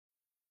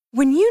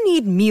When you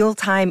need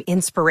mealtime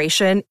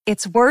inspiration,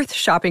 it's worth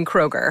shopping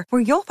Kroger,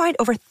 where you'll find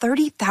over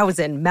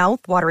 30,000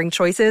 mouth-watering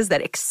choices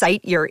that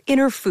excite your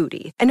inner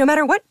foodie. And no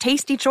matter what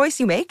tasty choice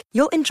you make,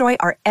 you'll enjoy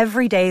our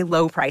everyday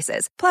low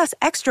prices, plus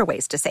extra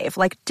ways to save,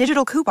 like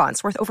digital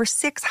coupons worth over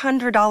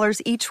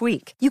 $600 each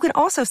week. You can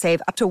also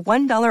save up to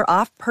 $1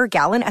 off per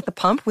gallon at the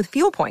pump with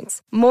fuel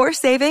points. More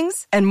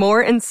savings and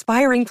more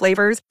inspiring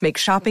flavors make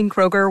shopping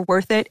Kroger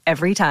worth it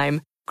every time.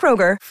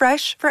 Kroger,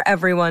 fresh for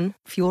everyone.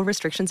 Fuel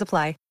restrictions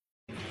apply.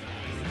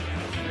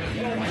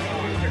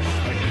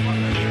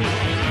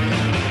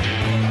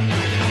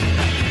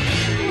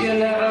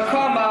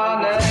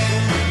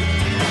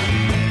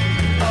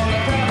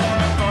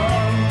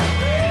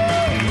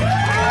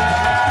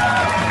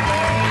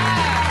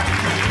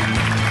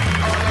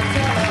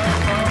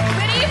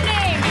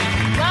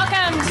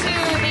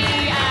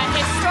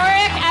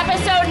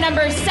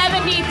 Number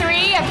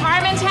 73 of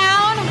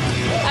Harmontown.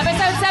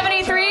 Episode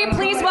 73,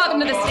 please welcome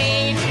to the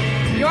stage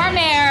your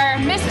mayor,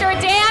 Mr.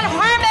 Dan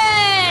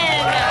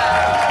Harmon.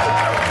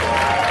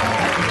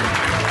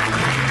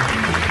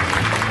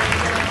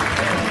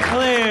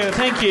 Hello,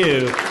 thank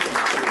you.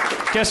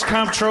 Guest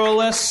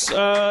comptroller-less,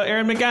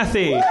 Aaron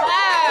McGathy.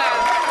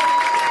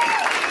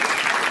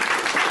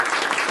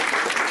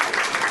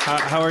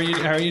 How are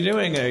you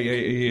doing?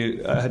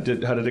 How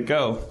did it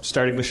go?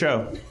 Starting the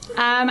show.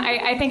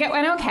 I think it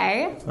went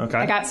okay. Okay.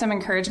 I got some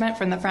encouragement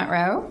from the front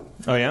row.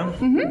 Oh yeah.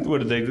 Mm-hmm.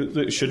 What did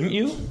they? Shouldn't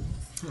you?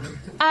 Yeah.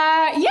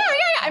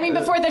 I mean,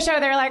 before the show,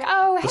 they were like,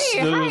 "Oh, hey,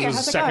 hi." The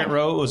second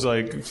row was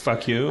like,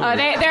 "Fuck you." Oh,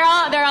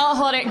 they're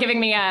all giving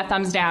me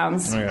thumbs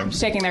downs,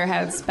 shaking their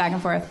heads back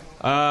and forth.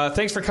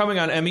 Thanks for coming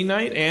on Emmy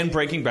night and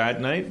Breaking Bad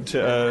night.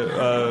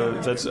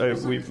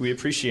 We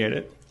appreciate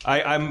it.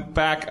 I'm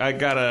back. I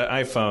got an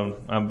iPhone.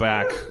 I'm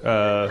back.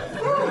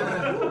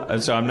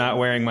 So I'm not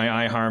wearing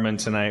my iHarmon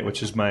tonight,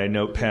 which is my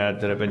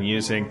notepad that I've been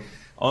using.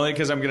 Only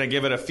because I'm going to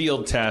give it a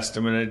field test.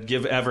 I'm going to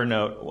give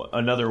Evernote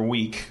another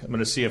week. I'm going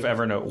to see if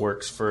Evernote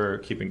works for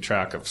keeping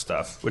track of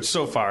stuff, which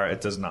so far it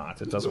does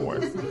not. It doesn't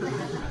work.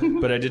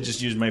 But I did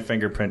just use my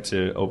fingerprint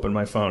to open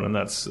my phone, and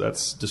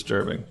that's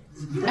disturbing.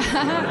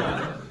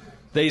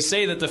 They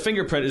say that the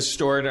fingerprint is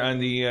stored on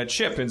the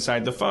chip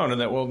inside the phone,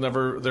 and that will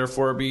never,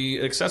 therefore, be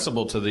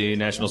accessible to the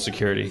National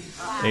Security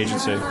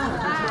Agency.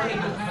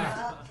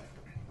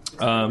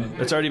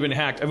 It's already been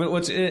hacked. I mean,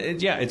 it's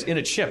in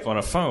a chip on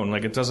a phone.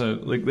 Like it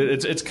doesn't. Like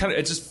it's kind of.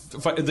 It's just.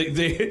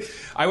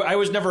 I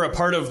was never a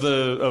part of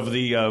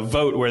the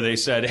vote where they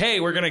said, "Hey,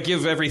 we're going to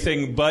give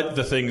everything but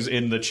the things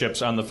in the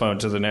chips on the phone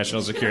to the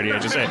National Security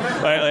Agency."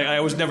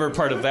 I was never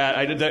part of that.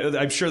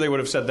 I'm sure they would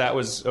have said that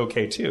was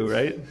okay too,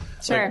 right?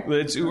 Sure.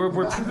 Like,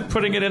 we're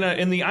putting it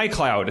in the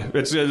iCloud.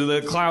 It's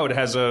the cloud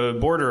has a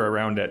border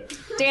around it.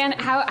 Dan,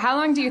 how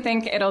long do you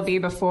think it'll be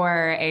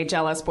before a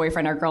jealous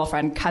boyfriend or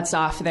girlfriend cuts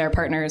off their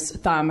partner's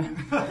thumb?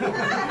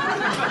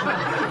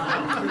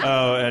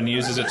 Oh, and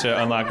uses it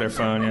to unlock their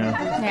phone,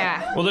 yeah.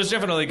 Yeah. Well, there's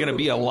definitely going to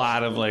be a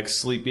lot of like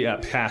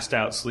passed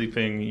out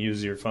sleeping,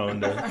 use your phone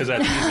because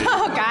that's easy.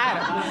 Oh,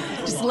 God.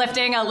 Just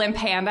lifting a limp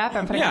hand up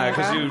and putting it on the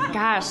phone?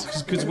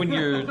 Gosh. Because when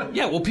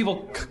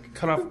people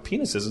cut off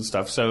penises and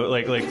stuff, so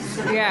like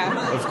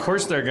yeah. Of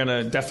course they're going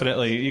to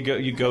definitely,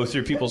 you go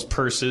through people's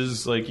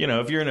purses, like,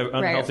 if you're in an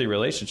unhealthy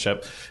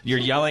relationship, you're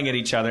yelling at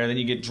each other and then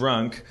you get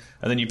drunk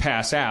and then you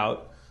pass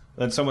out.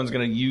 Then someone's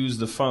going to use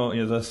the phone,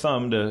 the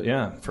thumb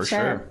to, for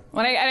sure.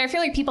 Well, I feel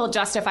like people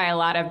justify a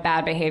lot of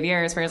bad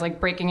behaviors, whereas like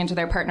breaking into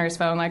their partner's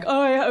phone, like,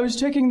 oh, I was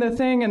checking the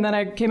thing and then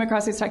I came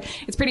across this text.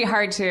 It's pretty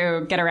hard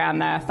to get around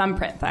the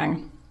thumbprint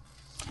thing.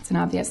 It's an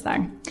obvious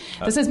thing.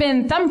 This has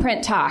been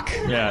Thumbprint Talk.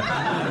 Yeah.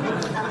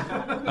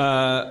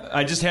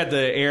 I just had the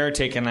air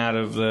taken out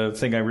of the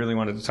thing I really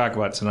wanted to talk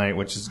about tonight,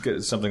 which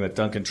is something that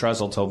Duncan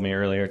Trussell told me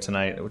earlier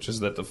tonight, which is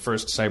that the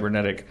first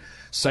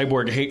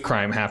cyborg hate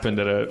crime happened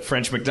at a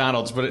French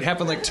McDonald's, but it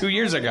happened like 2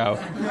 years ago.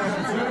 It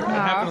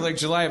happened in like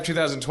July of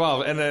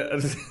 2012. And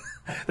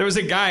there was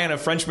a guy in a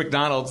French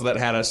McDonald's that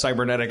had a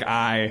cybernetic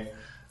eye.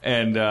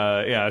 And,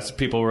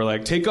 people were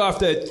like, take off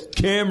that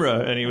camera.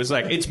 And he was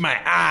like, it's my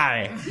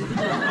eye.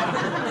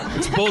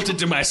 It's bolted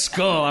to my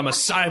skull. I'm a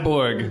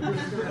cyborg.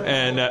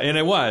 And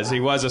it was. He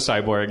was a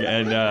cyborg.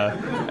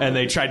 And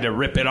they tried to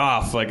rip it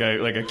off like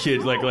a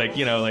kid, like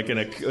in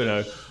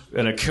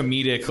a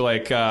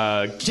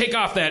comedic, take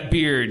off that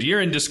beard,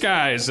 you're in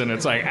disguise. And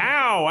it's like,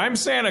 ow, I'm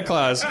Santa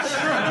Claus.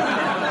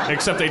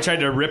 Except they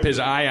tried to rip his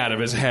eye out of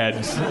his head.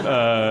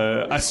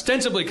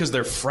 Ostensibly because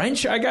they're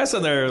French, I guess,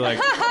 and they're like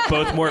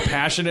both more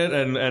passionate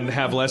and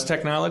have less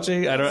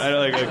technology. I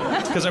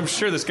don't because I'm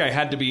sure this guy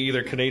had to be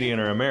either Canadian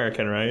or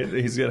American, right?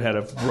 He's had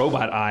a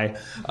robot eye.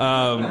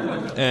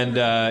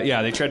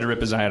 They tried to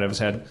rip his eye out of his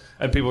head.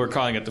 And people were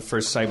calling it the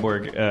first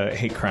cyborg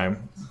hate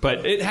crime.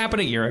 But it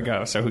happened a year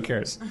ago, so who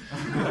cares?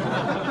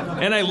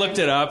 And I looked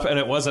it up, and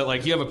it wasn't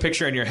like you have a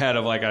picture in your head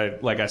of like a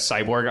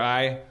cyborg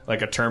eye,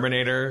 like a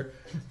Terminator.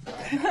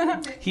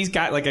 He's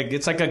got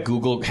it's like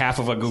half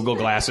of a Google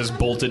glasses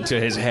bolted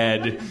to his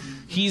head.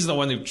 He's the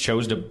one who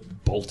chose to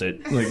bolt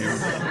it.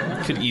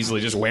 Like, could easily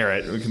just wear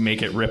it. We could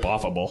make it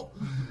rip-offable.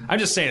 I'm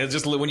just saying, it's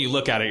just when you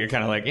look at it, you're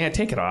kind of like, yeah,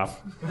 take it off.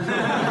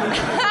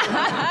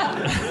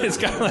 It's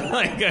kind of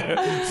like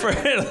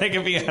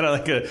if he had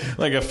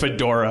like a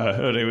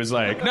fedora, and it was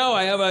like, no,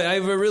 I have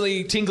a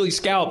really tingly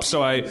scalp,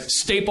 so I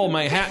staple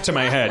my hat to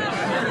my head.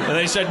 And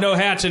they said no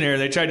hats in here.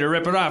 They tried to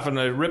rip it off, and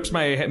it rips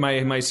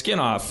my skin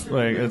off.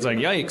 Like, it's like,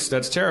 yikes,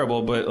 that's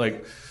terrible. But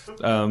like,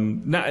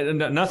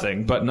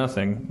 nothing.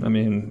 I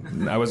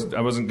mean, I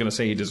wasn't gonna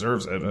say he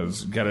deserves it.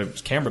 He's got a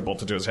camera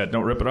bolted to his head.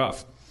 Don't rip it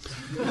off.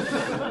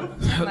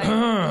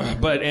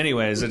 But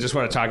anyways, I just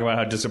want to talk about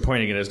how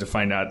disappointing it is to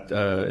find out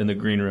in the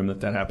green room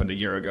that happened a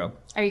year ago.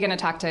 Are you going to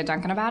talk to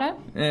Duncan about it?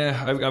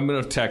 Yeah, I'm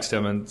going to text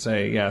him and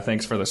say, yeah,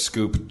 thanks for the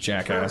scoop,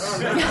 jackass.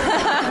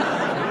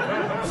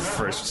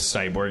 First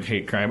cyborg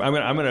hate crime.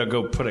 I'm gonna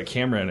go put a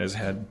camera in his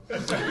head.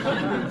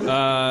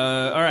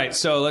 All right,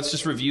 so let's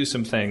just review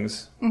some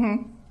things.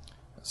 Mm-hmm.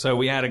 So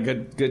we had a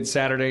good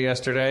Saturday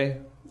yesterday.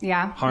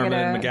 Yeah. Harmon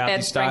and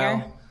McGaffey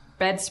style.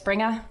 Bed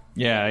Springer.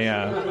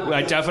 Yeah.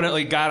 I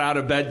definitely got out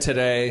of bed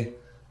today,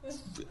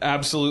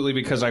 absolutely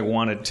because I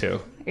wanted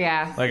to.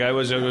 Yeah. Like there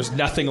was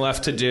nothing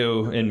left to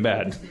do in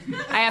bed.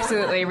 I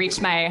absolutely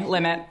reached my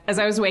limit. As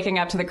I was waking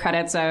up to the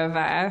credits of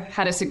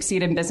How to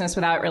Succeed in Business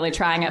Without Really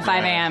Trying at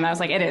 5 a.m., I was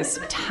like, it is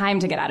time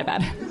to get out of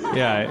bed.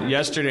 Yeah.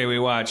 Yesterday we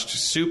watched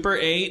Super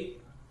 8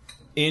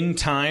 in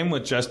Time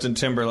with Justin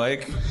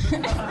Timberlake.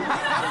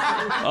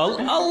 A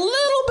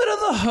little bit of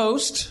the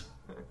host.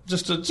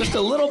 Just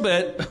a little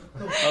bit of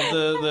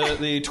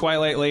the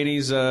Twilight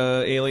Ladies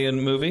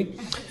alien movie.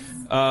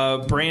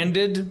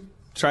 Branded.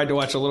 Tried to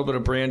watch a little bit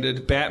of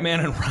Branded.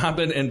 Batman and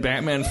Robin and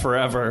Batman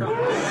Forever.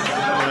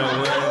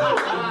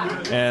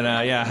 And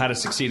How to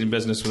Succeed in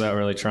Business Without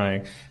Really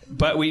Trying.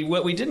 But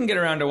what we didn't get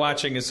around to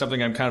watching is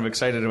something I'm kind of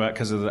excited about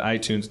because of the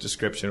iTunes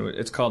description.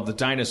 It's called The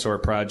Dinosaur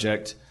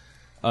Project.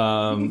 It's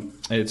on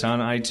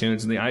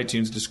iTunes, and the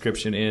iTunes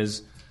description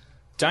is: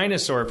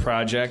 Dinosaur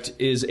Project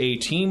is a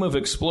team of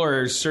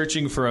explorers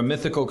searching for a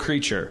mythical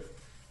creature.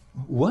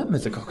 What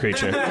mythical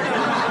creature?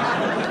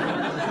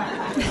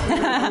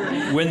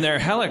 When their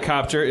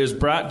helicopter is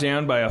brought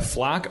down by a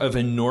flock of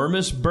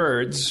enormous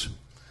birds,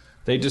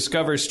 they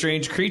discover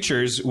strange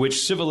creatures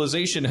which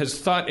civilization has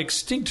thought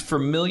extinct for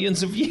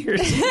millions of years.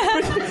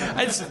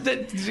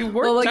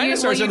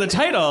 Dinosaurs in the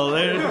title.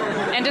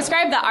 And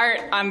describe the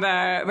art on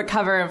the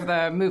cover of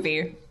the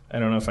movie. I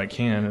don't know if I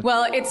can.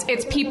 Well, it's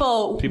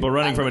people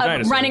running from a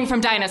dinosaur. Running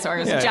from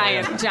dinosaurs.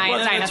 Giant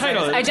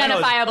dinosaurs.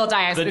 Identifiable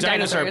dinosaurs. The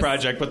Dinosaur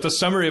Project, but the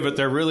summary of it,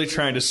 they're really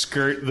trying to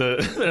skirt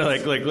they're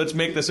like let's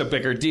make this a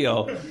bigger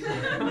deal.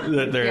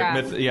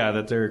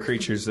 That they're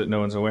creatures that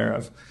no one's aware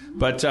of.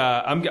 But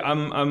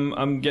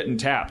I'm getting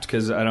tapped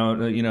because I don't,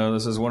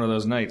 this is one of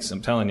those nights,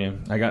 I'm telling you.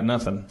 I got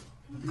nothing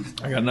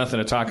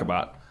to talk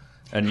about.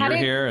 And you're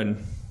here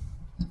and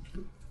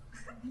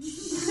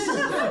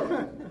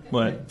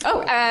what?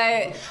 Oh,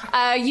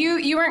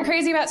 you weren't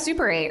crazy about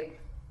Super 8.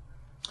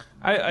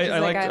 I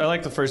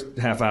liked the first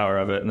half hour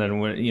of it, and then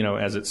when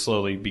as it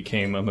slowly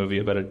became a movie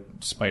about a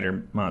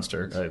spider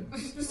monster,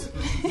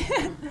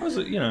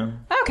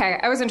 Okay,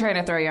 I wasn't trying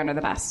to throw you under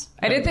the bus.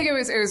 I did think it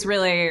was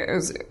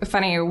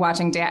funny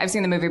watching Dan. I've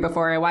seen the movie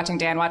before. Watching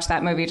Dan watch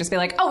that movie, just be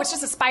like, oh, it's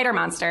just a spider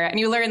monster, and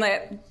you learn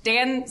that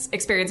Dan's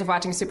experience of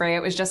watching Super 8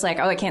 was just like,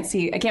 oh, I can't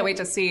wait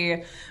to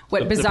see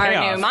what bizarre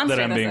new monster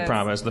that I'm being is.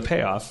 Promised. The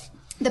payoff.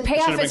 The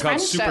payoff should have been is called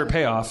friendship. Super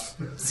Payoff.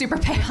 Super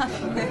Payoff.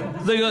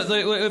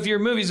 If your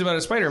movie's about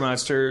a spider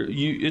monster,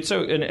 it's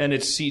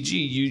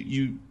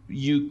CG.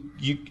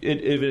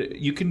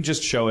 You can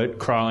just show it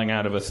crawling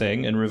out of a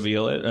thing and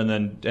reveal it, and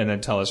then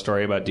tell a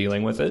story about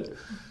dealing with it.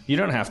 You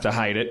don't have to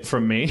hide it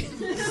from me.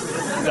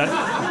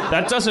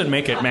 That doesn't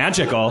make it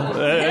magical.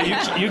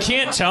 You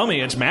can't tell me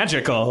it's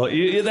magical.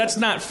 That's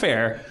not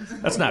fair.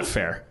 That's not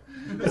fair.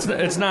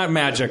 It's not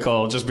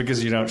magical just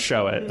because you don't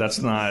show it. It's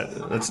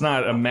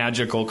not a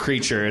magical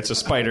creature. It's a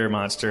spider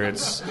monster.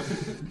 It's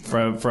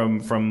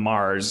from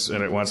Mars,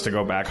 and it wants to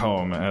go back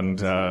home.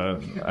 And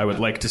I would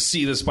like to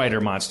see the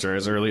spider monster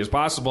as early as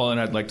possible,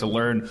 and I'd like to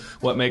learn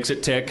what makes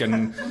it tick,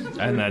 and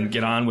then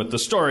get on with the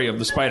story of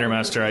the spider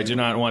monster. I do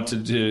not want to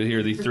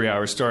hear the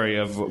 3-hour story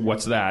of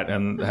what's that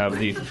and have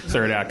the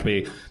third act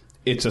be,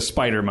 it's a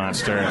spider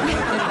monster.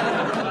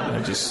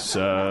 Just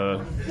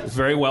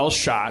very well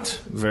shot,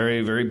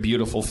 very, very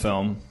beautiful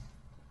film.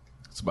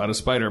 It's about a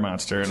spider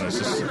monster, and there's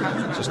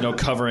just no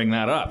covering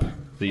that up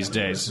these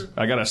days.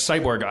 I got a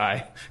cyborg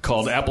eye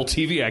called Apple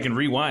TV. I can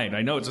rewind.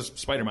 I know it's a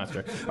spider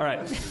monster. All right.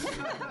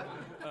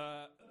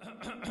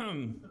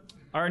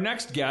 Our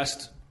next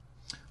guest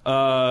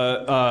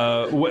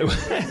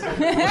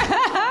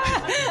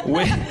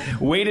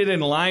waited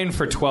in line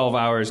for 12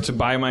 hours to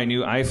buy my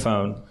new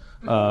iPhone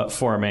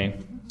for me,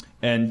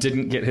 and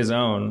didn't get his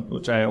own,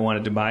 which I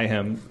wanted to buy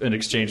him in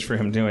exchange for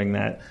him doing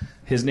that.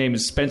 His name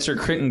is Spencer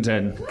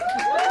Crittenden.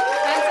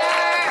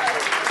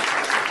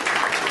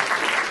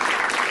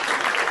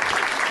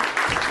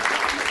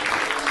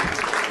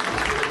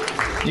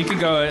 You can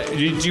go. Do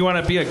you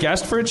want to be a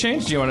guest for a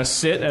change? Do you want to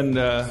sit and?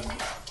 Oh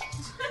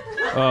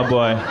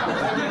boy,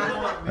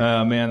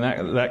 man,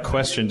 that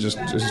question just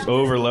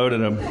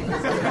overloaded him.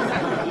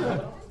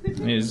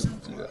 is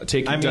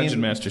taking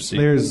Dungeon Master seat.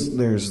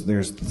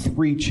 There's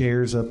 3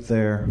 chairs up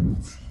there.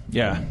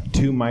 Yeah.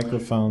 2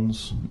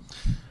 microphones.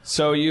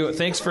 So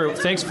thanks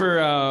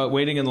for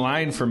waiting in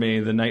line for me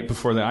the night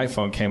before the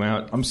iPhone came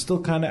out. I'm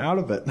still kind of out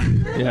of it.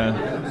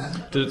 Yeah.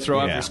 Did it throw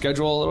off your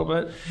schedule a little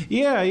bit?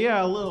 Yeah,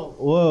 a little.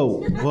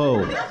 Whoa,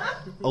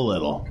 a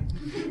little.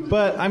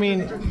 But I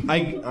mean,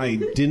 I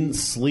didn't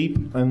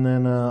sleep, and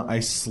then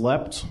I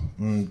slept,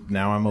 and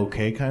now I'm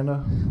okay, kind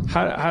of.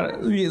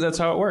 That's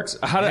how it works.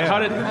 How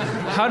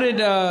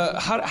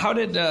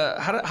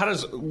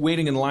does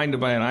waiting in line to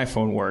buy an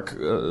iPhone work?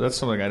 That's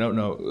something I don't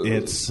know.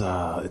 It's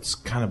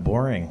kind of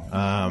boring.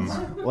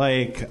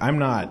 Like I'm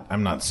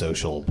not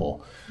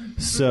sociable.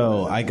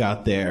 So I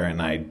got there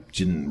and I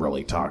didn't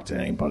really talk to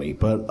anybody,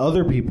 but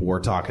other people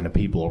were talking to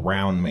people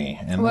around me,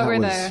 and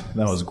that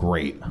was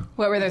great.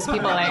 What were those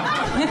people like?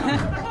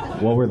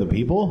 What were the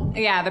people?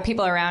 Yeah, the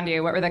people around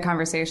you. What were the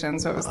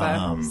conversations? What was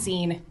the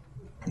scene?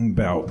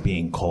 About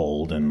being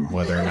cold and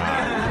whether or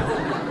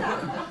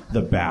not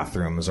the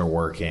bathrooms are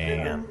working.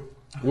 And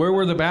where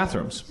were the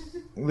bathrooms?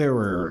 They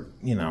were,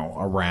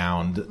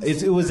 around.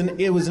 It was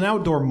an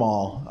outdoor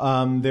mall.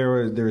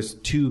 There's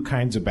 2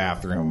 kinds of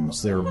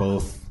bathrooms. They were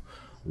both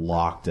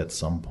locked at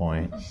some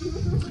point.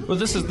 Well,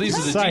 these are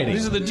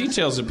the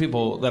details of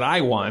people that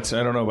I want.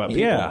 I don't know about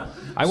people. Yeah.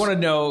 I want to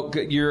know,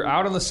 you're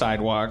out on the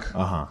sidewalk.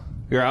 Uh-huh.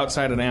 You're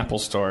outside an Apple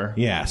store.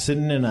 Yeah,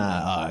 sitting in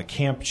a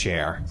camp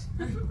chair.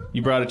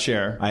 You brought a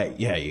chair.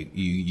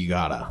 You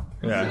gotta.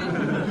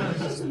 Yeah.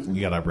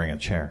 You gotta bring a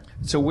chair.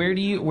 So where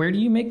do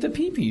you make the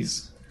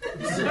pee-pees?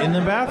 In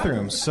the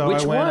bathroom. So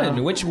which one?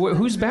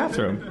 Whose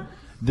bathroom?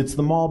 It's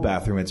the mall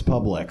bathroom. It's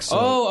public. So,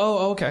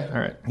 okay. All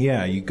right.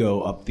 Yeah, you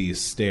go up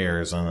these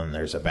stairs, and then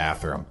there's a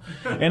bathroom.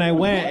 And I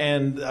went,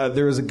 and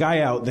there was a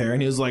guy out there,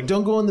 and he was like,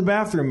 "Don't go in the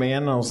bathroom,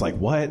 man." And I was like,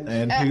 "What?"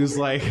 And he was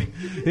like,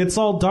 "It's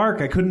all dark.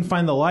 I couldn't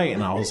find the light."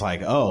 And I was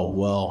like, "Oh,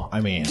 well,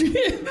 I mean,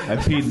 I've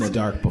peed in the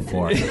dark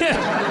before."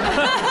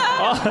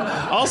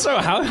 Also,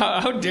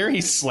 how dare he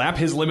slap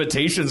his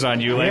limitations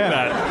on you like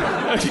that?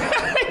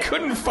 I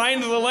couldn't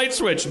find the light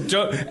switch.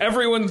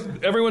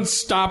 Everyone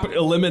stop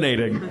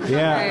eliminating.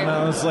 Yeah, and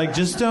I was like,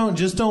 just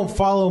don't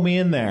follow me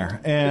in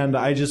there. And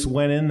I just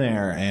went in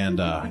there, and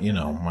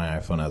my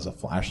iPhone has a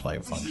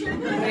flashlight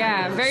function.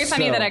 Yeah, very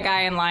funny that a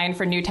guy in line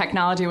for new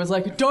technology was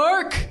like,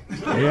 dark.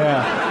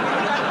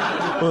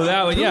 Yeah. Well,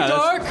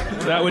 dark.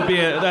 That would be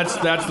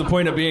that's the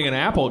point of being an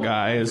Apple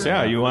guy is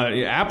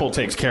Apple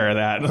takes care of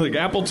that. Like,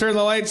 Apple, turn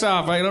the lights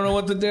off. I don't know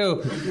what to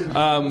do.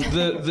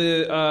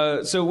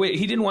 So wait,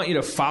 he didn't want you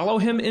to follow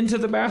him into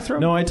the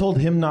bathroom? No, I told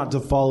him not to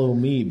follow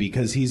me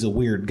because he's a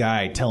weird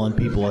guy telling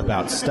people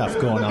about stuff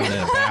going on in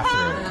a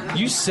bathroom.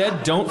 You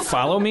said don't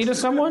follow me to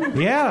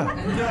someone? Yeah.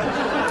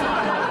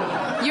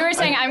 You were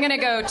saying, I'm going to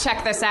go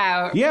check this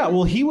out. Yeah,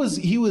 well, he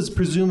was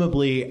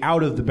presumably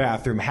out of the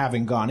bathroom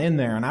having gone in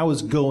there, and I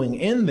was going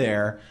in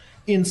there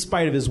in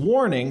spite of his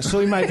warning, so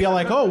he might be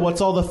like, oh, what's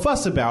all the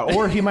fuss about?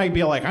 Or he might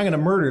be like, I'm going to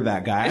murder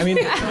that guy. I mean,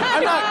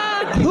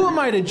 who am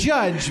I to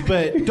judge,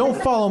 but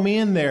don't follow me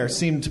in there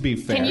seemed to be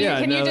fair.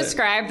 Can you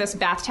describe this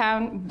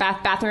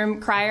bathroom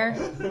crier?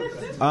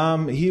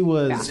 He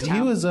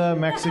was a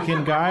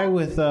Mexican guy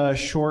with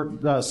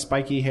short,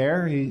 spiky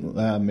hair. He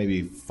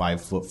maybe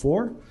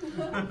 5'4".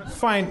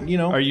 Fine,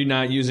 Are you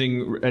not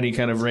using any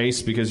kind of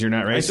race because you're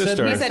not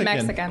racist? He said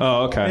Mexican.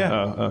 Oh, okay.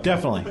 Yeah, okay.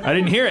 Definitely. I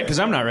didn't hear it because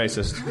I'm not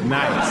racist.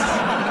 Nice.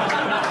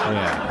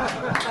 Yeah.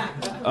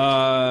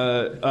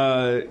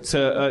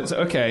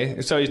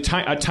 Okay. So a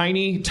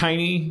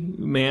tiny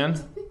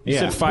man. You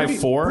said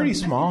 5'4"? Pretty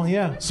small,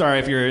 yeah. Sorry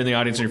if you're in the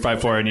audience and you're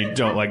 5'4" and you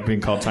don't like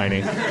being called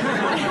tiny.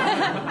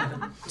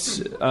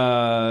 So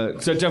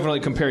definitely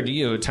compared to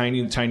you, a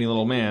tiny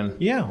little man.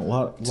 Yeah, a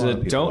lot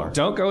of people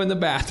don't go in the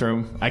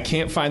bathroom. I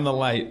can't find the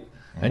light.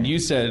 And you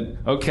said,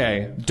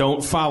 okay,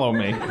 don't follow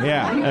me.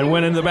 Yeah. And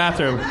went in the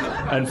bathroom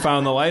and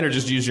found the light, or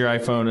just use your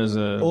iPhone as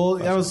a...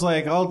 Well, I was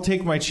like, I'll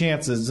take my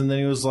chances. And then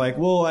he was like,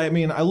 well, I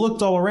mean, I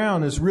looked all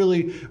around. It's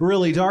really,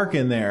 really dark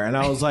in there. And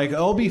I was like,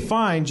 I'll be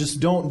fine. Just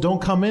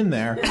don't come in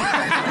there.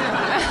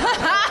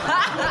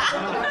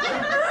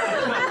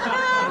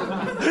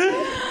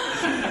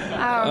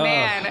 Oh,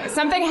 man.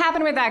 Something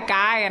happened with that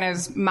guy and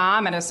his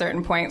mom at a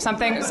certain point.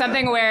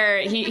 Something where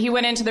he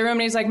went into the room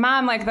and he's like,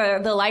 Mom, like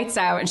the light's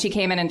out. And she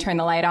came in and turned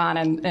the light on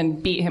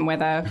and beat him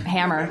with a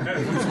hammer.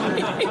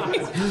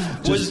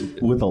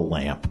 With a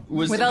lamp.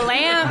 With a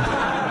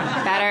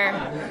lamp.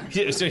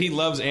 Better. So he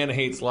loves and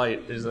hates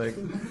light. He's like,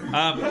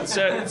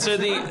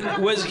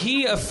 was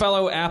he a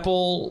fellow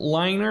Apple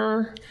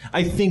liner?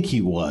 I think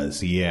he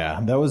was, yeah.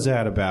 That was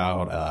at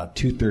about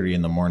 2:30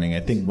 in the morning. I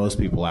think most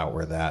people out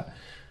were that.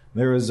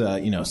 There was,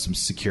 some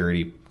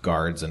security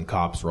guards and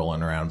cops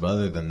rolling around, but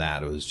other than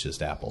that, it was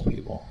just Apple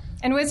people.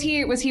 And was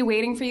he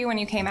waiting for you when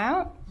you came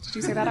out? Did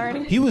you say that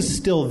already? He was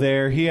still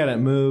there. He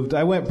hadn't moved.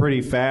 I went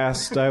pretty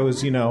fast. I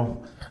was,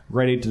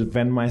 ready to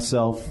defend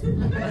myself.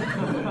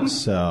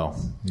 So,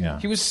 yeah.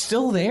 He was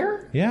still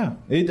there? Yeah.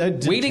 It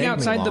didn't Waiting take me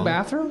outside the long.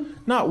 bathroom?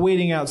 Not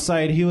waiting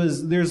outside.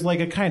 There's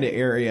like a kind of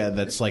area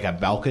that's like a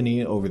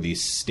balcony over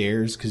these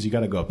stairs because you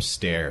got to go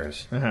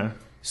upstairs. Uh-huh.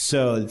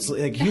 So it's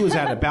like he was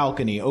at a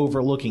balcony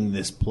overlooking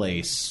this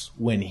place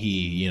when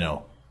he,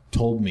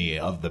 told me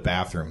of the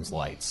bathroom's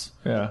lights.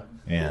 Yeah.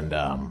 And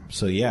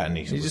so, yeah. And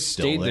he He was just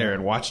still stayed there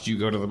and watched you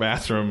go to the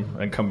bathroom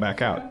and come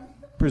back out.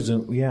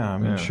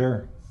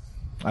 Sure.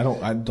 I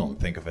don't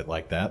think of it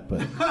like that,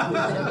 but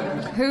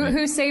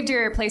Who saved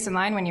your place in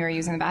line when you were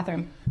using the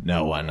bathroom?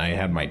 no one. I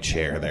had my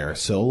chair there,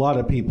 so a lot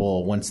of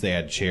people, once they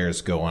had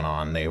chairs going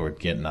on, they were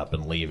getting up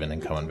and leaving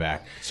and coming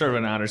back. Sort of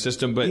an honor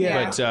system, but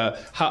Yeah.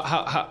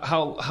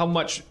 how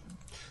much?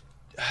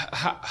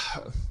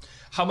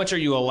 How much are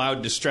you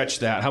allowed to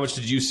stretch that? How much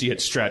did you see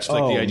it stretched?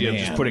 Like the idea of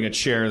just putting a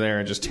chair there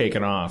and just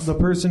taking off. The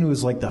person who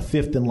was like the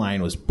fifth in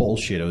line was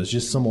bullshit. It was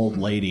just some old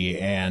lady,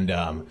 and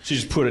She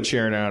just put a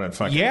chair down and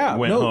fucking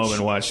went home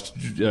and watched.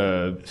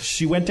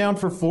 She went down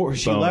for 4.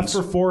 She Bones. left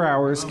for 4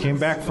 hours, came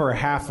back for a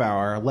half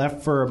hour,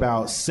 left for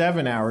about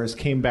 7 hours,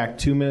 came back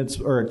 2 minutes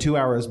or 2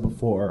 hours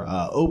before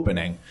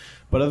opening.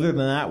 But other than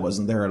that,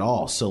 wasn't there at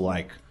all. So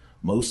like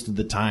most of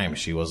the time,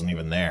 she wasn't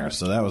even there.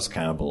 So that was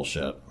kind of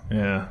bullshit.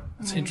 Yeah,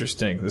 it's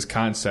interesting, this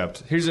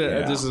concept. This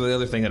is the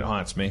other thing that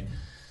haunts me.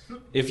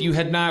 If you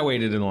had not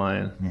waited in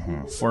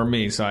line for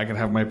me so I could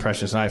have my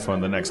precious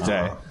iPhone the next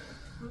day,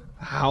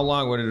 how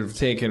long would it have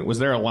taken? Was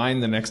there a line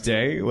the next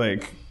day?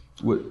 Like,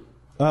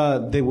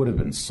 They would have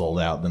been sold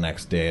out the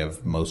next day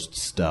of most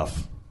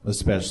stuff,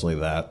 especially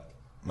that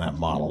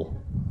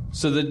model.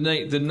 so the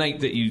night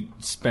that you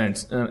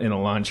spent in a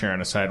lawn chair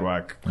on a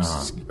sidewalk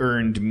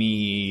earned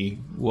me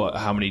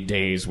how many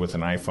days with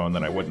an iPhone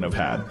that I wouldn't have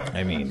had?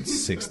 I mean,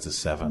 6 to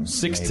 7.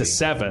 6 maybe. to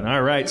 7.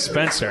 All right,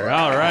 Spencer.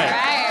 All right.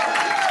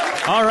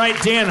 Right. All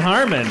right, Dan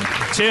Harmon,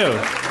 too,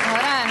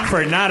 Hold on.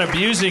 for not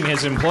abusing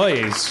his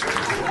employees.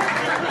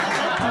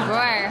 Oh,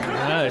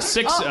 boy.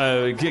 6.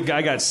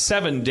 I got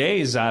 7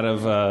 days out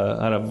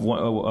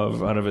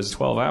of his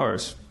 12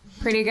 hours.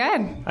 Pretty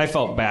good. I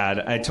felt bad.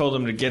 I told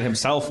him to get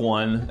himself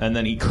one, and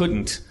then he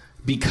couldn't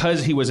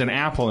because he was an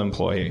Apple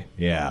employee.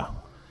 Yeah.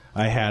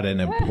 I had an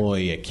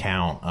employee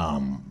account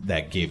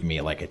that gave me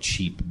like a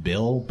cheap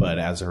bill, but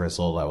as a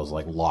result, I was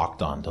like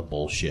locked onto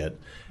bullshit.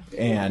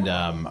 And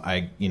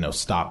I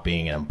stopped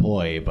being an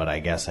employee, but I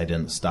guess I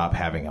didn't stop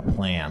having a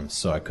plan,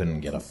 so I couldn't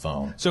get a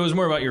phone. So it was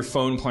more about your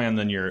phone plan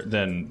than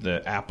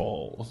the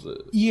Apple.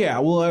 Yeah,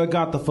 well, I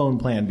got the phone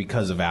plan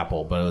because of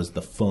Apple, but it was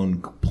the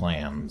phone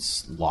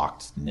plan's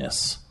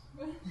lockedness.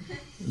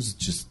 It was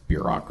just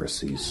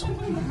bureaucracies. All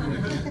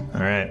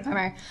right.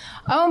 Bummer.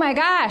 Oh my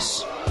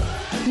gosh.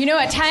 You know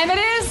what time it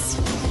is?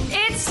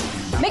 It's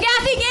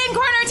McGathy Game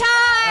Corner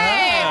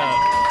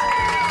time!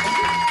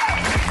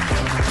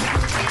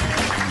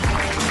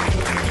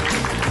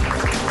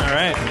 All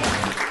right.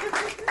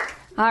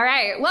 All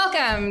right.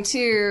 Welcome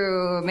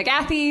to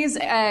McGathy's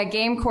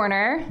Game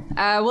Corner.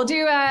 We'll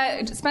do,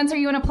 Spencer,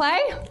 you want to play?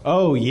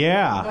 Oh,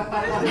 yeah.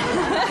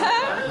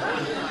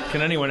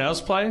 Can anyone else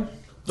play?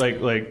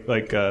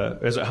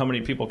 How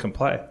many people can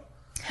play?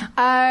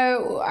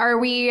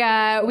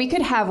 We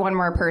could have one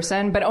more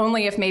person, but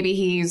only if maybe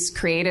he's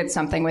created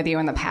something with you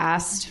in the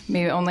past.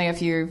 Maybe only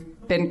if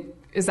you've been.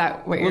 Is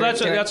that what you're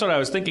doing? That's what I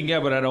was thinking. Yeah,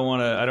 but I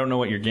don't know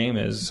what your game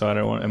is, so I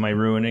don't want. Am I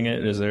ruining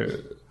it? Is there?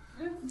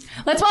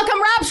 Let's welcome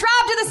Rob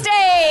Schraub to the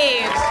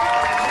stage.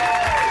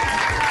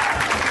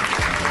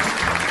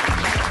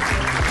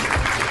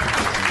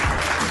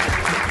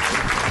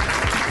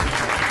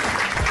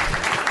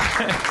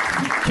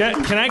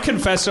 Can I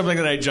confess something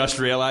that I just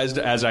realized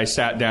as I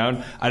sat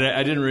down? I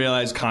didn't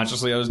realize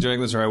consciously I was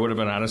doing this, or I would have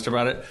been honest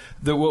about it.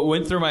 What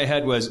went through my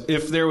head was,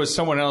 if there was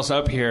someone else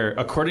up here,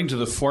 according to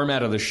the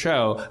format of the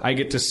show, I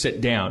get to sit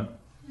down.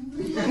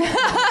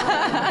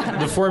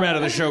 The format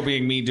of the show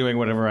being me doing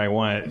whatever I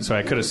want, so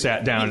I could have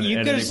sat down. You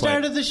at could any have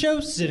started the show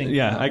sitting.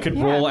 Yeah, I could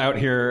roll out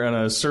here on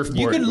a surfboard.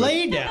 You could with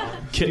lay down.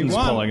 kittens if you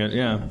want. pulling it.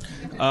 Yeah.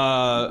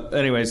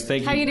 Anyways,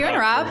 thank you. How you doing,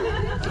 Rob?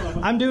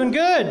 I'm doing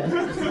good.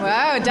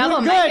 Whoa,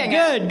 double making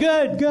it.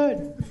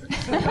 Good.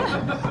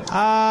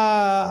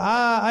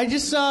 I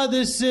just saw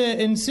this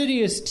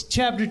Insidious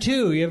Chapter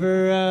 2. You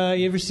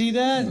ever see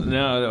that?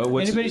 No,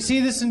 Anybody see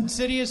this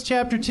Insidious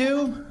Chapter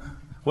 2?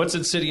 What's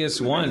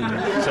Insidious 1?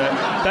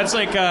 That's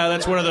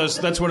one of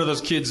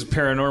those kids'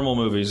 paranormal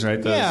movies,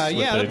 right?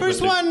 The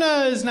first one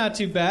is not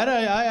too bad.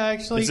 I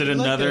actually. Is it liked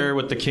another it.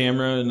 with the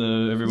camera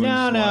and everyone's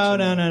watching?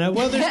 No.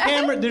 Well,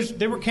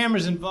 there were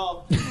cameras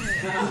involved.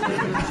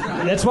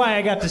 That's why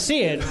I got to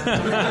see it.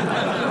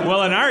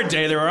 Well, in our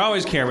day, there were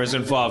always cameras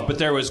involved, but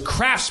there was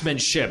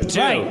craftsmanship too.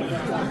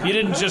 Right. You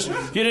didn't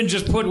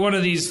just put one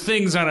of these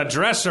things on a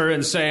dresser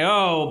and say,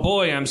 "Oh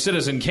boy, I'm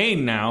Citizen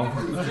Kane now."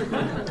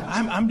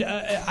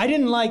 I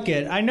didn't like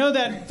it. I know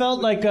that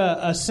felt like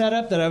a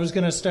setup that I was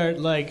going to start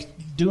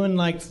doing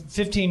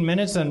 15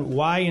 minutes on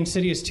why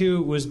Insidious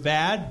 2 was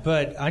bad,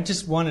 but I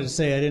just wanted to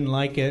say I didn't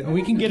like it. And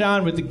we can get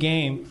on with the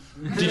game.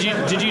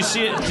 Did you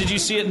see it? Did you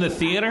see it in the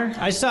theater?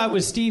 I saw it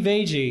with Steve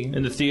Agee.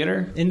 In the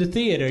theater? In the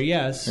theater,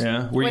 yes.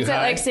 Yeah. Were What's you it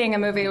high? like seeing a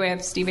movie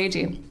with Steve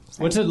Agee?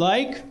 What's it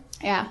like?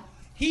 Yeah.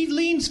 He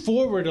leans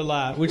forward a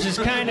lot, which is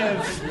kind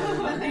of,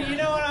 you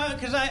know what?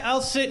 Because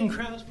I'll sit and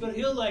crouch, but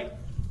he'll like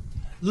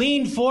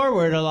lean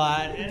forward a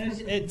lot,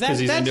 and that's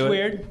into it?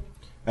 weird.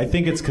 I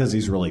think it's because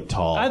he's really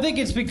tall. I think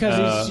it's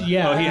because he's he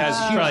has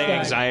huge probably guy.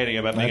 anxiety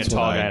about being a That's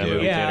tall what I guy in a do.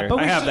 movie Yeah, theater. but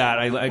I have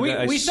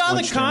that. We saw The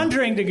switched in.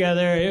 Conjuring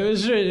together. It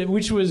was,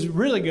 which was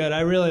really good.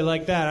 I really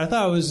liked that. I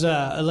thought it was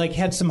like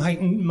had some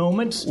heightened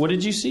moments. What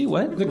did you see?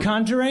 What? The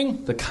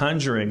Conjuring. The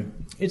Conjuring.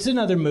 It's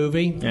another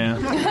movie.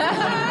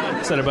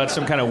 Yeah. Is that about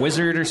some kind of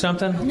wizard or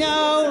something?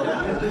 No.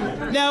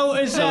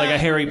 Is that like a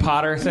Harry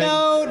Potter thing?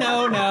 No.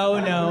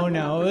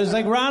 It was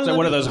like Ron. Is that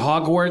one of those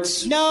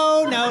Hogwarts?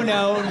 No.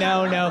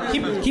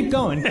 Keep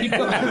going.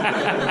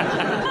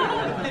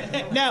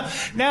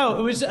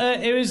 No.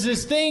 It was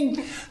this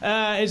thing.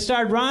 It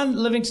starred Ron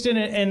Livingston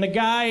and the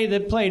guy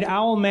that played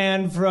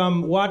Owlman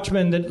from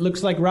Watchmen that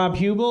looks like Rob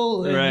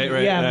Hubel.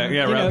 Right.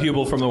 Yeah, Rob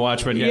Hubel from The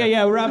Watchmen.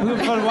 Yeah, Rob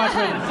Hubel from The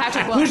Watchmen.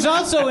 Patrick Wilson. Who's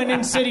also in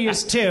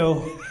Insidious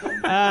 2.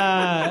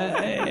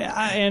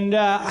 And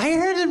I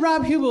heard that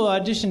Rob Hubel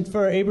auditioned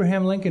for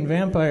Abraham Lincoln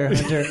Vampire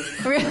Hunter.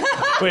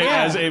 Wait,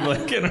 as Abe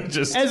Lincoln or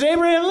just... As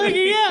Abraham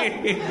Lincoln,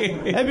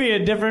 yeah. That'd be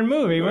a different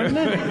movie, wouldn't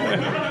it?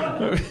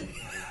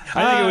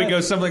 I think it would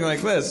go something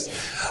like this.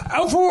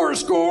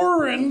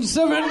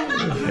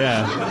 4-7.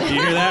 Yeah.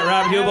 You hear that,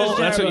 Rob Hubel?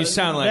 That's what you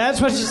sound like.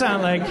 That's what you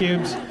sound like,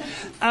 Cubes.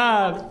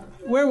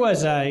 Where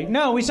was I?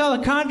 No, we saw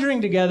The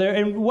Conjuring together,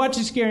 and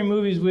watching scary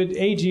movies with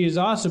AG is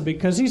awesome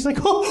because he's like,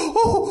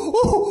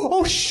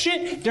 oh,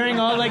 shit, during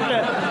all like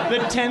the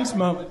tense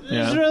moments. It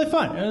was really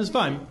fun. It was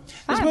fun.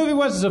 This movie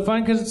wasn't so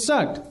fun because it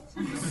sucked.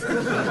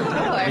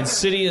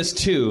 Insidious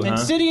 2, huh?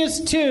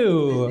 Insidious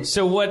 2.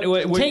 So what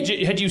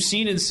had you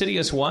seen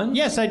Insidious 1?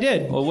 Yes, I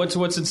did. Well, what's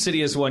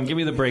Insidious 1? Give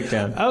me the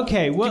breakdown.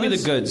 Okay, well, give me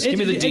the goods. Give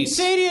me the deets.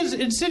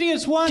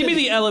 Insidious 1. Give me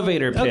the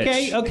elevator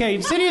pitch. Okay.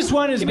 Insidious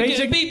 1 is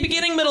basic.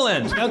 Beginning, middle,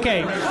 end.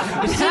 Okay.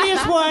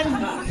 Insidious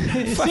 1.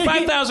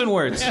 5,000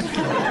 words.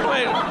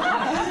 Wait.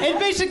 It's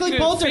basically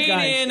Fade Poltergeist.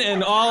 in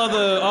and all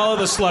of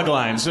the slug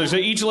lines. So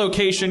each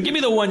location. Give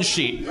me the one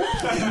sheet.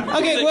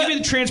 Okay, Give me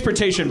the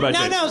transportation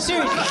budget. No,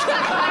 seriously.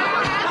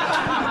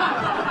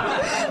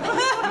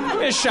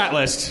 A shot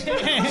list.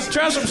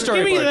 Draw some storyboards.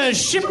 Give me the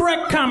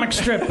shipwreck comic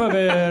strip of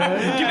it.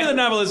 Give me the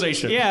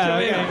novelization. Yeah,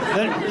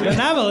 okay. The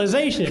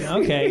novelization.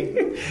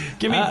 Okay.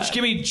 Give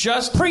me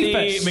just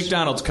preface. the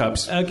McDonald's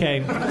cups.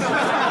 Okay.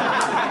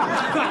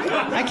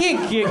 I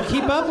can't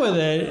keep up with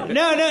it.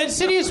 No.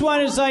 Insidious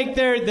 1 is like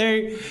there's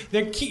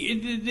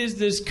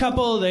this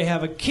couple. They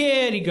have a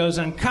kid. He goes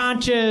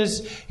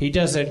unconscious. He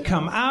doesn't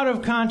come out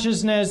of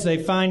consciousness.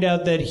 They find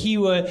out that he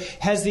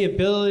has the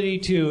ability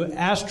to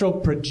astral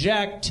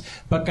project,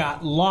 but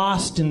got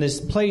lost in this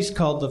place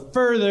called the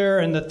Further.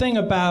 And the thing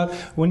about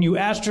when you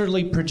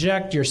astrally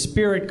project, your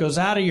spirit goes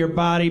out of your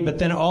body, but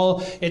then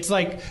it's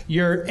like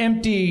your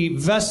empty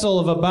vessel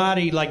of a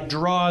body like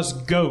draws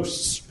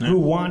ghosts who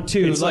want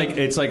to. It's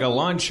like a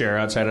lawn chair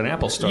outside an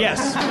Apple store.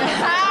 Yes.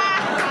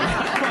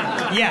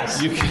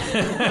 Yes.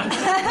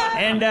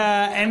 And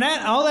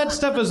that all that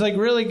stuff was like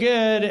really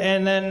good,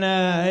 and then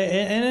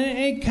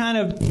it kind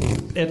of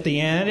at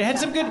the end it had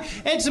some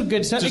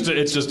good stuff.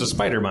 It's just a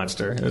spider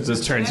monster. It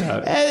just turns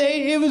out.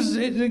 It was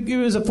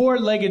a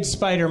 4-legged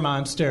spider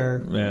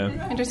monster.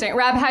 Yeah. Interesting.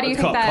 Rob, how do you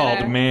think that...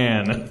 Called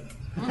Man.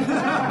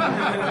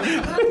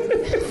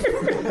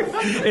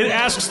 It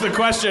asks the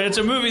question. It's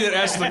a movie that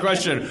asks the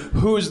question: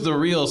 who's the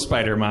real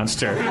spider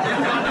monster?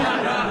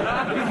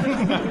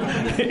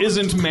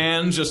 Isn't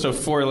man just a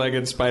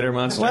 4-legged spider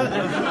monster? Well,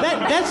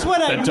 that's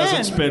what I meant. That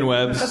doesn't spin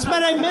webs. That's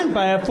what I meant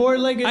by a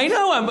 4-legged. I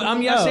know.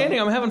 I'm Sandy.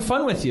 I'm having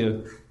fun with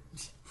you.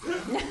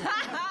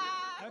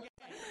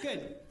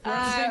 Good.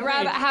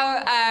 Rob,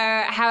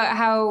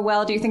 how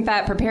well do you think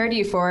that prepared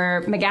you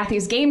for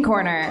McGathy's Game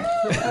Corner?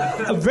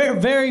 Very,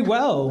 very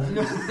well.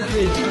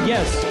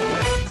 Yes.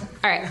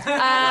 All right.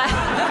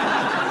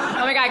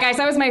 Oh my God, guys,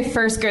 that was my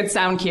first good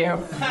sound cue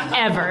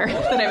ever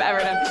that I've ever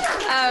done.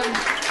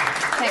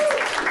 Thanks.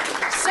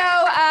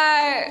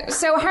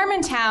 So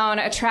Harmontown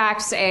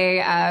attracts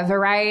a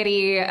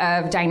variety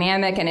of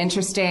dynamic and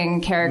interesting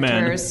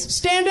characters. Men.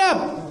 Stand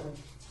up.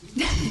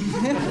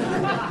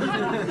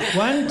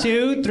 1,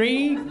 2,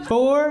 3,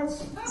 4.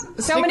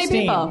 So many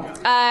 16. people.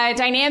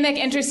 Dynamic,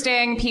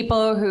 interesting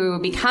people who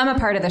become a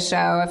part of the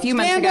show. A few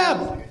months Stand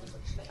ago. up.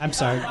 I'm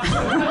sorry.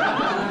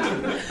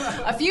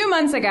 A few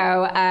months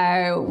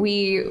ago,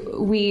 we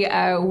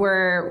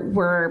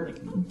were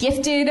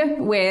gifted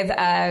with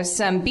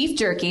some beef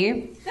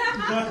jerky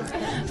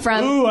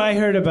from. Ooh, I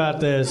heard about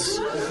this.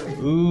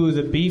 Ooh,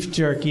 the beef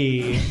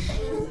jerky.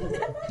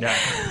 Yeah.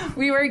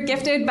 We were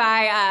gifted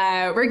by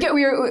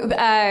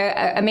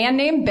a man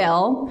named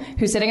Bill,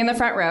 who's sitting in the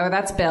front row.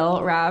 That's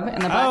Bill, Rob, in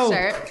the black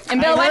shirt. And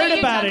Bill, I heard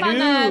about it.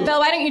 Bill,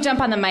 why don't you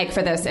jump on the mic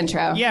for this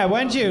intro? Yeah,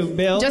 why don't you,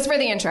 Bill? Just for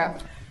the intro.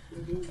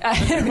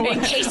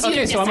 In case you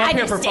Okay, so I'm up decide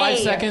here to for 5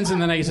 stay. seconds,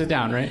 and then I sit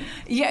down, right?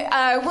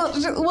 Yeah,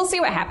 we'll see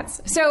what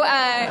happens. So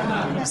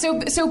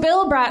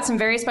Bill brought some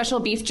very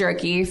special beef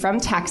jerky from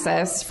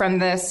Texas, from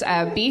this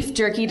beef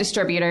jerky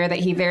distributor that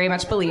he very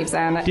much believes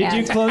in. Did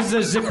you close the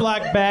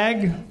Ziploc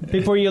bag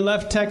before you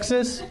left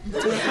Texas?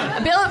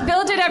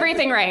 Bill did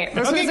everything right.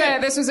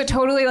 This was a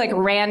totally like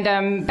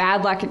random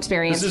bad luck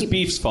experience. This is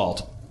beef's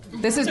fault.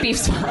 This is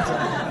beef's fault.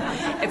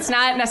 It's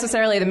not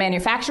necessarily the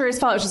manufacturer's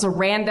fault. It's just a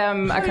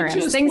random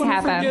occurrence. Things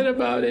happen. Forget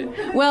about it.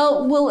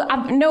 Well,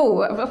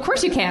 no, of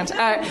course you can't.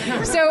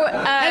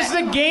 Has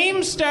the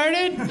game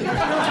started?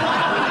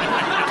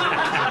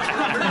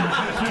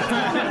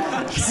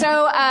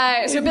 So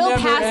Bill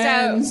never passed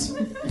ends.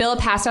 out. Bill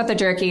passed out the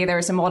jerky. There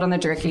was some mold on the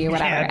jerky.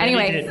 Whatever. Yeah, but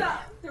Anyway. he did.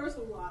 There was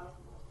a lot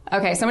of.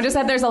 Okay, someone just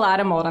said there's a lot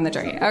of mold on the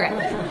jerky. Okay.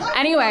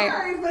 Anyway.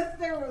 Sorry, but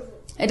there was.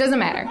 It doesn't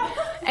matter.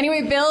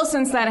 Anyway, Bill,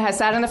 since then, has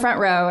sat in the front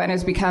row and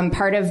has become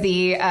part of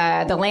the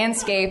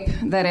landscape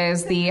that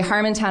is the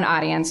Harmontown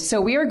audience. So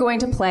we are going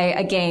to play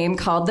a game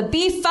called the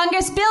Beef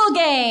Fungus Bill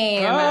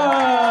Game.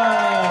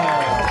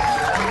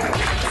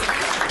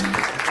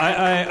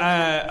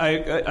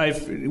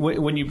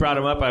 When you brought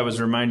him up, I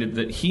was reminded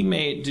that he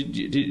made.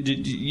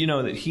 Did you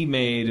know that he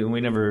made?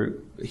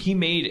 And he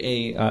made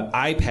a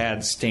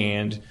iPad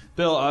stand.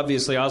 Bill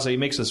obviously also he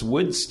makes this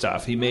wood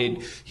stuff. He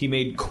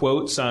made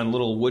quotes on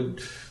little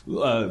wood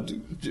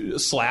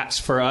slats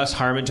for us,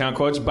 Harmontown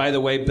quotes. By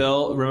the way,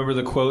 Bill, remember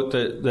the quote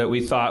that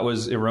we thought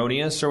was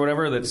erroneous or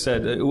whatever that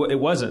said it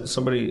wasn't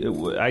somebody.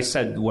 I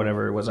said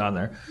whatever was on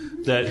there.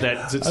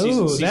 That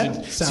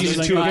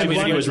season 2 of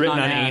Community was written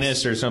on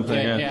anus or something.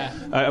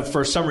 Yeah.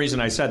 For some reason,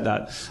 I said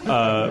that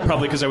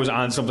probably because I was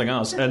on something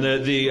else. And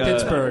the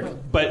Pittsburgh.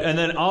 And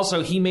then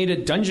also he made a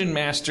Dungeon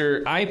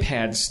Master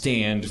iPad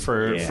stand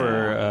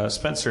for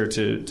Spencer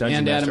to Dungeon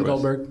And Master Adam with.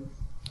 Goldberg.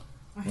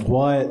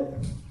 What?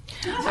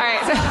 All right.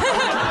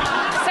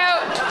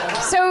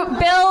 So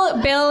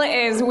Bill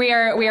is we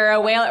are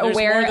aware There's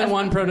more than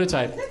one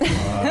prototype.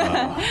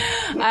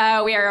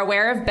 we are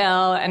aware of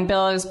Bill, and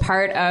Bill is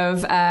part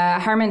of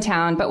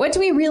Harmontown. But what do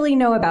we really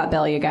know about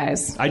Bill, you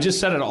guys? I just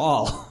said it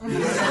all.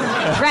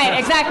 Right,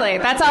 exactly.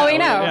 That's all we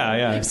know.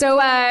 Yeah.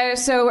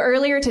 So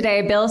earlier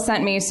today, Bill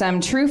sent me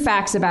some true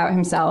facts about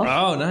himself.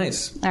 Oh,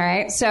 nice. All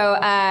right. So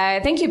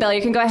thank you, Bill.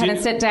 You can go ahead and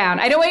sit down.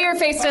 I don't want your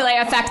face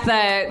to affect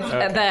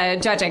the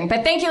judging,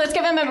 but thank you. Let's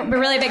give him a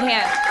really big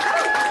hand.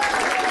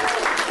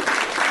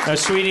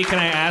 Sweetie, can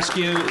I ask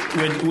you,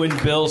 when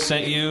Bill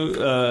sent you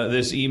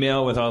this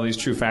email with all these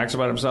true facts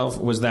about himself,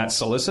 was that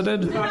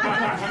solicited?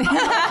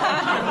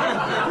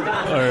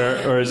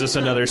 or is this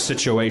another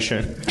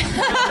situation?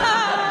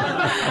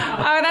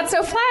 Oh, that's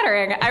so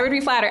flattering. I would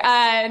be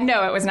flattered.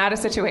 No, it was not a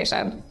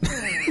situation.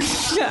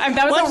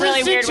 That was What's a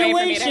really a weird way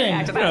for me to situation?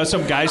 react to that.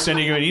 Some guy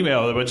sending you an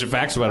email with a bunch of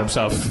facts about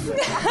himself,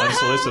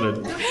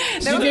 unsolicited.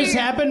 Did this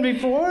happen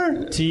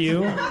before to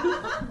you?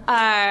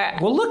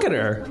 Well, look at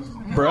her,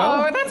 bro.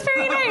 Oh, that's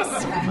very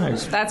nice.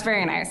 Nice. That's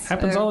very nice.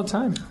 Happens all the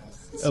time.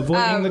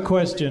 Avoiding the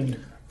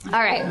question. All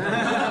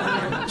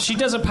right. She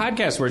does a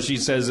podcast where she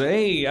says,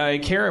 "Hey, I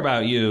care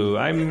about you.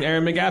 I'm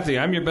Aaron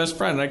McGathy. I'm your best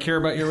friend. I care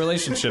about your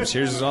relationships.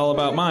 Here's all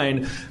about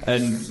mine."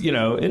 And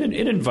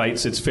it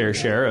invites its fair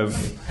share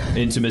of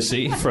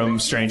intimacy from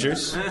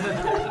strangers.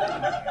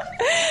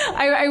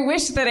 I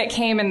wish that it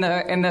came in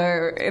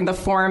the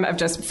form of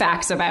just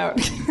facts about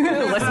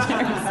listeners.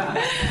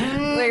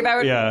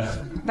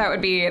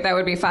 That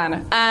would be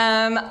fun.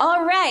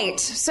 All right,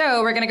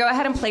 so we're gonna go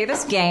ahead and play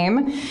this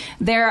game.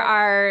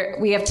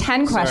 We have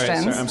 10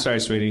 questions. Sorry, I'm sorry,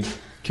 sweetie.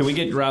 Can we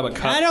get Rob a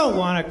cup? I don't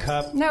want a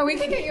cup. No, we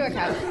can get you a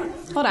cup.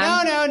 Hold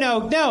on.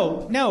 No.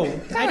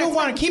 I don't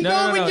want to keep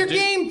going with your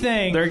game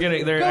thing.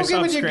 They're I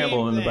saw them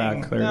scramble in the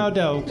back.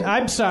 No.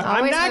 I'm sorry. I'm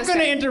Always not going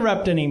to hosting.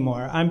 interrupt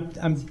anymore. I'm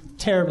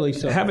terribly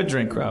sorry. Have a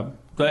drink, Rob.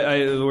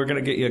 We're going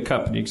to get you a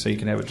cup so you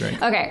can have a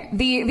drink. Okay,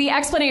 the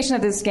explanation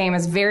of this game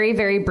is very,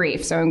 very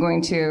brief, so I'm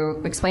going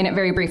to explain it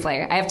very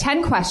briefly. I have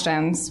 10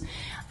 questions.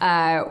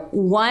 Every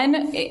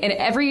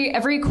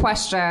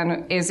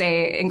question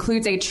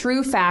includes a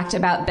true fact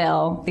about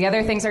Bill. The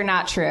other things are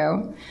not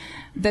true.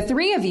 The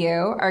three of you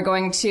are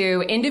going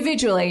to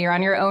individually, you're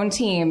on your own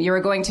team, you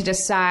are going to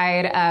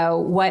decide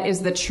what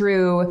is the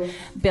true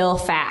Bill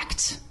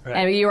fact. Right.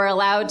 And you are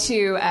allowed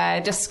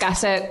to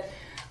discuss it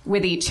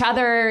with each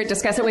other,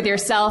 discuss it with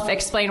yourself,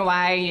 explain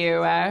why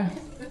you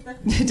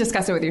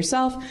discuss it with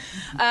yourself.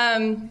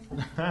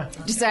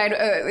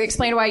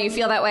 Explain why you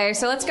feel that way.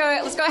 So let's go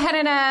ahead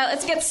and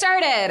let's get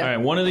started. All right,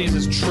 one of these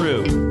is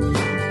true.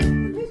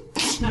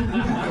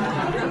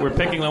 We're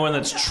picking the one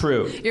that's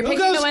true. You're Who picking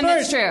goes the one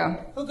first? that's true.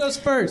 Who goes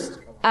first?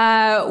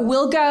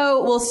 We'll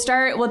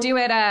do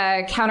it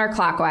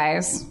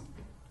counterclockwise.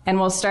 And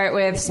we'll start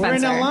with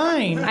Spencer. We're in a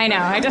line. I know.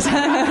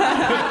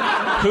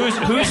 Who's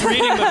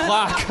reading the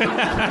clock?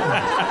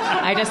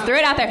 I just threw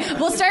it out there.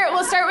 We'll start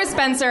with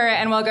Spencer,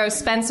 and we'll go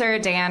Spencer,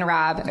 Dan,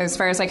 Rob, as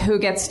far as who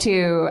gets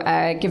to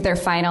give their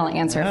final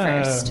answer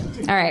first.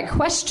 All right.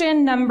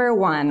 Question number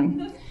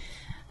 1.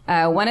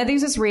 One of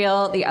these is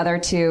real. The other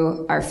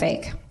two are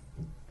fake.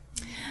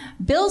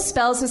 Bill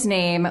spells his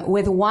name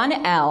with one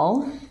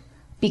L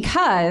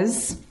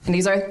because, and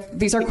these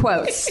are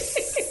quotes.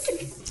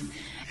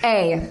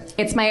 A,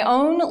 it's my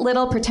own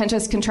little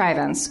pretentious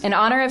contrivance. In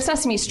honor of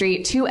Sesame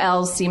Street, 2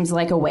 L's seems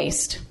like a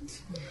waste.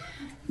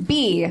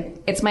 B,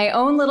 it's my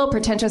own little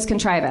pretentious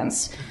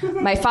contrivance.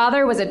 My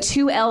father was a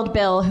 2L'd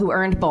Bill who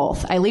earned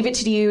both. I leave it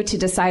to you to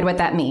decide what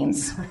that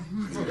means.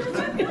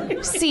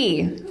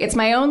 C, it's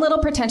my own little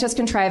pretentious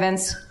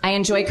contrivance. I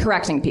enjoy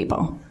correcting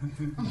people.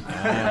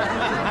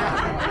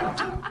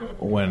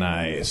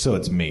 So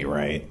it's me,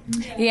 right?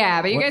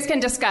 Yeah, but you guys can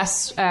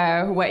discuss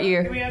what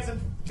you...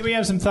 Can we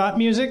have some thought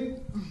music?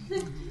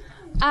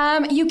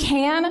 You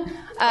can.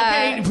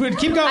 Okay,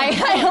 keep going.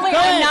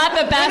 I'm not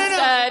the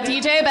best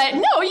DJ, but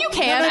no, you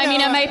can. No. I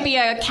mean, it might be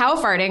a cow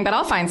farting, but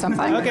I'll find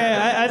something.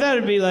 Okay, I thought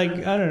it'd be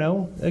like, I don't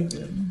know.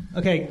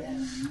 Okay.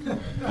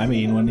 I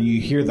mean, when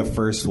you hear the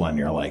first one,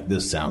 you're like,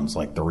 this sounds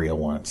like the real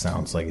one. It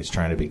sounds like he's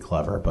trying to be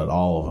clever, but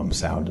all of them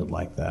sounded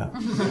like that.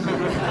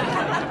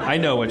 I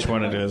know which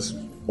one it is.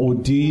 Oh,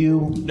 do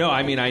you? No,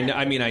 I mean,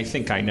 I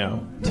think I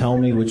know. Tell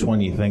me which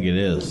one you think it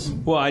is.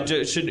 Well,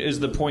 is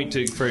the point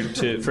for him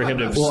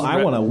to... Well,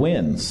 I want to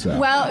win, so...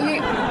 Well, you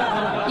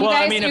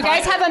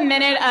guys have a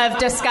minute of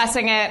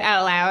discussing it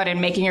out loud and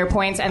making your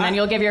points, and then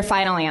you'll give your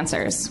final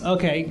answers.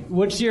 Okay,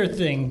 what's your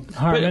thing,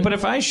 Harmon? But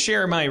if I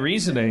share my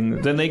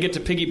reasoning, then they get to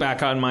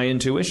piggyback on my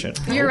intuition.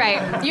 You're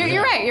right.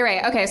 You're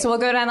right. Okay, so we'll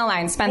go down the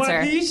line. Spencer.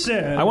 What he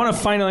said. I want a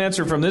final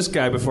answer from this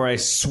guy before I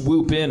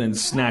swoop in and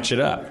snatch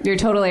it up. You're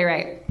totally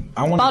right.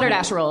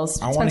 Balderdash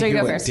rules. I want Spencer, to you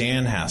hear go what first.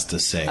 Dan has to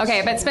say.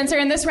 Okay, but Spencer,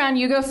 in this round,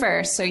 you go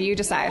first, so you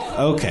decide.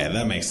 Okay,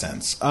 that makes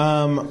sense.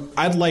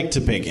 I'd like to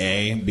pick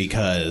A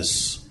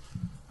because,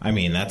 I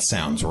mean, that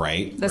sounds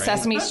right. The right?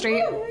 Sesame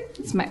Street?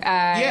 It's my,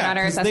 Yeah,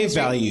 honor of because Sesame they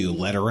Street. value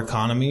letter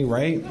economy,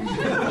 right?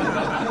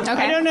 Okay.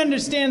 I don't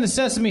understand the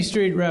Sesame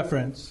Street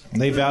reference.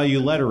 They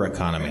value letter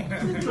economy.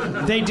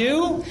 They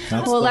do?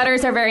 Well,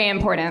 letters are very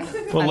important.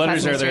 Well, on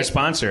letters Sesame are their Street.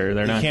 sponsor.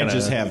 They're You not can't gonna...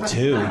 just have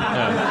two.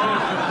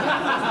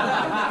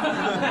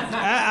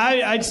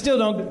 I still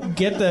don't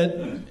get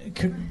the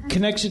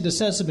connection to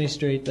Sesame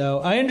Street, though.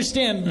 I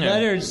understand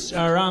letters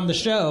are on the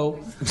show.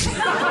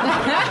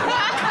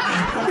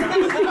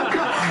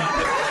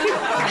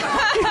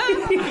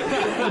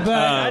 But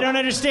I don't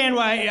understand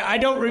why. I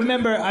don't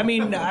remember. I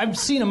mean, I've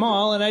seen them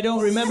all, and I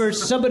don't remember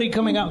somebody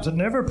coming out to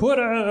never put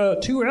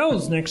 2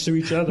 L's next to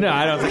each other. No,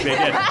 I don't think they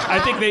did. I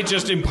think they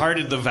just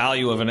imparted the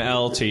value of an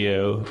L to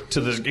you to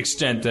the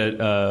extent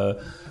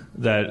that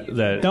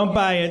that Don't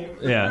buy it.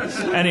 yeah.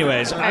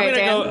 Anyways, right,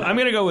 Dan. I'm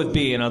gonna go with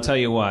B, and I'll tell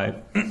you why.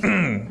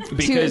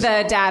 Because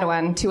the dad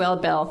one,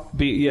 2L Bill.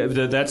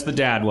 that's the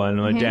dad one.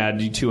 My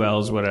dad, 2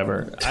 L's,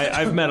 whatever.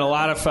 I've met a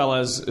lot of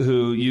fellas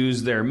who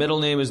use their middle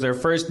name as their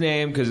first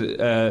name because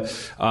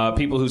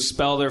people who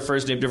spell their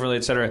first name differently,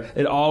 etc.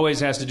 It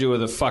always has to do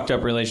with a fucked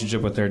up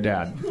relationship with their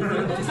dad.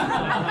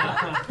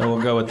 And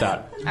we'll go with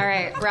that. All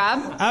right,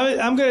 Rob?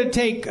 I'm going to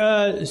take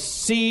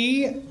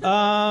C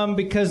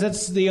because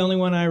that's the only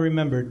one I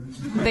remembered.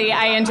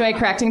 I enjoy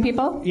correcting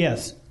people?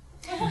 Yes.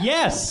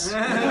 Yes!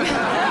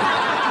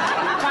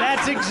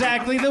 That's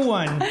exactly the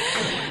one.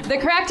 The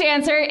correct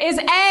answer is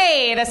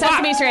A, the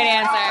Sesame Street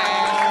answer.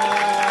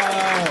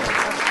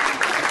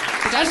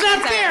 That's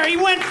not fair. He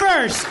went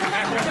first.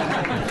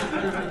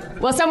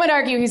 Well, some would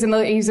argue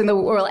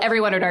well,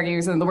 everyone would argue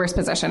he's in the worst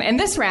position. In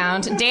this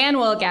round, Dan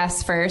will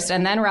guess first,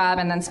 and then Rob,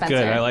 and then Spencer.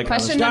 Good, I like how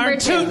Question this- number Darn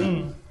 2.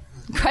 tootin'.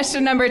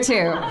 Question number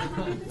 2.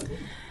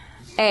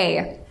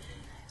 A.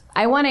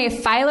 I won a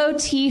Philo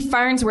T.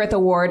 Farnsworth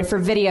Award for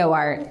video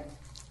art.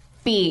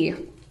 B.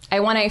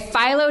 I won a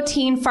Philo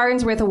T.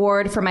 Farnsworth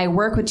Award for my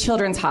work with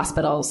children's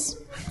hospitals.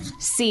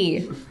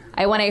 C.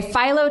 I won a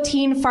Philo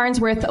T.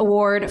 Farnsworth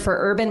Award for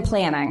urban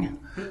planning.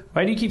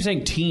 Why do you keep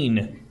saying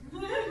teen?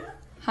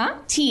 Huh?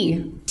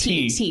 T.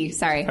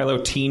 Sorry. Philo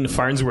Teen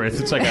Farnsworth.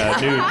 It's like a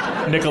new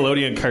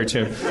Nickelodeon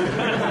cartoon.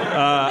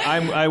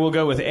 I will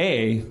go with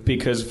A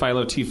because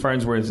Philo T.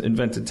 Farnsworth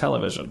invented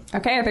television.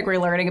 Okay, I think we're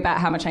learning about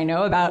how much I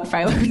know about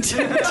Philo T.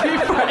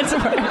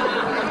 Farnsworth.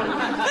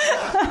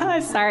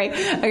 Sorry.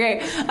 Okay,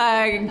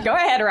 go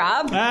ahead,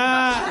 Rob.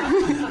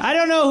 I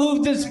don't know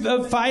who this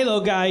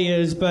Philo guy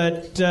is,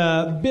 but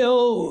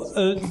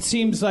Bill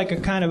seems like a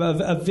kind of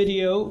a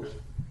video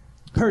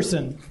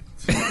person.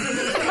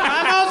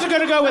 I'm also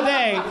going to go with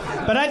A,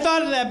 but I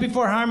thought of that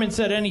before Harmon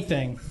said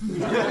anything.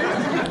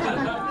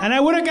 And I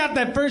would have got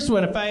that first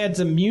one if I had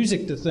some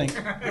music to think.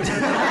 What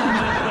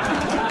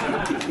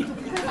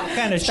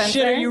kind of Spencer?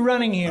 shit are you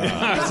running here?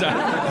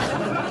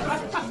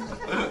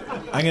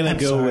 I'm gonna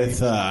go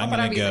with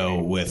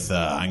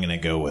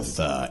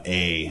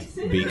A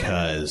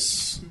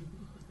because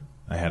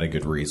I had a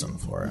good reason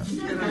for it.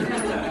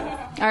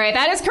 All right,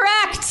 that is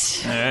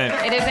correct. All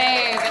right. It is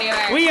a video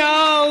art. We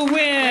all win.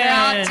 We're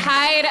all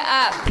tied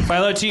up.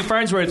 Philo T.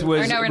 Farnsworth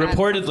was no, we're not.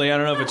 reportedly, I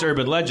don't know if it's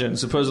urban legend,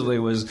 supposedly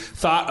was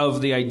thought of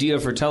the idea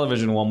for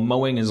television while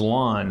mowing his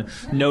lawn.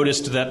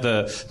 Noticed that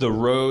the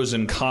rows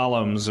and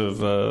columns of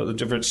the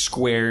different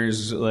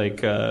squares,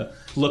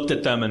 looked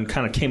at them and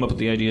kind of came up with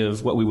the idea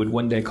of what we would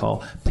one day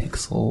call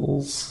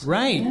pixels.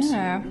 Right.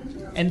 Yeah.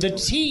 And the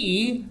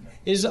T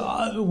is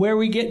where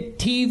we get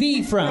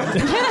TV from.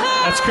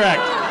 That's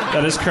correct.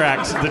 That is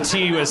correct. The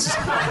T was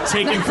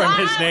taken from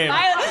his name.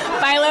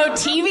 Philo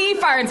TV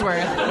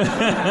Farnsworth.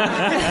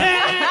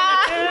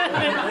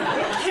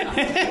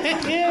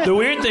 The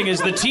weird thing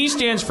is the T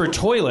stands for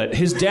toilet.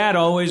 His dad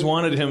always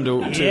wanted him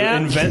to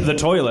invent the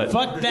toilet.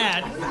 Fuck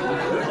that.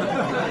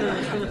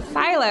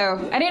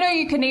 Philo. I didn't know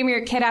you could name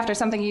your kid after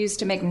something you used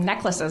to make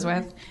necklaces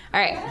with. All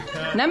right.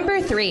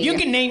 Number 3. You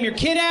can name your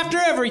kid after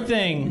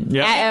everything.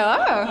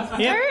 Yeah.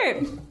 Yeah. All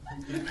right.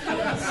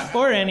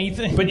 Or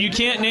anything. But you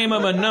can't name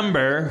him a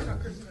number.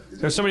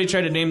 There's somebody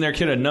tried to name their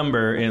kid a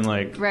number in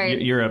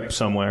Europe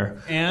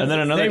somewhere, and then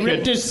another they kid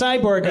ripped his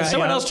cyborg guy.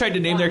 Someone else tried to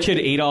name their kid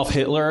Adolf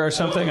Hitler or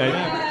something.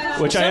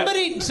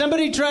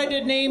 Somebody tried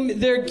to name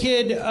their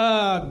kid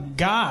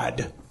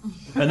God.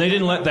 And they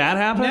didn't let that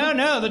happen?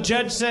 No. The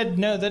judge said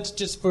no.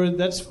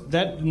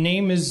 That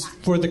name is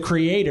for the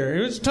creator.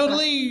 It was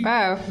totally.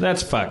 Oh.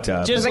 That's fucked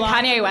up. Was it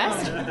Kanye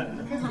West?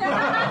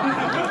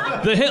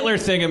 The Hitler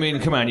thing. I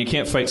mean, come on, you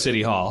can't fight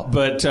City Hall.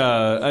 But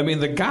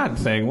the God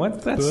thing.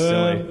 That's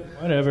silly.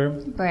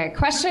 Whatever. Okay.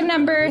 Question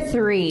number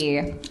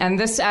 3, and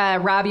this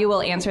Rob, you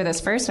will answer this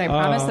first. I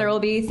promise there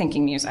will be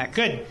thinking music.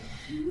 Good.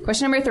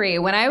 Question number 3.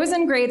 When I was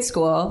in grade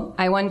school,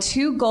 I won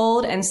 2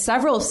 gold and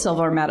several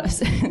silver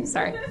medals.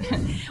 Sorry.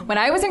 When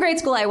I was in grade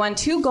school, I won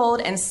 2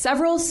 gold and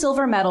several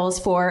silver medals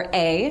for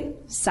A,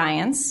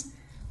 science,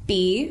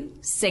 B,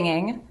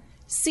 singing,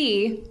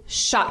 C,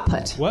 shot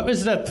put. What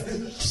was the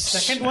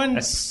second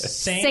one?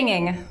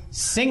 Singing.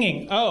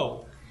 Singing.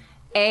 Oh.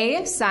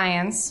 A,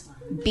 science,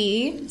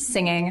 B,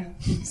 singing,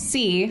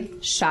 C,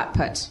 shot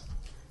put.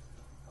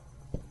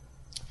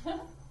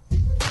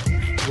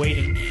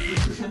 Waiting.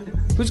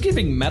 Who's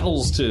giving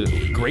medals to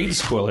grade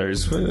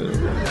schoolers?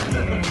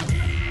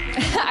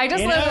 I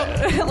just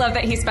love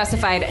that he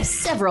specified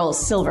several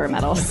silver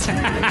medals.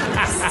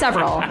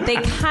 Several.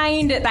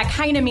 That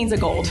kind of means a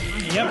gold.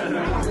 Yep.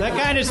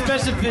 That kind of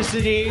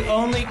specificity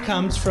only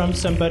comes from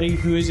somebody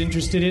who is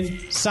interested in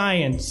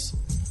science.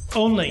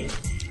 Only.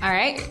 All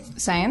right.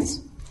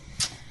 Science.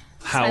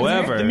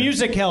 However, the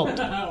music helped.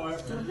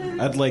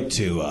 I'd like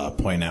to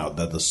point out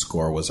that the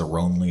score was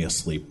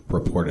erroneously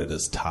reported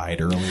as tied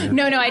earlier.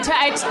 No, I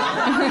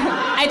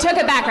took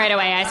it back right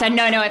away. I said,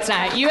 no, it's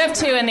not. You have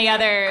 2 and the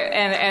other,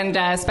 and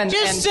Spencer.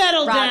 Just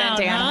settle Rob down, and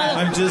Dan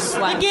huh? have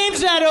The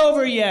game's not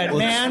over yet,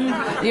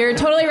 man. You're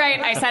totally right.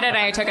 I said it, and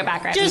I took it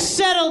back right. Just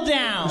settle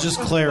down. Just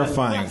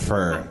clarifying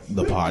for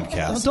the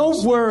podcast.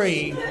 Don't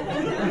worry.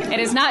 It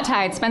is not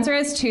tied. Spencer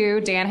has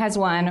 2, Dan has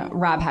 1,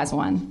 Rob has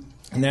 1.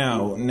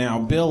 Now,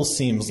 Bill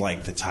seems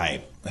like the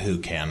type who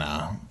can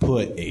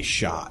put a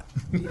shot.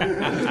 All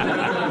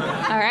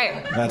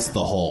right. That's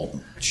the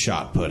whole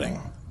shot putting.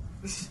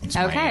 That's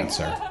my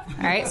answer. All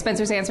right.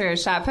 Spencer's answer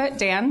is shot put.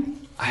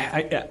 Dan.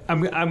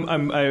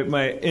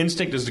 My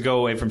instinct is to go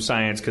away from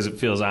science because it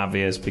feels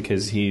obvious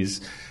because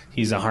he's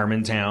a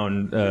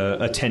Harmontown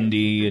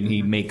attendee and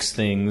he makes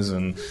things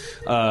and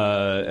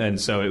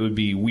so it would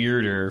be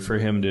weirder for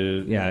him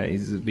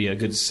to be a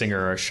good singer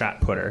or a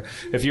shot putter.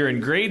 If you're in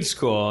grade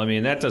school, I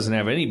mean that doesn't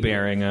have any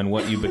bearing on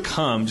what you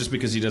become. Just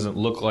because he doesn't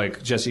look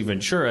like Jesse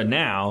Ventura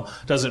now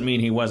doesn't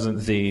mean he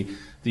wasn't the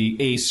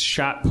ace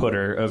shot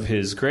putter of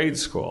his grade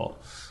school.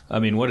 I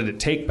mean, what did it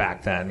take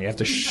back then? You have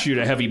to shoot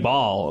a heavy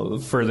ball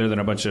further than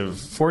a bunch of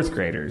 4th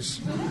graders.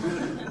 You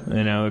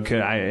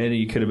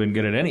could have been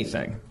good at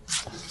anything.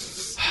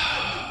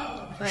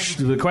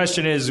 The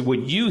question is,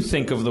 would you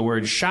think of the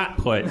word shot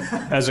put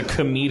as a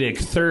comedic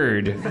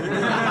third?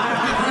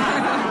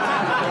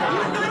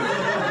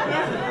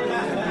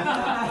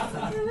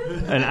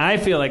 And I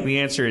feel like the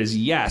answer is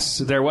yes.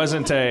 There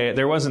wasn't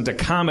a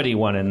comedy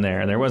one in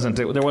there. There wasn't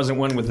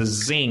one with a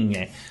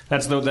zing.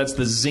 That's the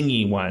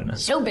zingy one.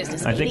 Show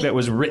business. I think that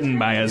was written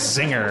by a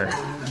zinger.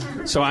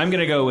 So I'm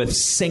going to go with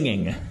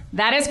singing.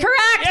 That is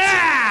correct.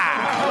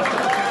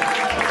 Yeah.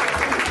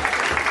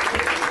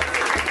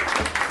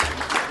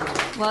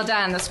 Well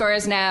done. The score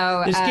is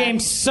now... This game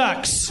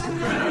sucks.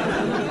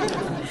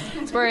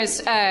 Score is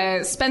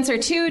Spencer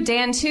 2,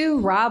 Dan 2,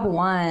 Rob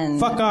 1.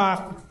 Fuck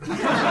off.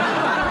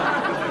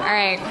 All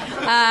right.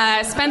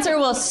 Spencer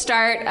will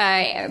start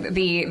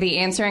the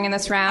answering in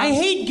this round. I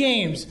hate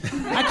games.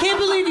 I can't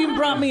believe you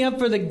brought me up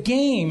for the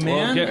game,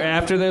 man. Well,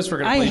 after this, we're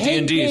going to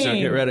play D&D, so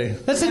get ready.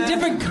 That's a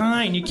different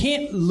kind. You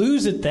can't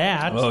lose at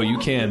that. Oh, you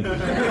can.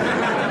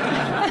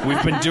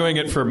 We've been doing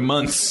it for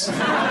months.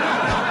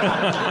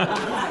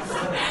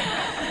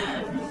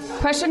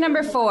 Question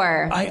number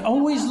 4. I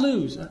always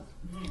lose.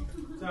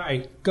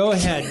 Sorry, go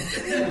ahead.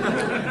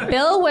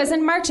 Bill was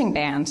in marching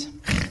band.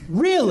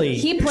 Really?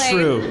 He played.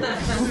 True.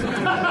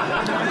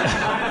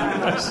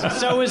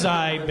 So was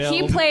I, Bill.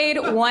 He played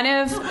one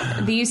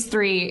of these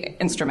three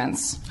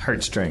instruments.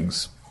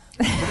 Heartstrings.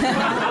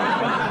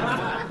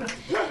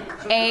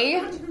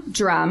 A,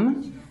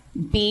 drum.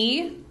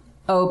 B,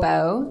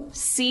 oboe.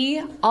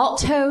 C,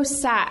 alto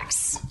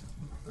sax.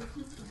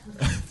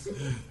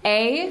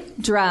 A,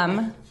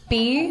 drum.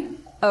 B,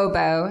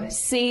 oboe.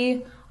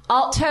 C,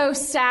 alto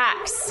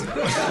sax.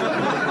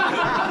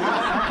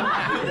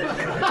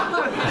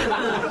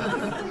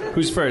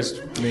 Who's first?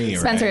 Me,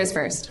 Spencer right? is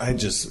first.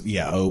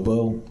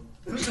 Oboe.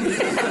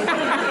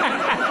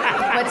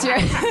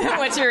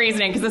 What's your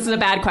reasoning? Because this is a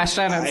bad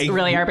question. It's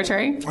really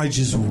arbitrary. I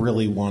just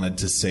really wanted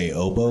to say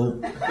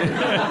oboe.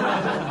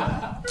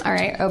 All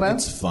right, oboe.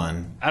 It's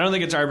fun. I don't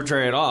think it's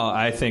arbitrary at all.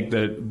 I think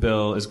that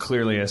Bill is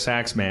clearly a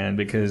sax man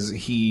because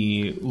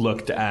he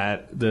looked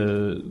at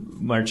the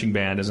marching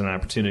band as an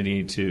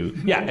opportunity to.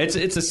 Yeah, it's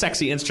a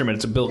sexy instrument.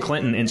 It's a Bill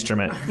Clinton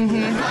instrument.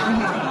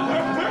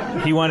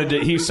 He wanted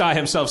to. He saw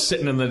himself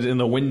sitting in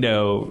the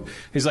window.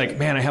 He's like,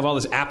 man, I have all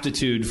this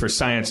aptitude for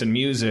science and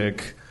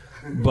music,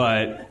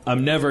 but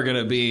I'm never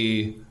gonna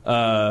be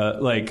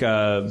like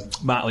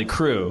Motley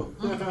Crue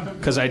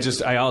because I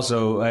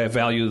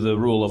value the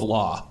rule of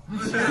law. All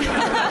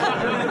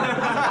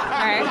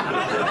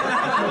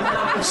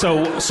right.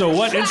 So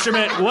what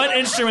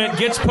instrument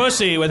gets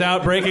pussy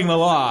without breaking the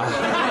law?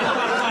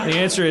 The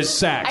answer is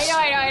sax.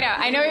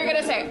 I know what you're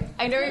gonna say.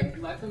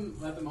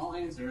 Let them all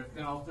answer,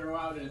 then I'll throw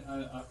out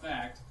a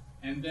fact,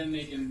 and then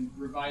they can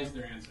revise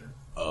their answer.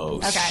 Oh,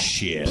 Okay.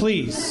 shit.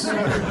 Please.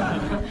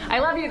 I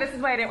love you. This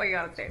is why I didn't want you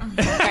on stage.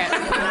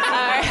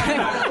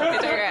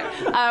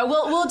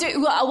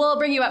 We'll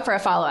bring you up for a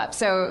follow up.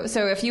 So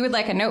if you would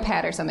like a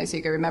notepad or something, so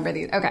you can remember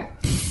these. Okay.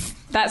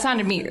 That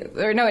sounded me.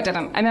 Or no, it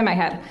didn't. I'm in my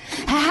head.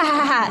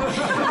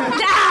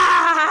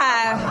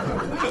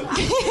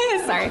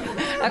 Sorry.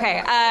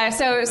 Okay.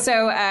 So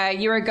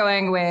you were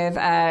going with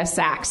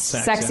sax.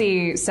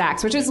 Sexy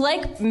sax, which is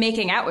like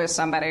making out with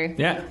somebody.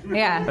 Yeah.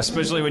 Yeah.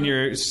 Especially when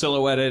you're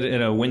silhouetted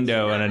in a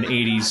window on an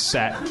 80s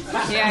set.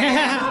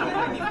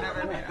 Yeah.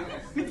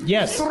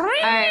 Yes. All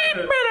right.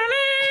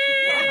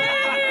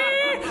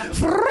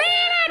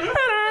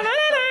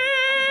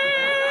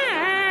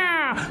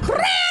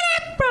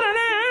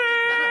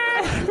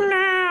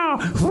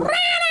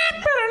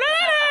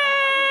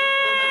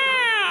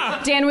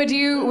 Dan, would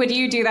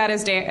you do that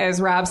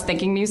as Rob's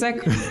thinking music?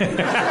 All right,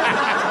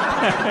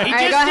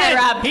 go ahead,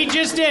 Rob. He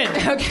just did.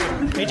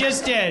 Okay. He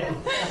just did.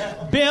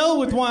 Bill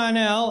with one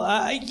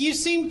L. You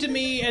seem to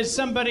me as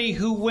somebody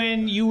who,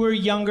 when you were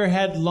younger,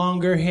 had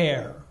longer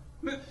hair.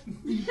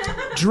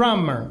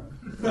 Drummer.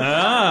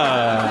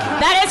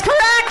 That is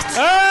correct.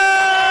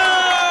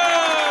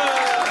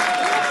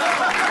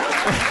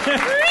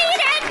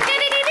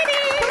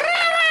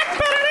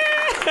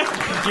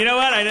 You know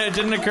what? It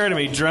didn't occur to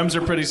me. Drums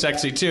are pretty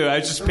sexy too. I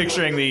was just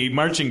picturing the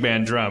marching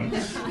band drum,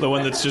 the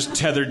one that's just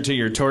tethered to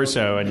your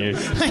torso, and you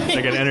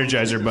like an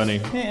Energizer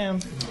bunny. Yeah.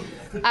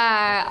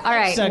 All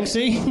right.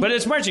 Sexy. But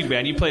it's marching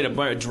band. You played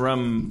a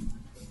drum.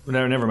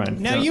 No, never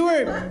mind. Now No. you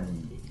were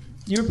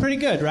pretty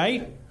good,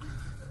 right?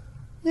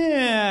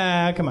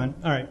 Yeah. Come on.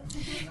 All right.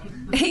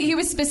 He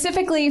was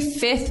specifically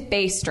fifth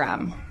bass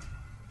drum.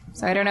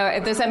 So I don't know.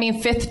 Does that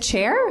mean fifth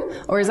chair,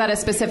 or is that a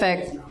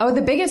specific? Oh,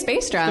 the biggest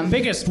bass drum. The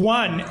biggest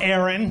one,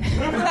 Aaron.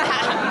 All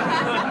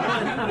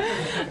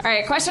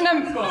right. Question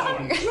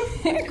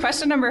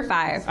number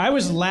 5. I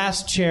was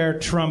last chair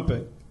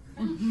trumpet.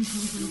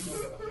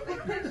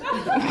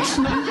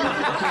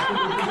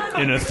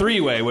 In a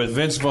three-way with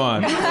Vince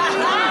Vaughn.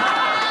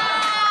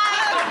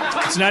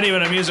 It's not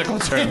even a musical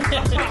term.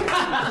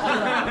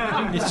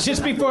 It's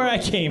just before I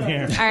came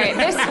here. All right.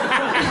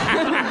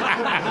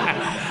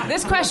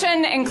 This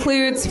question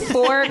includes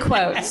 4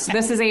 quotes.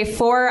 This is a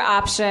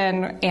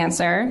 4-option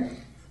answer,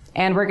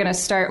 and we're going to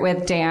start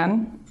with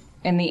Dan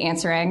in the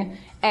answering.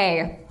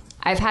 A,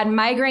 I've had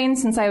migraines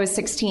since I was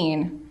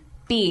 16.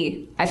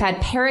 B, I've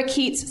had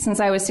parakeets since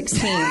I was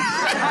 16.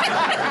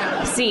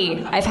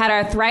 C, I've had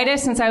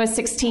arthritis since I was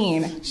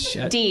 16.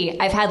 Shit. D,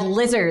 I've had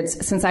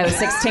lizards since I was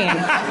 16.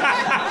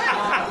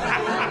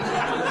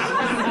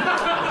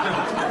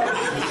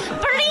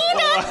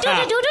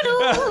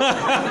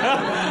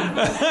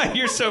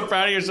 You're so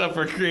proud of yourself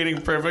for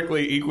creating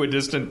perfectly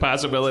equidistant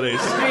possibilities.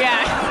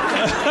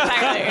 Yeah,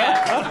 exactly.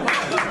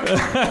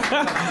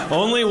 Yeah.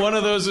 Only one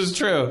of those is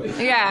true.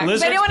 Yeah.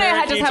 Lizards, I didn't want to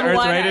parakeets, just have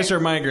one. arthritis, or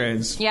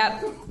migraines.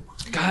 Yep.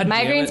 God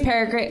Migraines, damn it.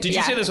 parakeets. Did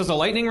you say this was a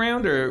lightning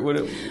round, or would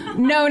it?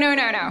 No.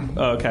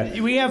 Oh, okay.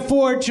 We have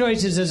 4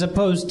 choices as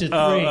opposed to 3.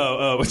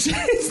 Oh!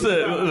 It's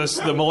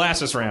the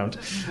molasses round.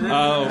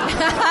 Oh.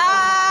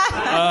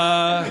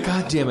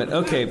 God damn it.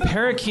 Okay,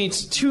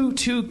 parakeets too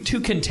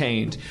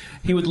contained.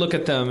 He would look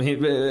at them.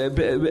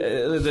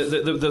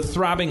 The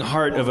throbbing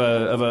heart of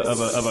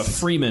a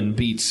freeman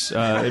beats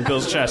in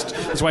Bill's chest.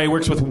 That's why he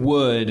works with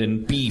wood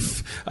and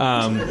beef.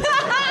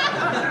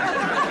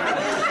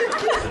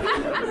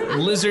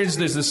 lizards,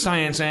 there's the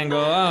science angle.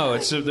 Oh,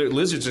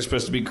 lizards are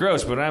supposed to be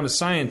gross, but I'm a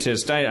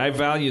scientist. I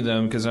value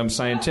them because I'm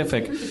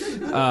scientific.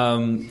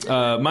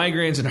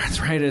 Migraines and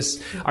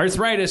arthritis.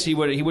 Arthritis, he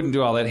wouldn't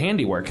do all that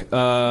handiwork.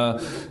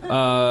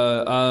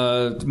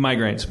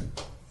 Migraines.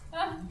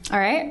 All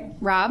right,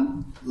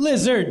 Rob.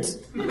 Lizards.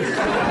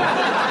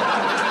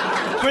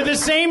 For the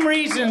same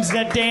reasons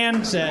that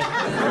Dan said.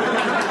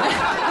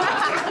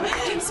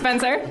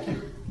 Spencer.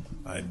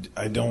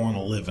 I don't want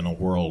to live in a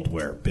world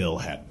where Bill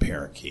had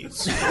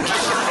parakeets. He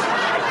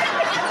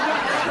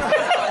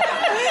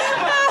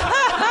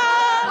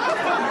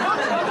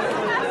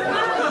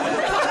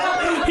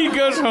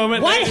goes home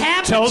and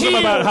tells him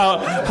about how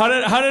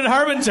did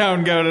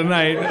Harmontown go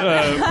tonight,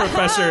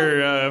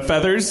 Professor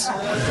Feathers.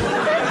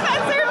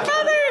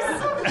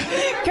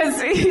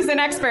 Because he's an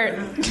expert.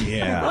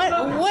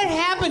 Yeah. What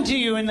happened to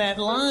you in that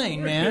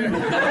line, man?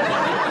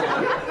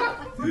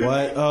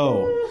 What?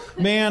 Oh.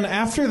 Man,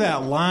 after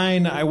that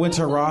line, I went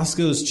to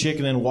Roscoe's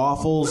Chicken and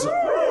Waffles,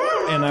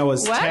 and I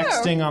was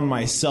texting on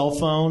my cell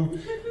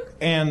phone.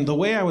 And the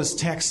way I was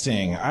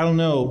texting, I don't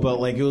know,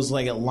 but it was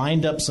like it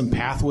lined up some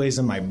pathways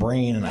in my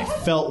brain, and I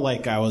felt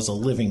like I was a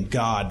living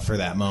god for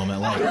that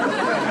moment.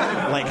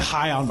 Like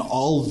high on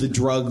all of the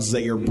drugs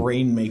that your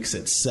brain makes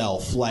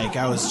itself. Like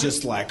I was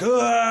just like,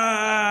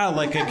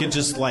 like I could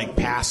just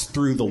pass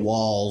through the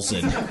walls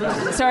and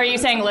So are you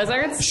saying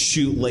lizards?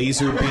 shoot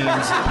laser beams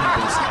at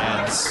people's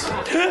heads.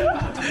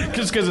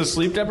 Just because of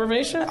sleep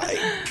deprivation?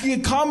 A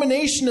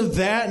combination of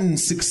that and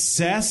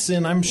success,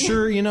 and I'm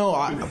sure, who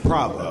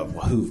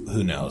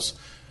knows?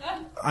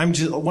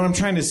 What I'm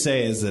trying to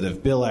say is that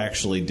if Bill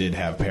actually did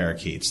have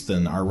parakeets,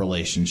 then our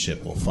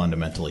relationship will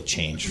fundamentally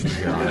change from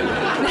here on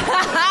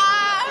out.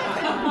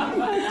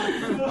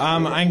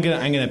 I'm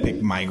gonna pick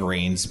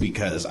migraines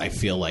because I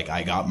feel like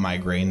I got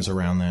migraines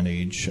around that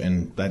age,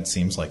 and that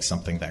seems like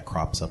something that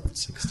crops up at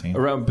 16.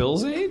 Around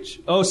Bill's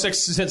age? Oh, said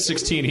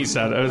 16, he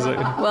said. I was like...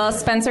 Well,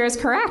 Spencer is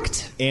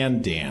correct.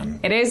 And Dan.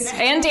 It is,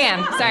 and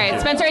Dan. Sorry,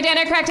 Spencer and Dan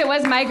are correct. It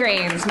was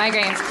migraines.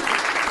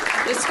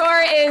 The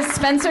score is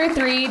Spencer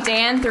 3,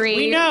 Dan 3,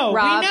 We know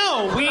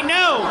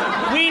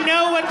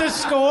what the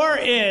score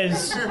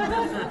is.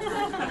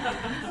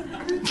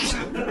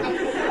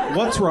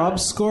 What's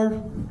Rob's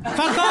score?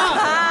 Fuck off!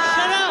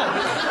 Shut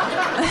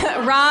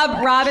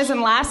up! Rob is in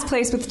last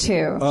place with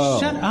 2.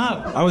 Shut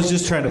up. I was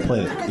just trying to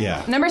play it.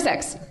 Yeah. Number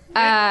 6.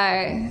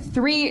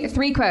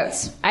 Three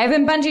quotes. I have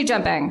been bungee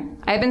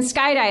jumping. I have been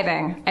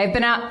skydiving. I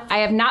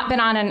have not been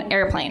on an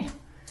airplane.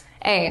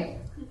 A.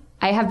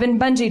 I have been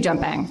bungee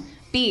jumping.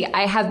 B.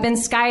 I have been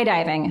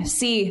skydiving.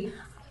 C.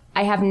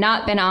 I have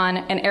not been on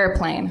an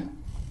airplane.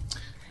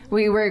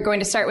 We were going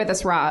to start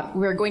with Rob.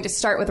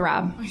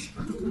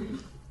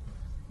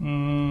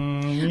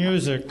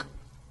 Music.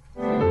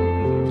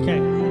 Okay.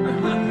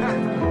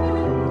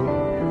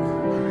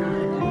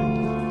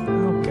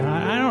 Oh,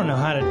 God. I don't know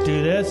how to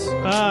do this.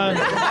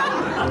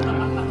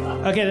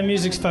 Okay, the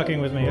music's fucking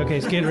with me.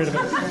 Okay, let's get rid of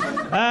it.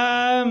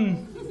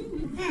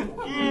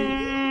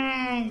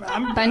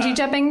 Bungee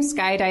jumping,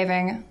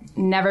 skydiving,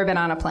 never been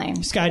on a plane.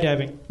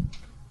 Skydiving.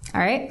 All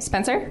right,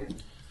 Spencer?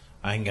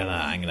 I'm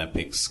gonna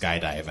pick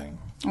skydiving.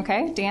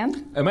 Okay,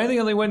 Dan? Am I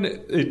the only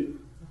one...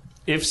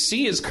 If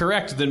C is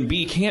correct, then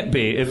B can't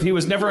be. If he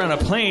was never on a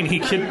plane,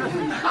 he could...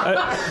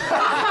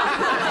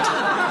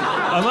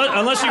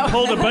 unless you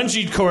pulled a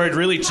bungee cord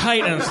really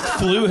tight and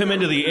flew him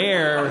into the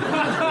air,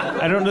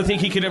 I don't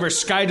think he could ever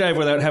skydive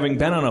without having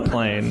been on a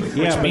plane.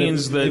 Which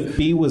means that... If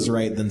B was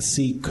right, then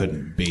C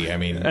couldn't be. I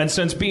mean... And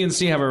since B and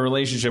C have a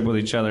relationship with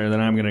each other,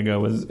 then I'm going to go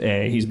with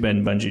A. He's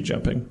been bungee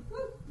jumping.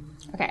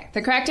 Okay,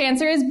 the correct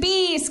answer is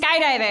B,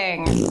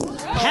 skydiving.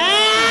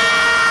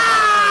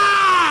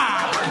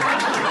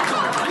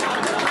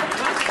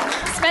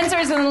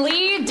 Spencer's in the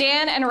lead.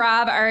 Dan and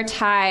Rob are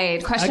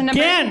tied. Question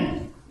number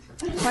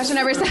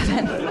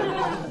 7.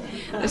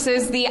 This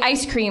is the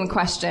ice cream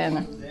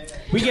question.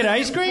 We get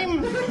ice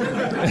cream?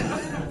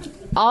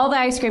 All the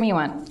ice cream you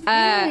want.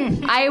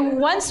 I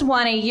once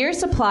won a year's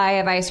supply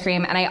of ice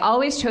cream, and I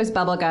always chose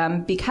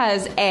bubblegum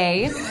because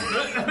A,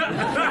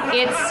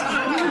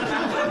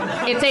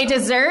 it's a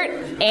dessert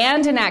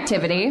and an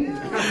activity.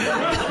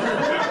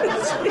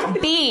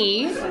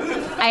 B,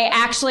 I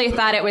actually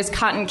thought it was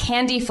cotton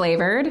candy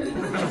flavored.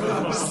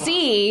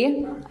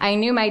 C, I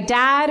knew my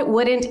dad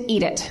wouldn't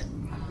eat it.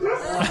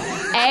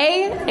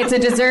 A, it's a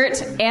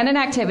dessert and an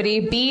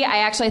activity. B, I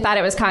actually thought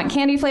it was cotton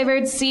candy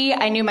flavored. C,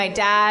 I knew my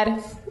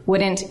dad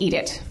wouldn't eat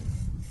it.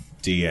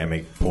 D, I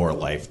make poor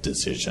life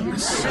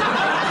decisions.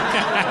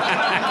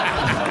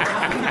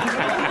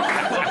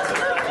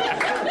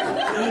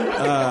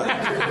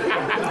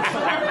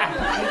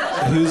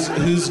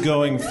 Who's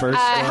going first?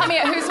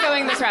 Who's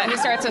going this round? Who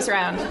starts this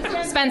round?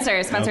 Spencer,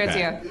 it's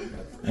you.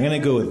 I'm gonna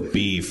go with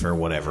B for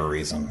whatever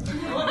reason.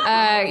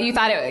 You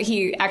thought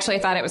he actually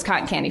thought it was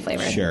cotton candy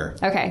flavored. Sure.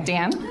 Okay,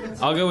 Dan.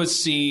 I'll go with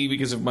C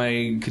because of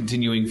my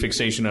continuing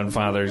fixation on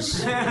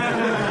fathers. All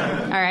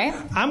right.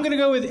 I'm going to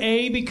go with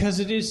A because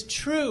it is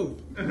true.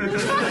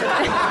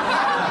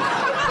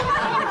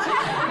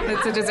 The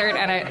It's a dessert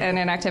and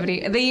an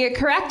activity. The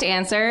correct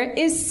answer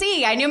is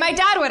C. I knew my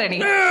dad wouldn't eat.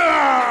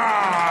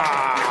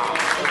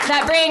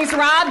 That brings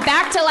Rob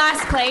back to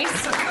last place.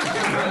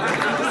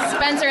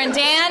 Spencer and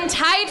Dan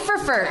tied for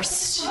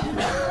first. All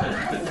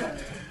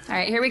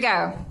right, here we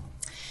go.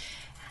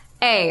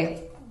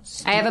 A.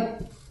 I have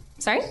a...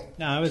 Sorry?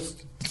 No, I was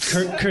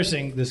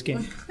cursing this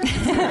game.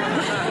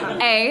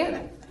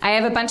 A. I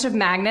have a bunch of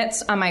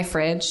magnets on my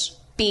fridge.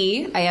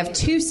 B. I have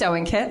 2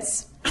 sewing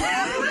kits.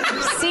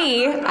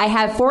 C. I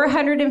have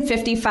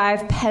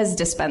 455 Pez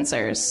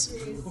dispensers.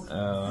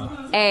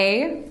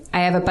 A. I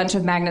have a bunch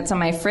of magnets on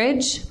my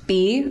fridge.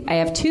 B. I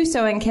have 2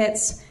 sewing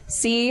kits.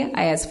 C.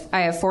 I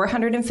have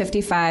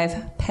 455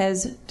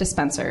 Pez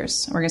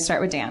dispensers. We're going to start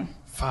with Dan.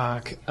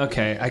 Fuck.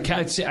 Okay.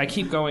 I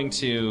keep going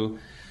to...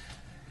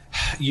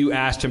 You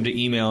asked him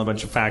to email a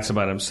bunch of facts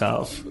about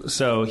himself.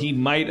 So he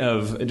might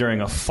have, during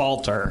a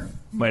falter,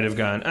 might have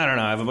gone, I don't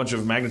know, I have a bunch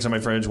of magnets on my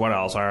fridge. What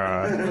else?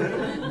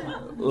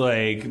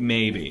 Like,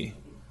 maybe.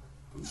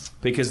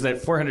 Because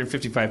that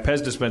 455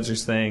 Pez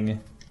dispensers thing,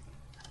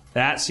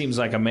 that seems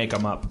like a make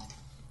 'em up.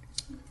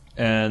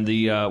 And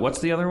the,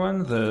 what's the other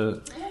one?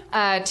 The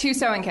 2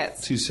 sewing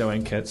kits. 2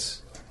 sewing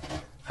kits.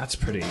 That's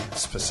pretty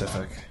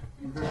specific.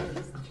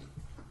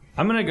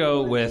 I'm going to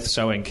go with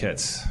sewing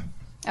kits.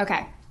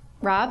 Okay.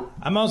 Rob?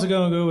 I'm also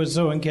going to go with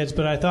sewing kits,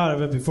 but I thought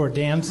of it before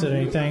Dan said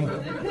anything.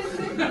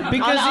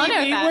 Because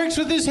I'll he works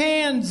with his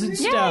hands and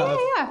stuff.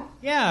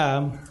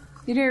 Yeah.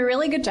 You do a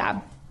really good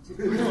job.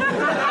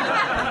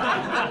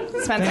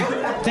 Spencer?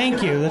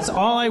 Thank you. That's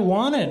all I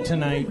wanted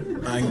tonight.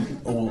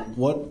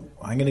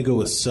 I'm going to go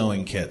with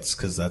sewing kits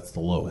because that's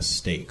the lowest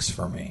stakes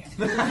for me.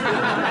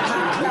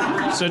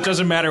 So it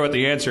doesn't matter what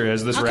the answer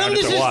is. This How round come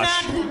is this a is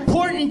wash. not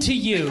important to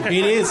you? It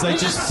is.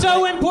 It's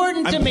so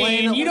important to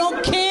me, and you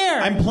don't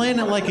care. I'm playing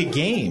it like a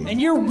game.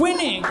 And you're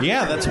winning.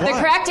 Yeah, that's why. The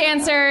correct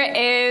answer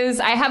is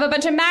I have a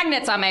bunch of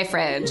magnets on my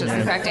fridge. Is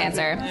the correct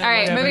answer. All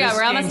right, moving on.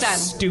 We're almost done.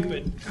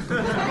 Stupid.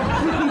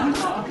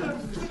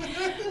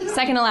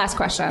 Second to last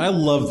question. I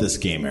love this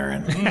game,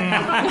 Aaron.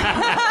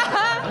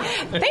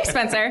 Thanks,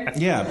 Spencer.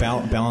 Yeah,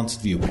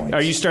 balanced viewpoints.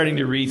 Are you starting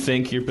to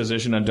rethink your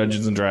position on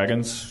Dungeons &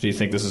 Dragons? Do you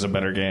think this is a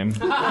better game?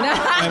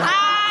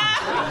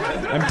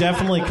 I'm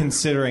definitely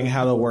considering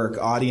how to work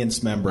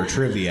audience member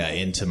trivia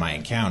into my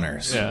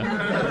encounters. Yeah.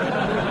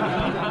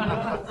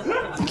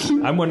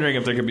 I'm wondering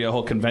if there could be a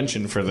whole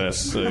convention for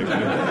this.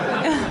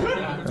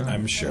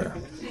 I'm sure.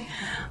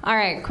 All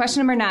right, question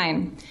number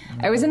 9.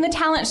 I was in the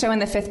talent show in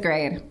the 5th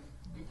grade,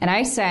 and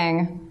I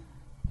sang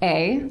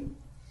A,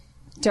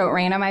 Don't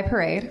Rain on My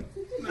Parade.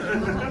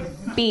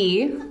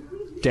 B,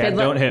 Dad,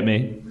 Fiddler. Don't Hit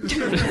Me.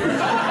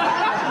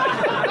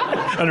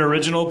 An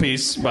original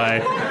piece by...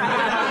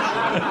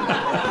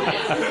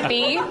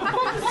 B,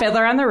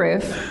 Fiddler on the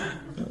Roof.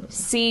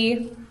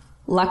 C,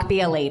 Luck Be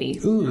a Lady.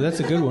 Ooh,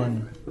 that's a good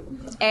one.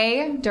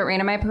 A, Don't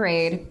Rain on My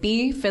Parade.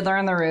 B, Fiddler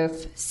on the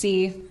Roof.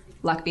 C,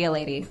 Luck Be a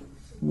Lady.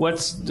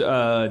 What's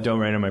Don't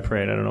Rain on My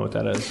Parade? I don't know what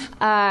that is.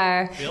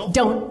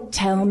 Don't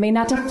tell me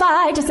not to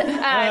fly. It's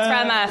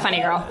from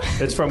Funny Girl.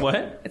 It's from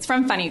what? It's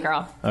from Funny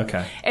Girl.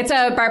 Okay. It's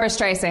a Barbra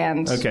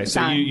Streisand Okay, so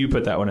song. you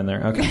put that one in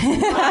there. Okay.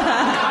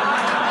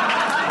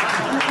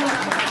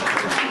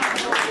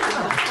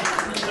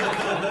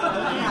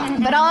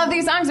 But all of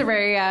these songs are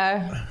very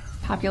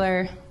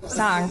popular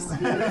songs.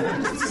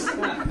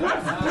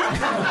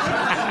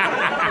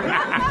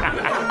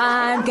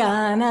 I'm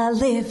gonna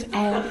live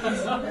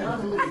as...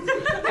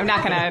 I'm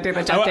not gonna do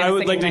the jump I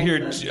would singing like to thing.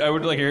 hear. I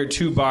would like to hear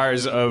 2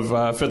 bars of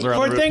Fiddler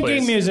on For the Roof, thinking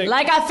please. music.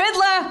 Like a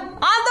fiddler on the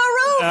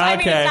roof. I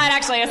mean, Okay. it's not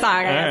actually a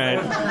song. All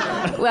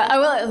right. Well, I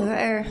will.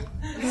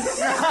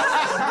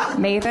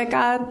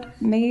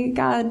 May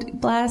God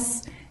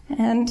bless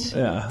and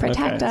Yeah.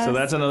 protect okay. us. So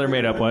that's another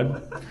made-up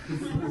one.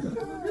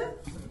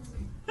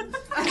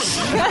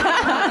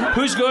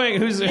 Who's going?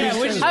 Who's?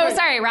 Oh,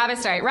 sorry. Rob is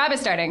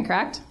starting,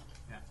 correct?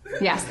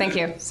 Yes, thank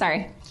you.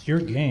 Sorry. It's your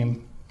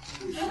game.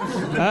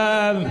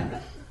 I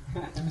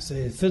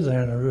say Fiddler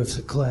on the Roof's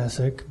a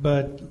classic,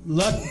 but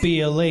Luck Be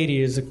a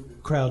Lady is a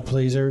crowd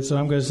pleaser, so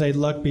I'm going to say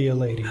Luck Be a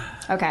Lady.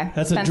 Okay.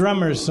 That's a Spencer.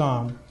 drummer's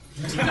song.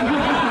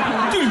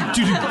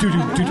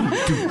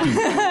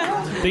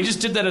 They just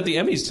did that at the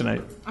Emmys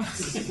tonight.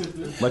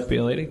 Luck Be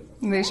a Lady.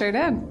 They sure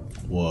did.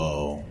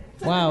 Whoa.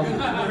 Wow.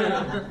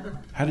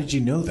 How did you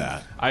know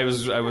that? It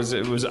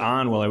was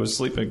on while I was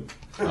sleeping.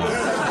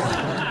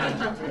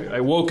 I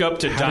woke up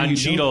to Don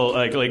Cheadle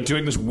like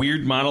doing this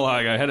weird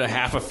monologue. I had a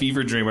half a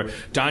fever dream where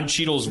Don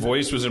Cheadle's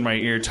voice was in my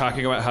ear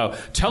talking about how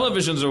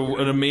television's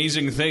an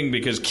amazing thing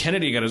because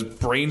Kennedy got his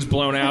brains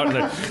blown out and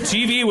the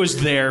TV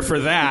was there for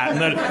that.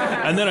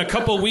 And then a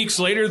couple weeks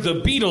later, the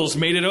Beatles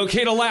made it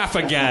okay to laugh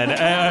again.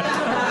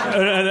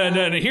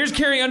 And here's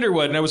Carrie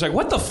Underwood. And I was like,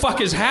 what the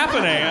fuck is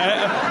happening?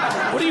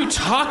 What are you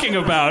talking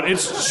about?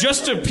 It's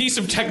just a piece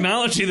of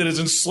technology that has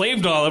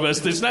enslaved all of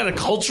us. It's not a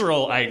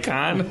cultural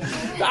icon.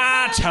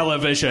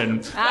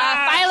 Television.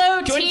 Philo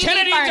When T.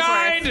 Kennedy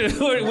Farnsworth.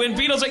 died, when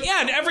Beatles like,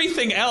 yeah, and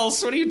everything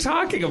else. What are you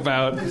talking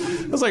about?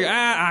 I was like,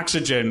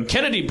 oxygen.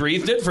 Kennedy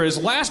breathed it for his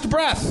last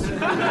breath.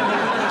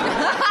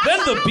 Then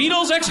the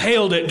Beatles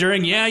exhaled it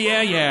during Yeah,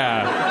 Yeah,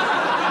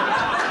 Yeah.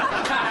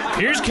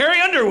 Here's Carrie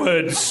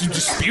Underwood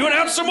spewing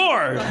out some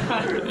more.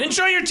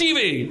 Enjoy your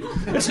TV.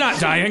 It's not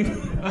dying.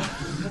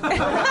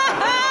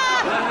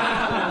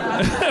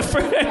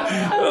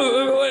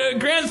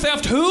 Grand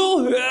Theft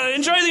Who?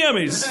 Enjoy the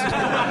Emmys.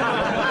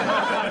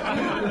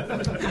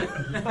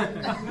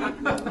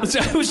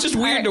 It was just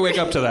weird to wake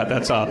up to that.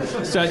 That's all.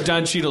 It's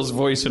Don Cheadle's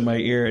voice in my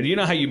ear, and you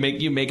know how you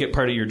make it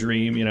part of your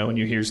dream, when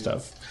you hear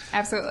stuff.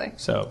 Absolutely.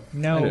 So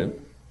No.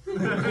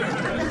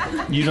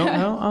 You don't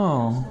know?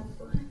 Oh.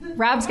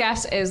 Rob's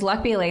guess is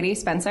Luck Be a Lady,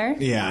 Spencer.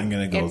 Yeah, I'm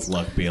going to go with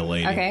Luck Be a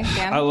Lady. Okay,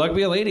 Dan. Luck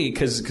Be a Lady,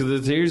 because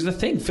here's the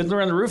thing. Fiddler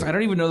on the Roof, I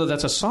don't even know that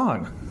that's a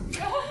song.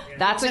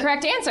 That's the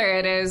correct answer.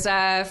 It is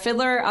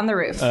Fiddler on the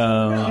Roof.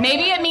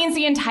 Maybe it means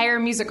the entire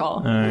musical.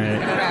 All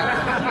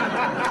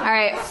right. All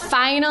right,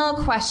 final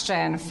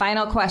question.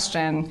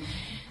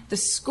 The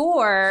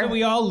score... So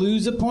we all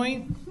lose a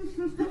point?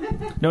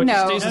 No, it No.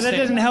 just stays the No, that same.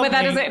 doesn't help But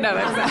that me. doesn't... No,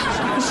 that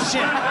doesn't...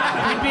 Shit.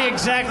 We'd be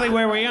exactly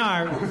where we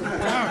are.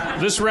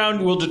 This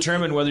round will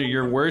determine whether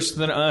you're worse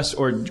than us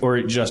or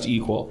just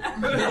equal.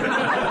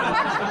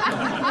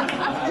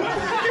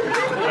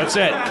 That's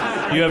it.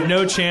 You have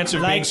no chance of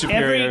being Like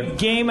superior. every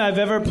game I've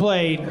ever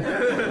played.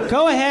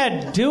 Go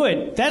ahead, do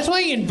it. That's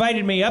why you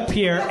invited me up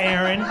here,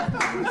 Aaron.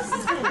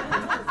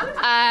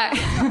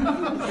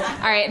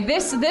 All right,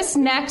 this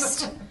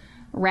next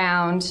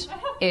round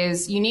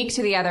is unique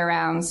to the other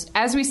rounds.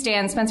 As we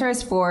stand, Spencer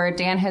has 4,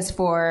 Dan has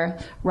 4,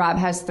 Rob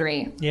has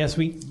 3. Yes,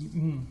 we...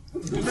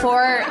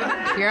 4,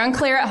 you're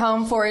unclear at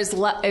home, 4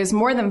 is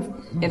more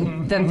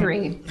than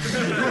 3.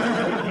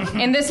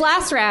 In this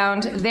last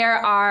round, there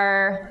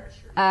are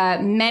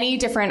many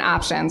different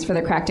options for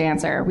the correct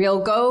answer.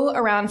 We'll go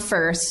around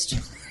first.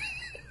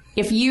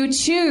 If you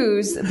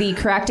choose the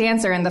correct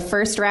answer in the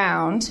first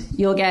round,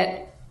 you'll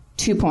get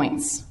 2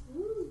 points,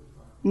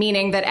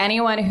 meaning that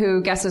anyone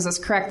who guesses this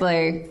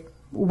correctly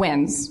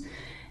wins.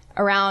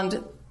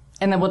 And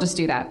then we'll just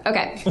do that.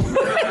 Okay.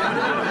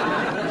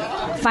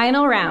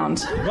 Final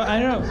round. Well, I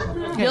don't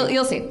know.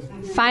 You'll see.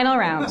 Final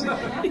round.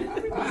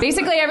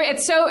 Basically,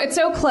 it's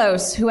so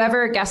close.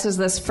 Whoever guesses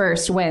this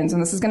first wins,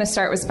 and this is going to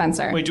start with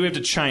Spencer. Wait, do we have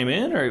to chime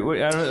in, or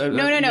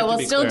No.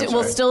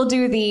 We'll still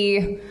do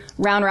the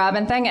round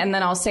robin thing, and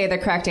then I'll say the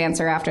correct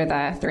answer after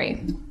the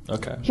 3.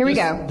 Okay. Here we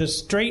go. The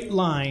straight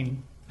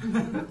line.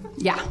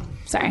 Yeah.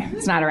 Sorry,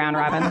 it's not a round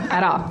robin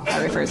at all.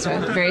 That refers to a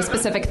very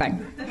specific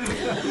thing.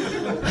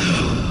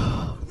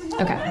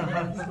 Okay.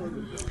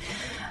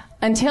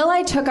 Until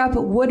I took up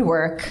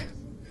woodwork,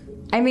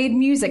 I made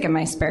music in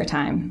my spare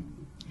time.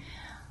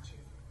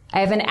 I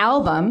have an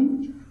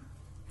album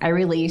I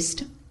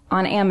released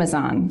on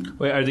Amazon.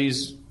 Wait, are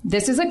these...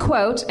 This is a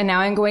quote, and now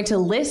I'm going to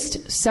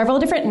list several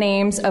different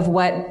names of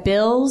what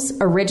Bill's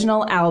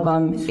original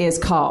album is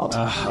called.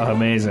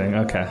 Amazing.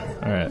 Okay.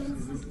 All right.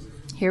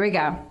 Here we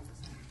go.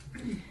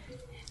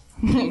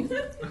 I'm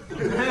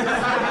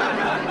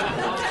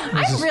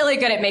really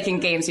good at making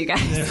games, you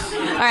guys.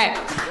 All right.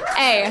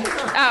 A.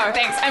 Oh,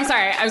 thanks. I'm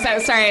sorry. I'm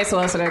sorry I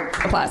solicited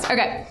applause.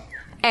 Okay.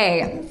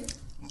 A.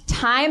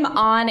 Time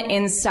on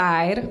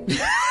inside.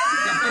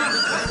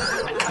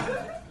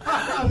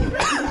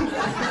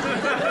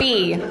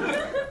 B.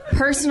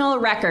 Personal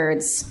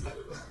records.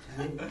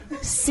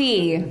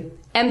 C.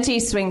 Empty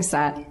swing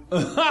set.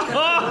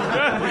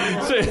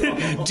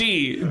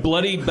 D.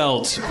 Bloody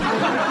belt. In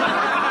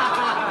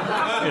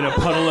a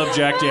puddle of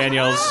Jack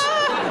Daniels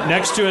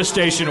next to a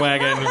station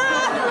wagon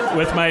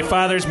with my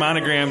father's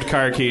monogrammed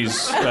car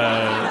keys.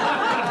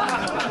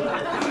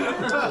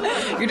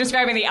 You're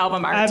describing the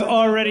album art. I've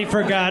already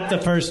forgot the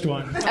first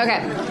one.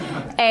 Okay.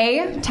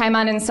 A. Time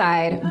on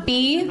inside.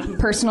 B.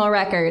 Personal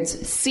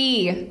records.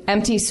 C.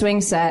 Empty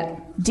swing set.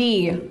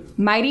 D.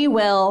 Mighty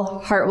Will,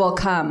 Heart Will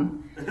Come.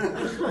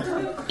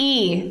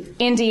 E.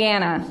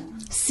 Indiana.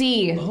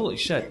 C. Holy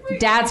shit.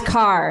 Dad's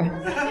Car.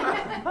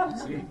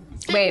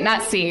 Wait,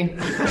 not C.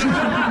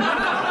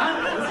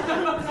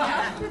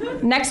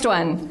 Next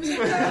one.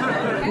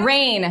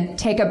 Rain,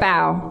 Take a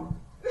Bow.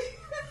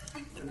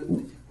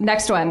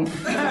 Next one.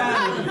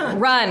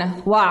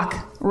 Run, walk,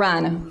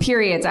 run.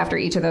 Periods after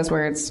each of those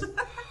words.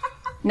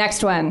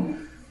 Next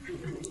one.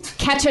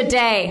 Catch a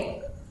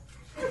day.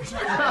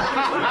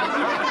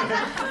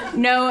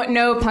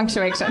 No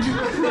punctuation.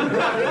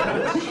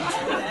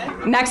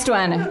 Next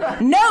one.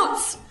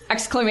 Notes!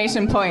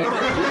 Exclamation point.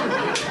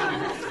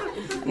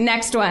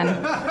 Next one.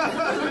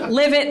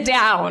 Live it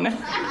down.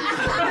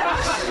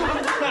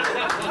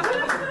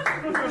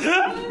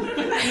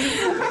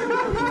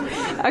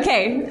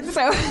 Okay,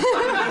 so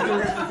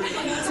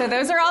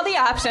those are all the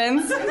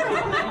options.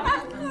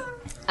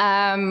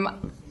 I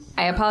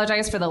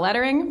apologize for the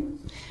lettering.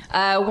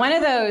 One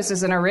of those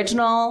is an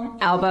original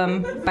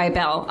album by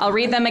Bill. I'll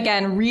read them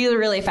again really,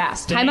 really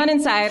fast. Time on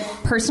Inside,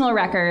 Personal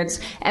Records,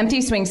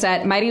 Empty Swing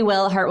Set, Mighty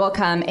Will, Heart Will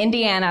Come,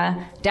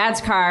 Indiana, Dad's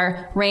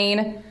Car,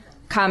 Rain,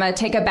 comma,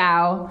 Take a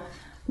Bow,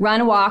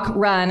 Run, Walk,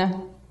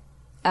 Run,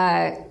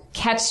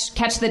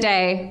 Catch the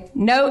Day,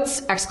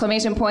 Notes,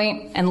 exclamation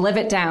point, and Live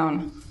It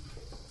Down.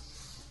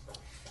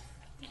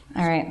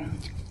 All right.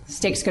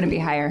 Stakes going to be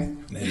higher.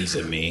 Is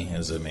it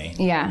me?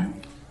 Yeah.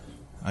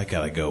 I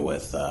gotta go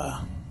with,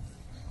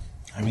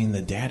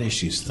 the dad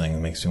issues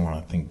thing makes me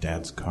want to think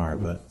Dad's car,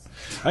 but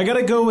I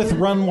gotta go with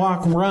Run,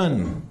 Walk,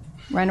 Run.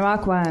 Run,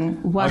 walk,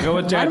 one. I'll go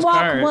with Dad's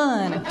car.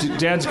 Run, walk, one.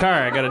 Dad's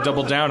car. I got to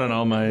double down on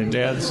all my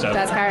dad's stuff.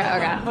 Dad's car?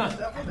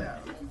 Okay.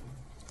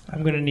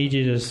 I'm going to need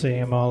you to say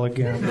them all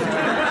again.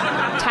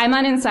 Time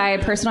on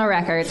inside, personal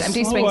records,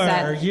 empty swing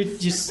set. You're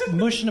just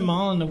mushing them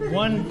all into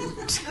one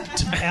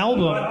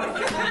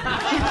album.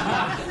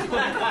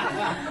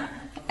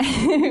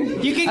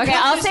 You can Okay,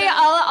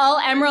 I'll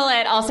emerald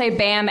it. I'll say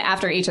BAM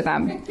after each of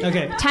them.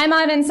 Okay. Time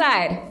on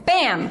inside.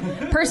 BAM.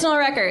 Personal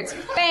records.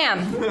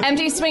 BAM.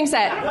 Empty swing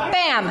set.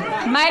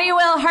 BAM. Mighty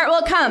Will, Heart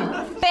Will Come.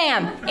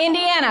 BAM.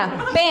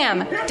 Indiana.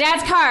 BAM.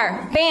 Dad's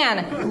car.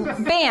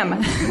 BAM.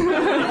 BAM.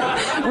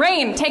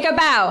 Rain. Take a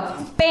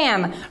bow.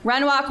 BAM.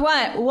 Run, walk,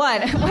 one.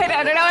 Wait,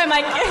 I don't know. I'm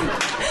like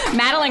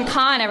Madeline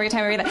Kahn every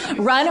time I read that.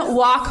 Run,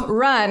 walk,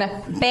 run.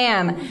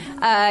 BAM.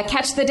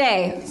 Catch the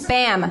day.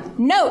 BAM.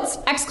 Notes.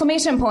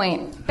 Exclamation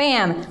point.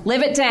 BAM.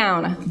 Live it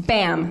down.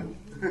 BAM.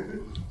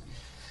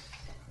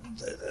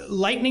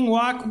 Lightning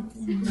walk,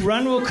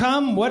 run will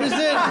come. What is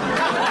it?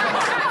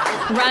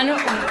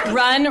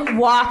 Run,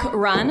 walk,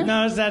 run.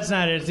 No, that's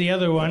not it. It's the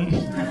other one.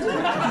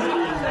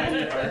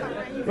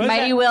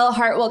 Mighty Will,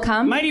 Heart Will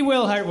Come. Mighty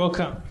Will, Heart Will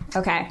Come.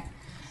 Okay.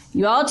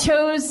 You all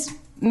chose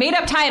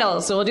made-up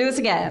titles, so we'll do this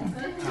again.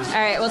 All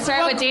right, we'll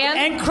start with Dan.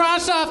 And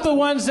cross off the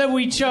ones that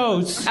we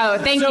chose. Oh,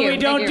 thank you. So we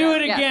don't do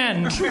it Yeah.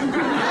 again.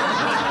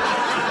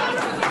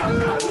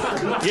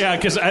 Yeah,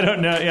 because I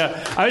don't know.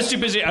 Yeah, I was too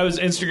busy. I was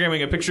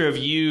Instagramming a picture of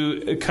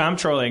you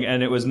comptrolling,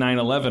 and it was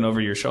 9/11 over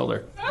your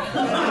shoulder. Oh,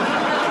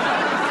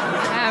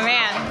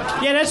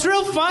 man. Yeah, that's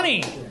real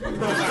funny.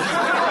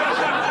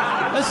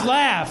 Let's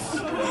laugh.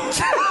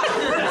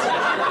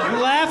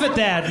 Laugh at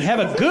that. Have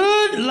a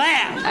good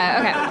laugh.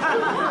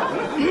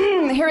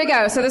 Okay. Here we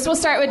go. So this will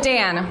start with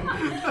Dan.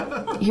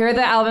 Here are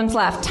the albums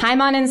left. Time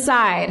on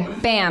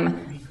Inside.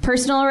 BAM.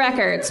 Personal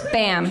records.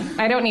 BAM.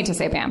 I don't need to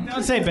say BAM.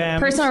 Don't say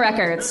BAM. Personal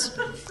records.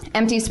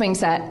 Empty swing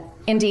set.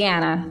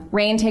 Indiana.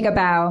 Rain, Take a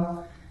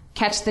Bow.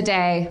 Catch the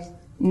Day.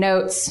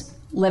 Notes.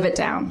 Live it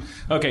down.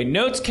 Okay,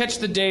 Notes, Catch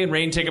the Day, and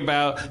Rain, Take a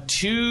Bow.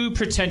 Too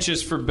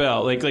pretentious for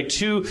Bell. Like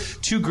too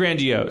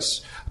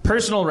grandiose.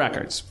 Personal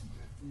records.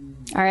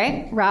 All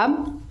right,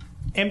 Rob.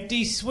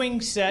 Empty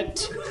swing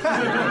set.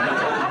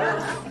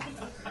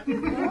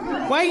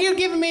 Why are you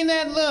giving me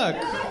that look?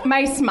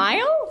 My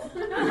smile?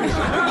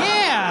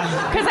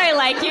 Yeah. Because I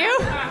like you.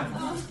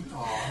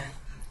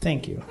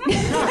 Thank you.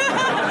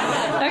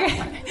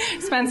 Okay.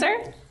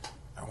 Spencer?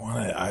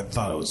 I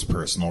thought it was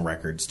personal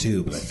records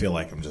too, but I feel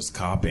like I'm just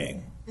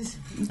copying.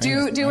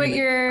 Do what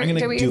you're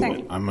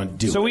thinking. I'm gonna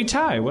do it. So we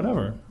tie,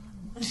 whatever.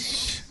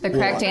 The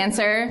correct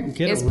answer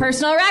is a-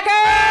 personal records.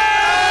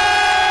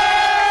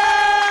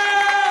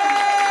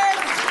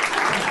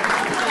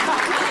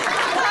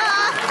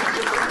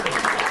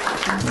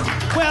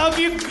 Well,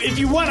 if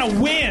you want to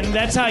win,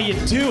 that's how you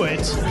do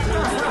it.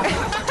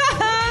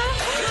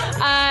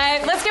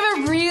 Let's give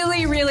a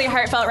really, really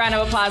heartfelt round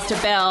of applause to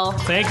Bill.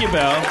 Thank you,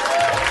 Belle.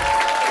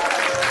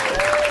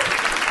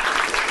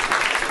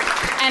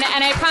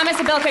 And I promised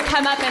that Bill could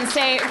come up and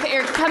say,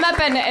 or come up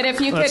and if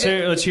you Let's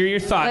could. hear your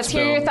thoughts, Let's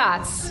hear Bill. your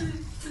thoughts.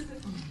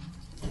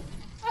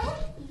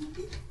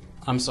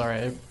 I'm sorry,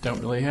 I don't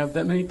really have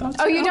that many thoughts.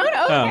 Oh, you don't?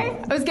 Okay.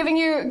 Oh. I was giving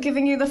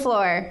you the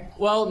floor.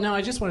 Well, no,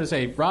 I just want to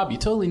say, Rob, you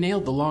totally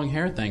nailed the long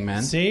hair thing,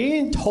 man.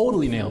 See?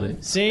 Totally nailed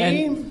it. See?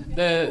 And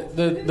the I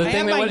thing have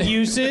that my would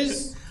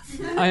uses.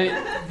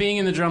 being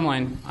in the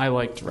drumline, I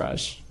liked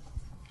Rush.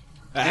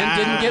 And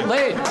didn't get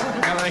laid.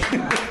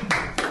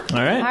 All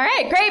right. All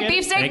right, great.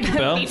 Beefsteak. Thank you,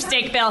 Bill.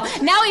 Beefsteak Bill.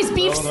 Now he's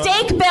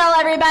Beefsteak Bill,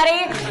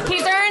 everybody.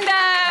 He's earned a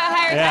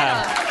higher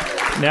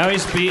title. Now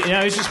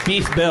he's just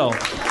Beef Bill.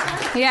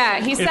 Yeah,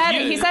 he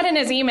said in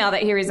his email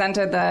that he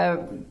resented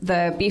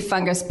the Beef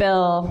Fungus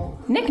Bill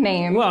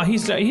nickname. Well,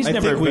 he's I never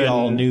think we been.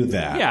 all knew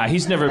that. Yeah,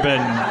 he's never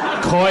been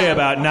coy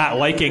about not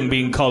liking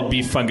being called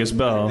Beef Fungus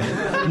Bill.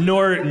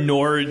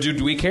 Nor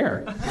did we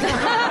care.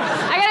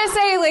 I gotta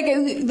say, like,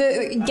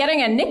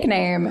 getting a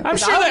nickname. I'm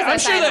is sure always that a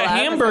sign of love.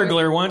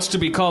 Hamburglar wants to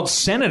be called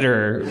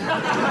Senator.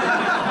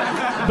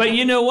 But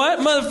you know what?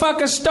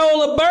 Motherfucker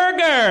stole a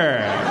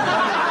burger.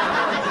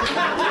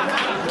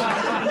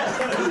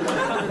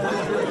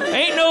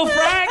 Ain't no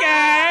fry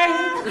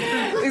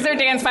guy. These are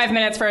Dan's 5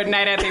 minutes for a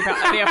night at the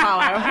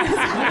Apollo.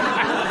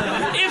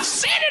 If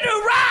Senator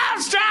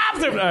Ron Strom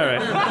Thurmond. All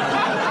right.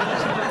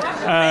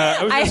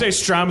 I was going to say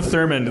Strom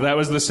Thurmond. That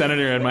was the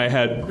senator in my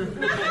head.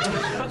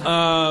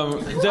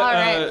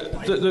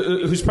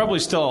 Who's probably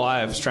still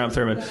alive, Strom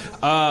Thurmond.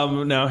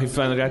 No, he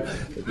finally died.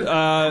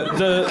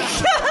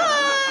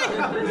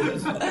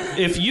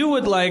 If you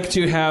would like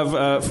to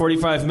have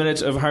 45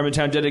 minutes of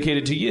Harmontown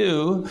dedicated to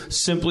you,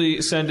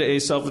 simply send a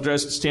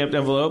self-addressed stamped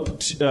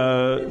envelope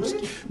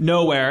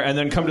nowhere, and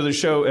then come to the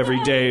show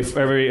every day,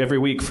 every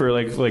week for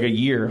like a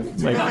year.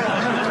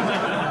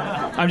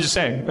 I'm just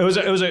saying it was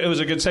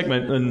a good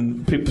segment,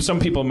 and some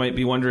people might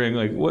be wondering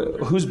like,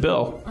 who's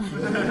Bill?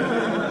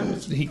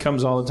 He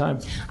comes all the time.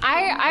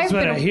 That's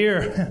what I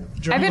hear.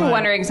 I've been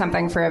wondering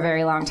something for a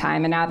very long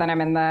time, and now that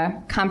I'm in the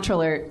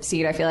comptroller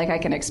seat, I feel like I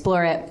can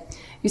explore it.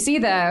 You see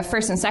the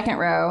first and second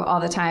row all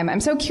the time.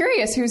 I'm so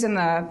curious who's in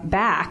the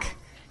back.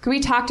 Can we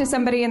talk to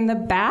somebody in the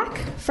back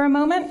for a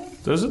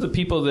moment? Those are the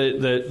people that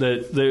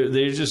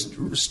they're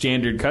just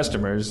standard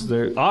customers.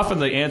 Often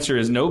the answer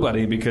is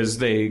nobody because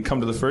they come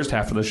to the first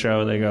half of the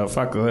show and they go,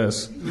 fuck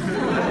this.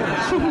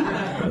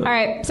 All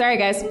right. Sorry,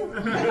 guys.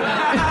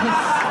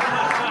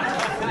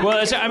 Well,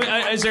 is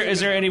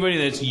there anybody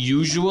that's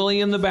usually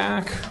in the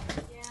back?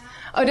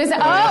 Oh, does it?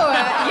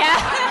 Yeah.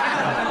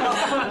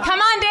 Come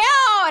on down.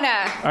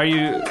 Are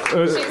you?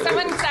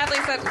 Someone sadly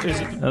said.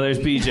 There's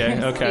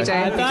BJ. Okay. BJ.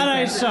 I thought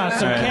I saw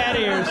some cat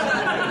ears.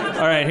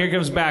 All right, here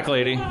comes back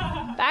lady.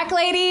 Back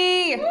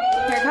lady.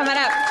 You're coming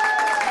up.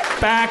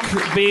 Back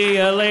be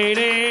a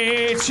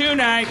lady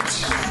tonight.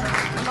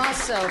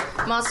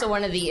 I'm also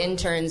one of the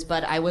interns,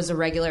 but I was a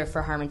regular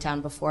for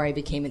Harmontown before I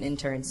became an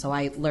intern, so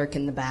I lurk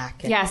in the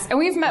back. Yes, and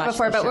we've met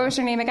before, but what was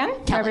your name again?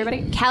 Kelly.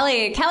 Everybody?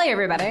 Kelly,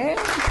 everybody.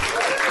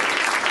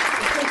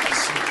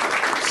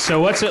 So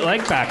what's it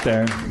like back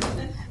there?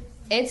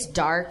 It's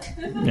dark,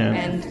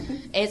 and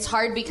it's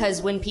hard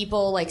because when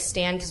people like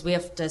stand, because we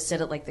have to sit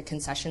at like the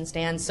concession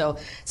stand, so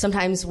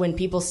sometimes when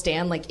people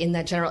stand like in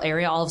that general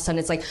area, all of a sudden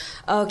it's like,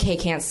 okay,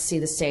 can't see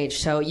the stage.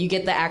 So you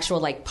get the actual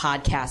like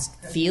podcast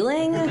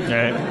feeling,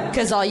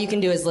 because all you can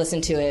do is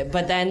listen to it.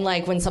 But then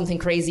like when something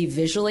crazy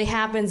visually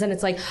happens, and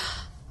it's like,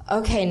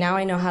 okay, now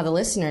I know how the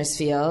listeners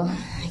feel.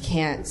 I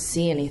can't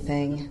see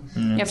anything.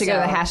 You have to go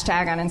to the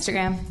hashtag on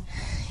Instagram.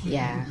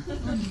 Yeah,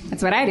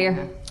 that's what I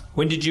do.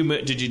 When did you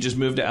just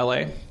move to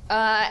LA?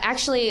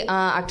 Actually,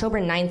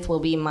 October 9th will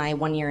be my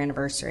 1-year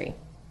anniversary.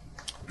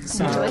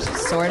 So,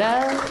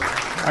 sorta.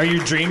 Are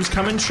your dreams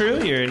coming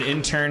true? You're an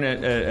intern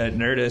at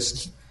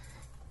Nerdist.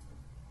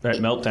 At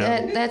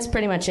Meltdown. That's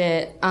pretty much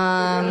it. But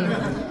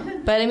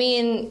I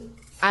mean,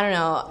 I don't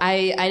know.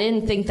 I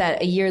didn't think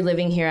that a year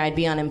living here I'd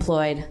be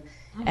unemployed,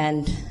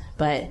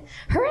 but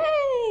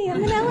hooray!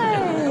 I'm in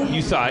LA.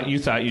 You thought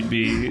you'd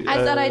be.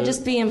 I thought I'd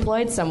just be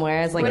employed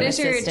somewhere as like an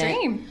assistant. What is your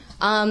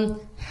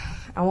dream?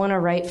 I want to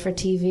write for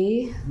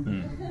TV.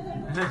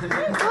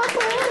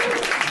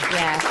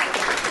 Yeah.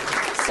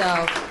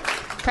 So,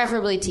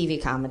 preferably TV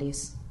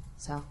comedies.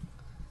 So.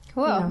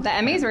 Cool. You know. The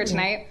Emmys were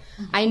tonight.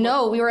 I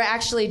know. We were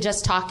actually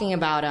just talking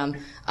about them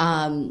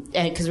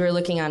because we were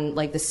looking on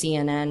like the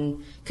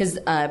CNN because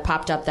it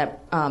popped up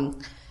that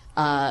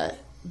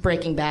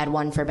Breaking Bad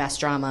won for Best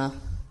Drama.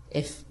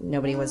 If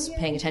nobody was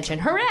paying attention,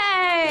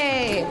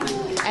 hooray!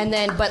 And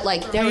then, but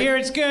like, I hear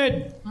it's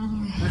good.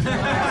 I'm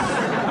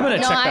gonna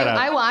check that out.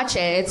 I watch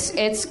it.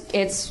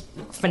 It's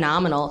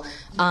phenomenal.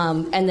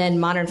 And then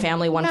Modern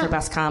Family won for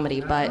Best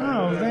Comedy, but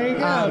There you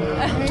go.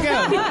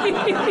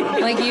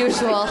 like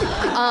usual.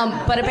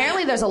 But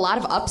apparently, there's a lot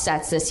of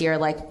upsets this year,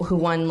 like who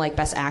won like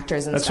Best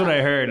Actors and That's stuff. what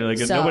I heard. Like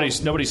So-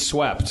 nobody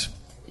swept.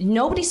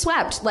 Nobody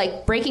swept.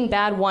 Like, Breaking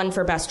Bad won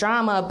for Best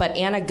Drama, but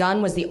Anna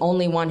Gunn was the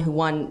only one who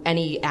won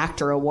any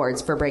actor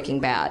awards for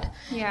Breaking Bad.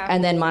 Yeah.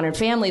 And then Modern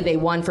Family, they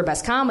won for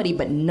Best Comedy,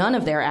 but none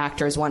of their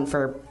actors won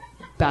for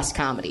Best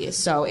Comedy.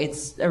 So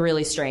it's a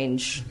really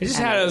strange. We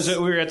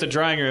were at the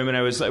drawing room and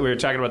we were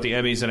talking about the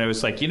Emmys and I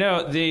was like,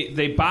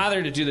 they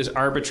bother to do this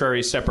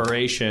arbitrary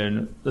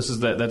separation. That's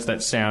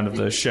that sound of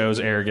the show's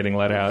air getting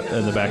let out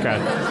in the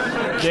background.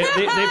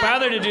 They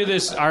bother to do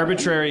this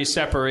arbitrary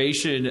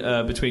separation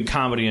between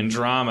comedy and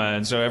drama,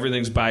 and so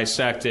everything's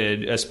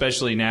bisected,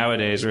 especially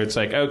nowadays where it's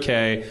like,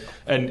 okay.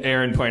 And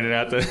Erin pointed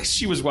out that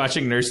she was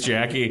watching Nurse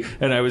Jackie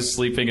and I was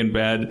sleeping in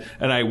bed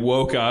and I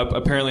woke up.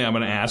 Apparently I'm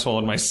an asshole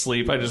in my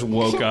sleep. I just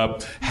woke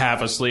up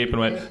half asleep and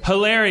went,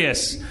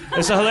 hilarious.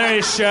 It's a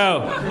hilarious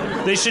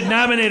show. They should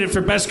nominate it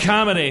for Best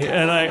Comedy.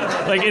 And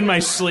like in my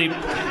sleep,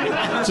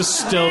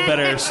 just still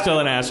better, still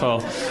an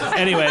asshole.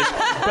 Anyways,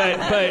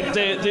 but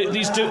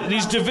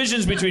these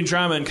divisions between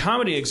drama and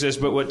comedy exist,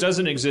 but what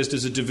doesn't exist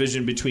is a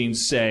division between,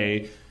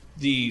 say,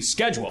 the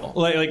schedule,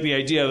 like the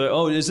idea that,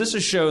 is this a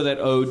show that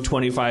owed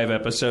 25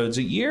 episodes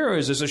a year, or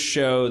is this a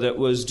show that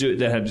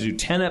had to do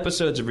 10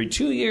 episodes every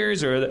 2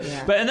 years? And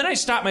then I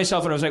stopped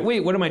myself and I was like,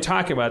 wait, what am I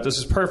talking about? This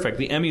is perfect.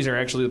 The Emmys are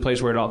actually the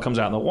place where it all comes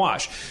out in the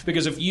wash,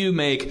 because if you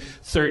make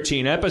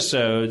 13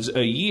 episodes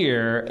a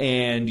year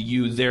and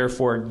you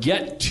therefore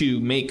get to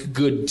make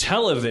good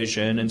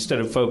television instead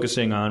of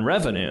focusing on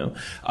revenue,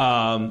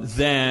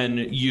 then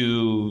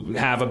you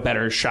have a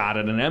better shot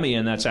at an Emmy,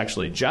 and that's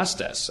actually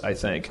justice, I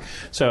think.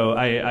 So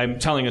I'm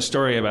telling a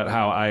story about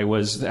how I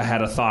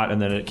had a thought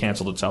and then it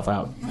canceled itself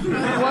out.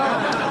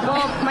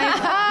 Well,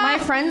 my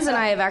friends and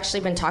I have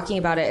actually been talking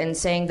about it and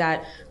saying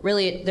that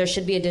really there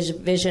should be a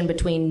division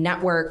between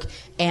network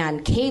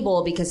and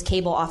cable, because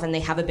cable often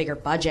they have a bigger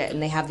budget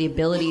and they have the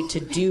ability to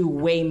do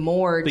way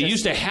more. They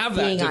used to have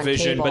that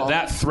division, but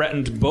that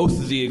threatened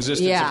both the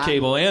existence of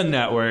cable and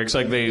networks.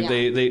 Like they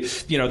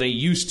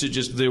used to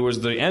just, there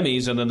was the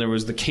Emmys and then there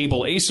was the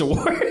Cable Ace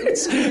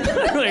Awards.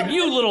 Like,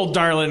 you little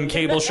darling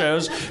cable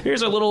shows,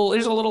 here's a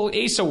little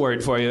Ace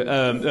Award for you.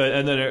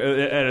 And then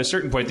at a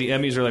certain point, the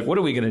Emmys are like, what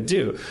are we going to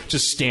do?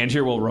 Just stand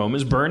here while Rome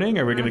is burning?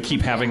 Are we going to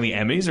keep having the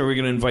Emmys? Or are we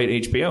going to invite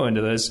HBO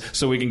into this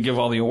so we can give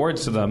all the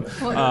awards to them?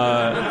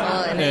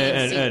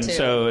 And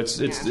so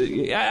it's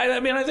I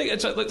mean, I think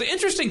it's like, the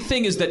interesting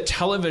thing is that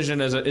television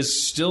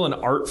is still an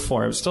art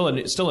form, still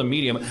a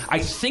medium. I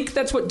think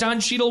that's what Don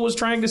Cheadle was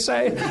trying to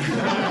say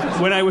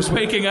when I was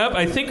waking up.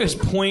 I think his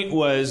point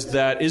was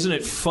that, isn't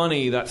it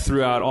funny that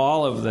throughout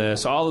all of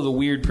this, all of the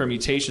weird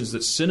permutations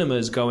that cinema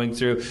is going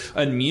through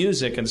and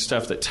music and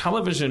stuff, that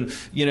television,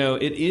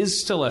 it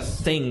is still a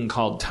thing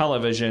called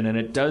television, and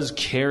it does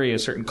carry a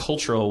certain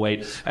cultural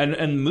weight.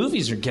 And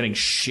movies are getting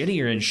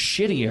shittier and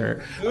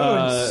shittier.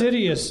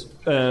 Insidious.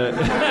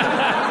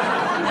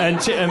 And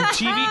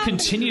TV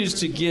continues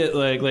to get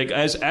like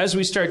as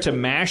we start to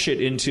mash it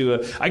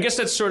into I guess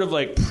that's sort of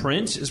like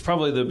print is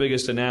probably the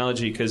biggest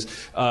analogy, because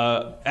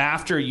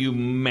after you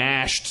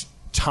mashed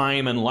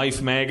Time and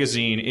Life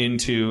magazine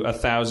into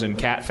 1,000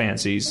 cat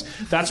fancies,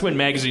 that's when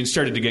magazines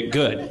started to get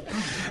good.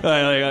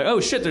 Oh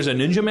shit, there's a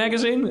ninja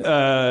magazine.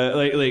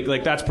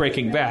 Like that's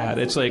Breaking Bad.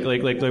 It's like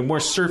more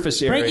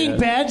surface area. Breaking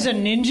Bad's a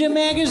ninja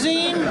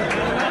magazine?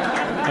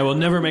 I will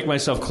never make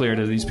myself clear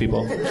to these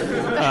people.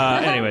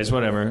 Anyways,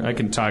 whatever. I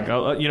can talk.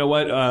 You know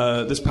what?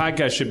 This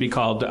podcast should be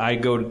called "I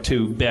Go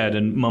to Bed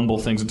and Mumble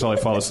Things Until I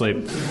Fall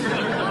Asleep."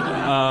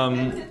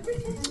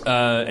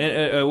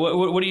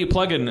 What are you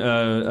plugging,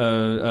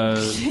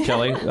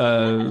 Kelly?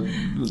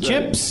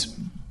 Chips?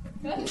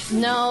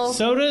 No.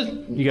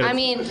 Soda? I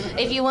mean,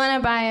 if you want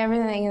to buy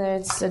everything,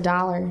 it's $1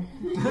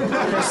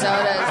 for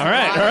sodas. All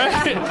right.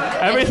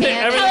 Everything's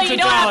Kelly, you $1.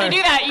 don't have to do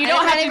that. You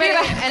don't have to do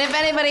that. And if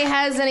anybody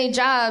has any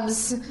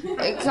jobs,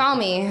 call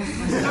me.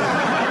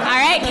 All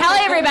right,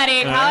 Kelly,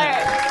 everybody. Call her.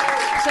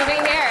 She'll be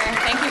here.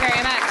 Thank you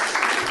very much.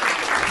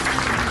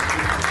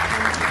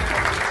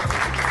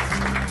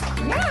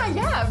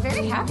 Yeah,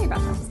 very happy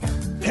about this.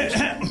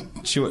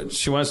 She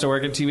wants to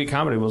work in TV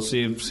comedy. We'll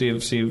see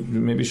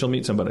maybe she'll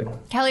meet somebody.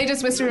 Kelly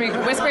just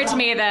whispered to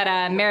me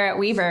that Merritt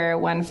Weaver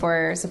won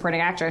for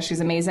supporting actress. She's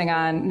amazing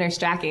on Nurse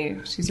Jackie.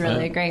 She's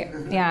really great.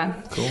 Yeah.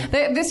 Cool.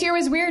 This year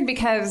was weird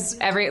because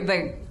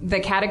the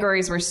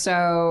categories were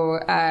so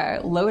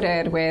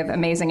loaded with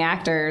amazing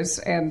actors,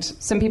 and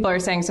some people are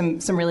saying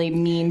some really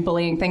mean,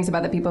 bullying things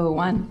about the people who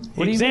won.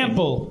 What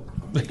Example.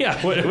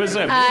 Yeah, what was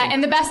that?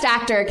 In the Best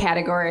Actor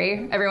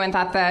category, everyone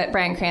thought that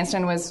Bryan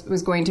Cranston was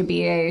going to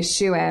be a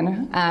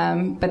shoo-in,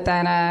 but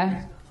then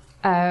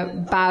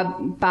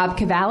Bob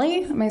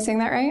Cavalli, am I saying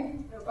that right?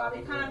 No, Bobby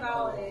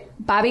Cannavale.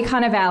 Bobby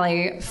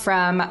Cannavale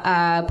from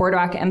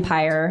Boardwalk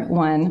Empire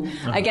won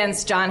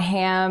against John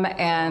Hamm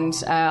and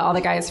all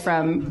the guys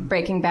from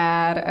Breaking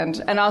Bad,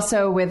 and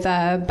also with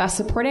Best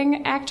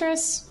Supporting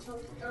Actress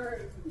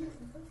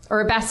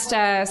or Best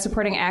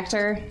Supporting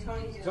Actor.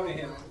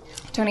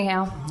 Tony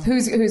Hale,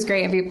 who's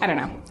great. I don't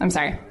know. I'm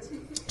sorry.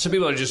 Some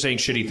people are just saying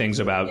shitty things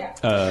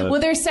about. Well,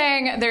 they're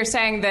saying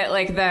that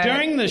like the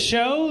during the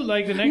show,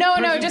 like the next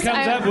person just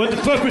comes up. What the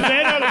fuck was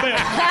that all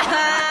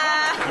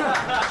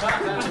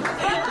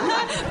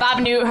about? Bob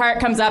Newhart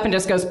comes up and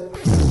just goes.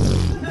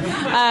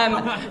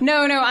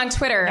 No, on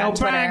Twitter. No,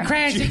 Bryan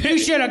Cranston, you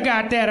should have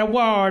got that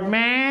award,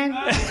 man.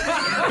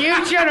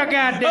 You should have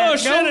got that. Oh,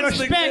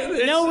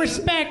 shit, No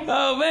respect.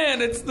 Oh,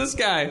 man, it's this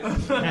guy.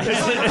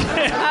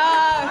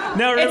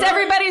 It's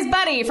everybody's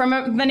buddy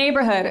from the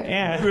neighborhood.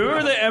 Yeah.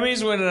 Remember the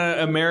Emmys when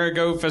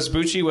Amerigo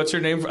Vespucci, what's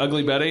her name,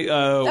 Ugly Betty,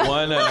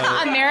 won?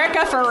 America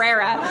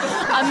Ferrera.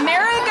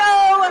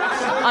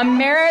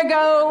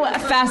 Amerigo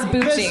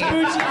Vespucci.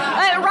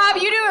 Rob,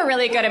 you do a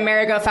really good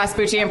Amerigo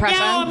Vespucci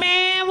impression. Yo,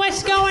 man,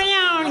 what's going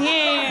on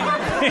here?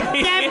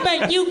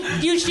 But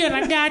you should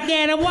have got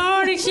that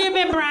award. It should have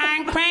been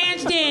Bryan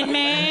Cranston,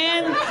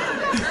 man.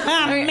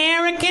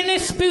 American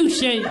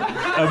Vespucci.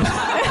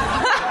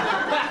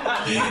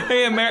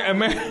 Hey,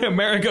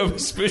 Amerigo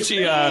Vespucci.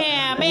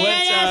 Yeah,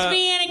 man, ask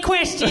me any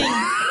question.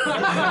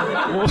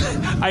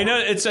 I know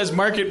it says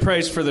market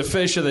price for the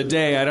fish of the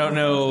day. I don't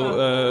know.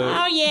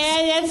 Oh,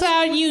 yeah, that's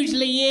how it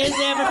usually is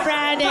every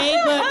Friday.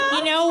 But,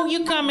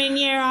 you come in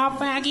here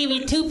off, I'll give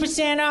you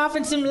 2% off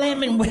and some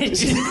lemon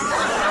wedges. All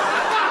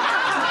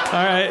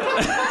right.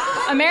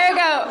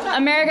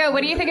 Amerigo,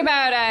 what do you think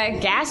about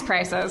gas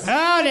prices?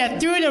 Oh, they're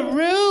through the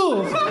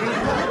roof.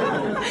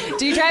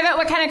 Do you drive it?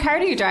 What kind of car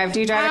do you drive?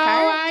 Do you drive a car?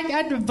 I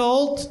got the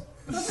Volt.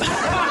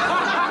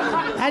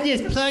 I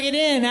just plug it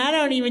in. I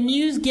don't even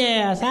use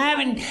gas. I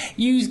haven't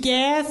used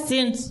gas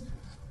since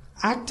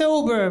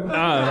October.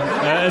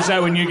 Is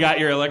that when you got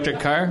your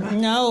electric car?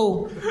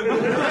 No.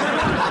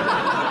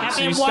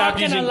 I've been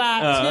walking a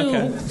lot, too.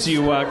 Okay. So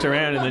you walked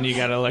around and then you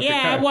got an electric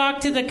car. Yeah, I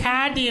walked to the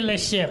car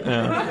dealership.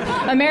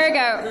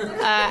 America,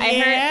 I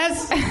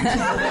yes?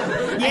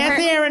 heard... Yes,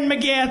 Aaron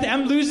McGath.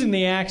 I'm losing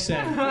the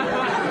accent.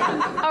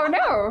 Oh,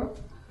 no.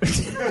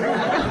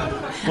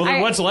 Well, then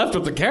what's left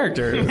of the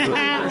character?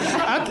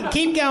 Okay,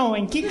 keep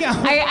going.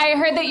 I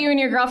heard that you and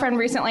your girlfriend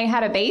recently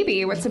had a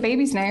baby. What's the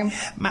baby's name?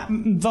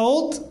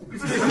 Volt? All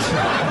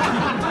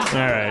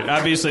right.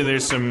 Obviously,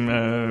 there's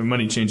some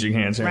money changing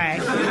hands here.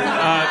 Right.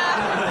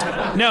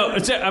 No,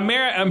 it's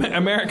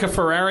America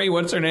Ferrari.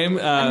 What's her name?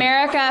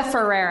 America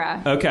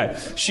Ferrera. Okay.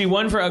 She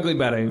won for Ugly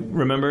Betty.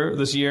 Remember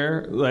this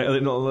year?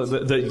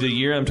 The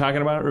year I'm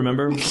talking about?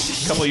 Remember? A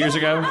couple years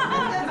ago?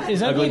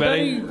 Is Ugly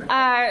Betty?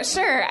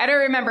 Sure. I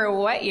don't remember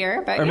what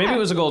year, but or maybe it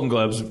was the Golden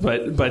Globes.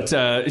 But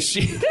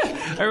she.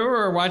 I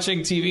remember watching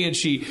TV and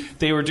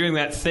they were doing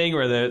that thing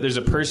where there's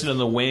a person in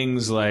the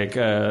wings like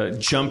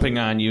jumping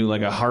on you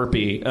like a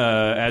harpy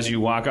as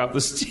you walk off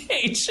the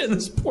stage, and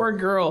this poor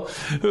girl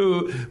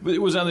who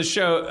was on the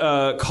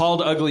show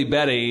called Ugly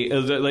Betty.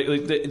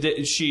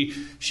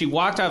 She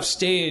walked off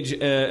stage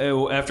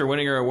after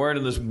winning her award,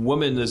 and this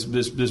woman,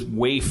 this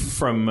waif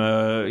from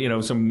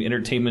some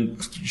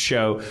entertainment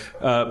show,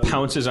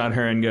 pounces on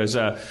her and goes,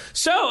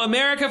 "So,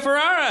 America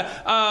Ferrara,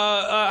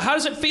 how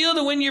does it feel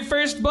to win your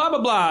first blah blah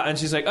blah?" And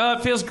she's like, "Oh,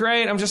 it feels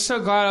great. I'm just so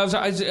glad.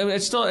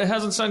 It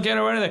hasn't sunk in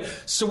or anything.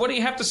 So, what do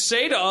you have to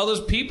say to all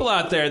those people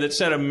out there that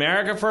said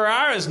America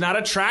Ferrara is not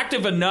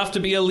attractive enough to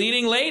be a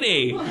leading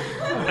lady?"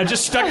 I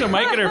just stuck the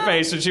mic in her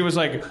face, and she was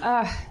like,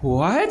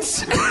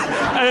 "What?"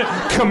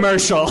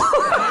 Commercial.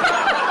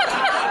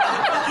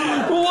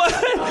 What?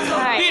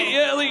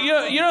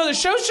 The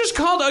show's just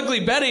called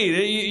Ugly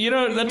Betty.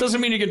 That doesn't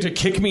mean you get to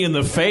kick me in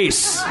the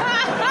face.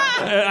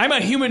 I'm a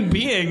human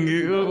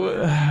being.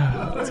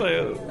 All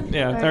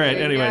right.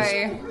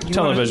 Anyways,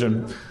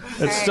 television.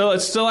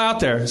 It's still out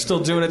there. It's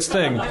still doing its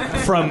thing.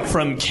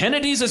 From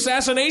Kennedy's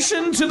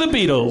assassination to the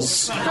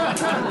Beatles,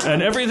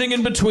 and everything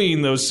in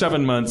between those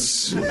 7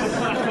 months.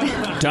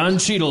 Don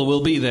Cheadle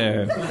will be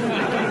there.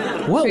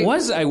 What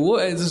was I?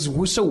 This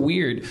was so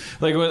weird.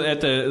 Like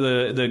at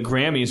the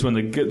Grammys,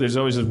 when there's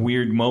always this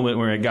weird moment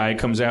where a guy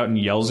comes out and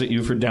yells at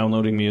you for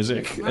downloading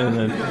music, and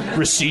then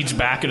recedes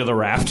back into the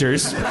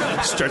rafters,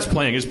 starts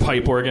playing his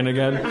pipe organ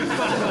again.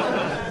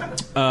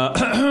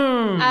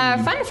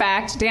 Fun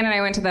fact: Dan and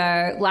I went to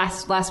the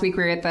last week.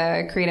 We were at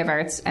the Creative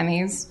Arts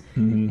Emmys,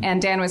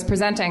 and Dan was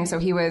presenting, so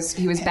he was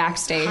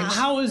backstage.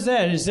 How was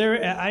that?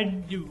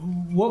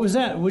 What was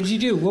that? What did you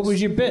do? What was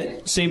your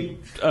bit?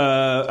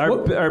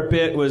 Our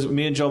bit was,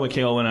 me and Joel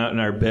McHale went out, and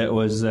our bit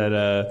was that.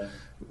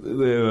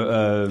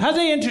 How'd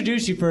they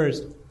introduce you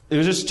first? It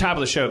was just top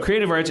of the show.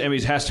 Creative Arts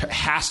Emmys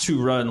has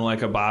to run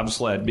like a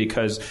bobsled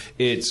because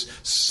it's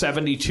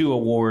 72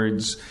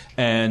 awards,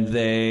 and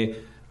they.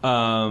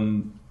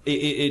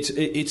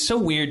 It's so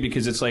weird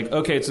because it's like,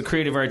 okay, it's the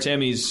Creative Arts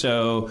Emmys,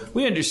 so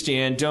we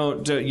understand. You're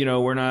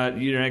not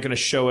going to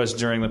show us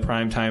during the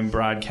primetime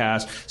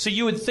broadcast. So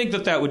you would think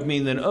that would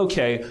mean then,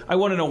 okay, I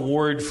won an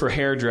award for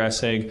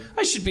hairdressing.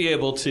 I should be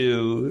able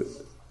to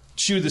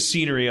chew the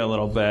scenery a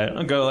little bit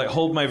and go like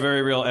hold my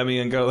very real Emmy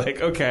and go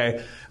like,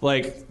 okay,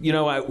 like you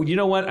know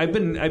what? I've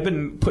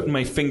been putting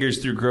my fingers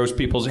through gross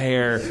people's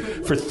hair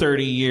for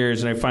 30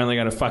 years, and I finally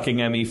got a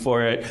fucking Emmy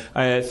for it.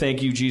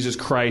 Thank you, Jesus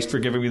Christ, for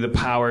giving me the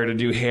power to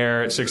do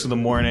hair at 6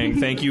 a.m.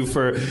 Thank you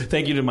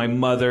to my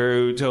mother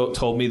who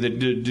told me that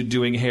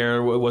doing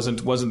hair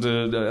wasn't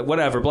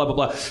whatever, blah blah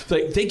blah.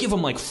 Like they give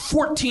them like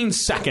 14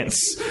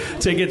 seconds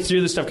to get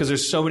through this stuff because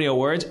there's so many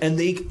awards, and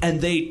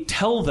they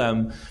tell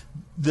them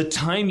the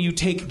time you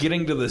take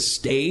getting to the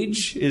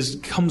stage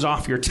comes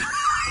off your time.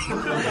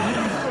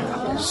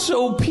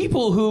 So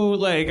people who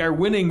like are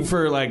winning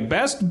for like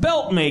best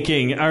belt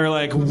making are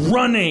like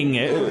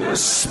running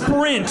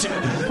sprint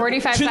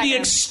 45 to seconds. the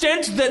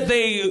extent that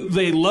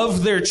they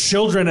love their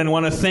children and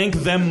want to thank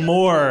them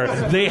more.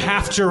 They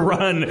have to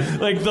run.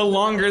 Like the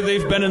longer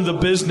they've been in the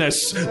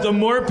business, the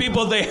more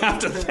people they have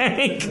to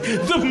thank,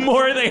 the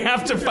more they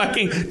have to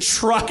fucking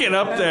truck it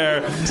up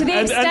there.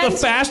 And the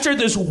faster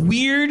this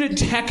weird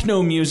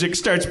techno music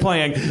starts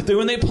playing,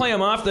 when they play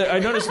them off, I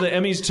noticed the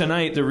Emmys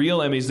tonight, the real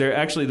Emmys,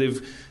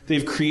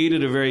 they've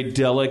created a very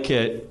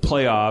delicate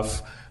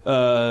playoff.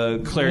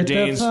 Claire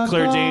Danes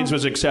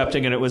was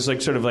accepting, and it was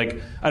like sort of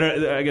like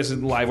I guess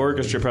in live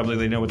orchestra probably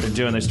they know what they're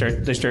doing. They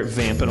start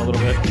vamping a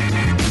little bit.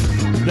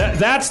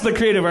 That's the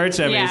Creative Arts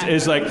Emmys.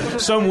 Is like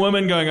some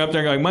woman going up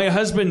there going, my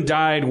husband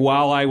died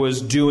while I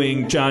was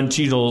doing John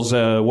Cheadle's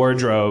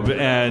wardrobe,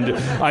 and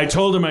I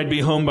told him I'd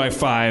be home by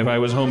 5. I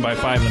was home by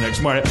 5 the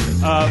next morning,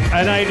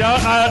 and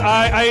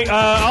I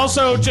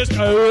also just.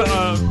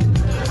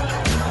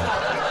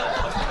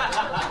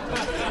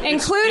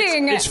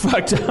 Including it's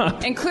fucked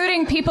up.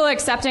 Including people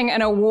accepting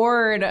an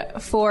award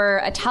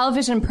for a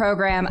television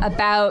program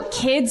about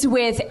kids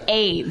with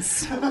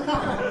AIDS.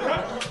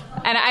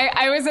 And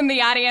I was in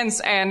the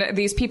audience, and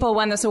these people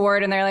won this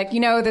award, and they're like,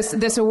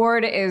 this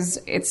award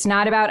it's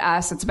not about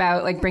us. It's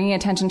about like bringing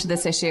attention to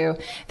this issue.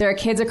 There are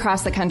kids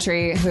across the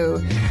country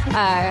who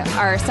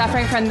are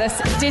suffering from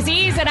this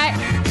disease, and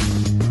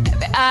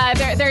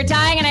they're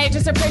dying, and I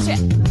just appreciate.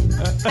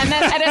 And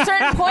then at a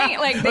certain point,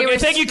 like they were.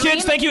 Thank you,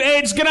 kids. Thank you,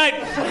 AIDS. Good night.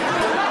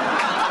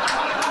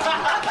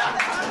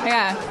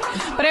 Yeah,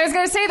 but I was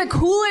gonna say the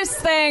coolest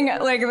thing,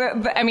 like,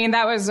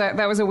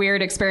 that was a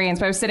weird experience.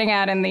 But I was sitting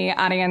out in the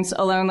audience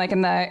alone, like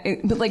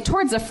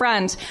towards the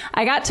front.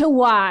 I got to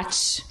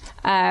watch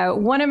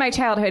one of my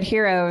childhood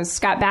heroes,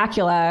 Scott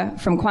Bakula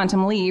from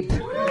Quantum Leap.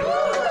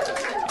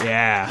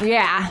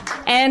 Yeah.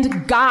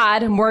 And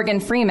God,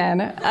 Morgan Freeman,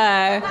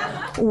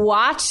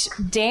 watch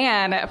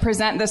Dan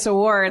present this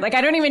award. Like,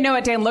 I don't even know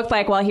what Dan looked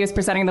like while he was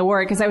presenting the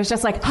award, because I was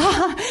just like,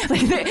 Scott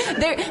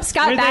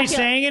Bakula. Were they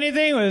saying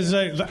anything? It was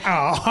like,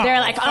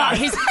 they're like,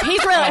 he's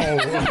really.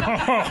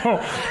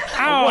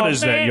 What is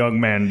that young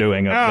man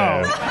doing up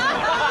there?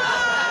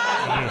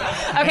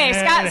 Okay,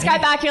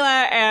 Scott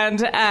Bakula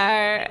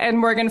and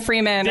Morgan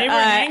Freeman. They were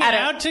hanging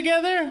out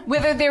together?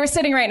 They were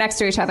sitting right next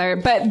to each other.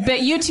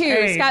 But you two,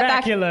 hey, Scott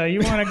Bakula, you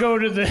want to go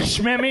to the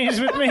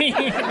Schmemmies with me?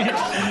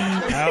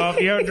 Oh,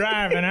 if you're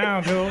driving,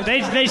 I'll go.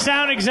 They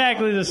sound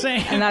exactly the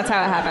same. And that's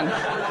how it happened.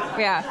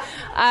 Yeah.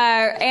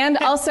 And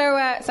also,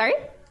 sorry?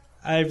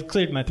 I've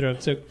cleared my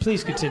throat, so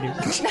please continue.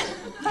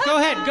 Go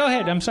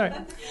ahead. I'm sorry.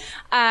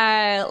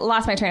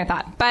 Lost my train of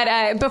thought.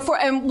 But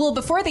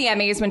before the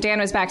Emmys, when Dan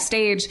was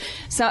backstage,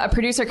 so a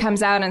producer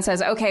comes out and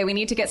says, "Okay, we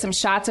need to get some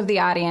shots of the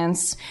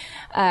audience.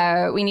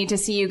 We need to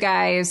see you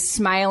guys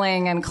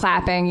smiling and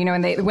clapping. You know,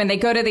 when they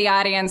go to the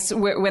audience,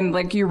 when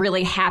like you're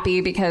really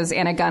happy because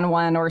Anna Gunn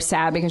won, or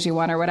sad because you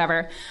won, or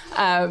whatever.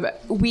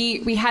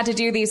 We had to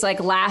do these like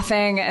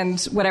laughing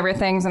and whatever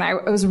things, and I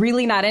was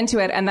really not into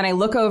it. And then I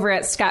look over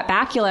at Scott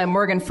Bakula and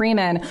Morgan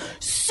Freeman,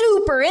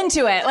 super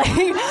into it. Like,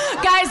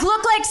 guys,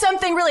 look like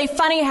something really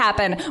funny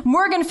happened.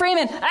 Morgan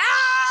Freeman,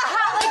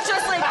 like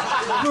just like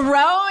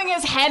throwing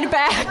his head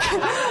back,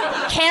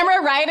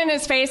 camera right in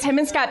his face. Him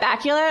and Scott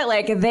Bakula,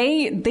 like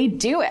they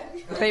do it.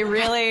 They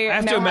really. I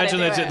have to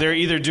imagine that they're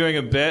either doing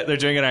a bit, they're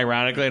doing it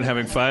ironically and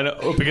having fun,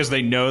 or because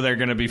they know they're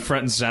going to be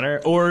front and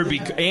center, or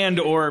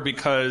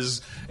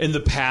because in the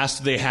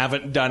past they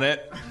haven't done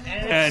it,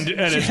 and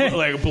it's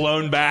like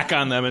blown back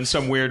on them in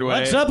some weird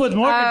way. What's up with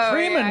Morgan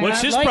Freeman? Yeah.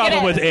 What's his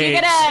problem with AIDS?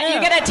 You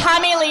get a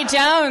Tommy Lee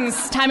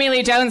Jones. Tommy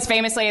Lee Jones,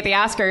 famously at the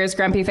Oscars,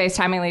 grumpy face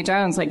Tommy Lee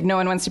Jones. Like, no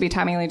one wants to be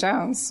Tommy Lee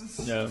Jones.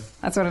 Yeah.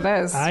 That's what it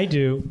is. I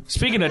do.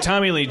 Speaking of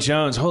Tommy Lee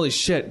Jones, holy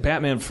shit,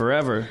 Batman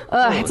Forever.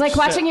 It's like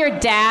watching your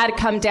dad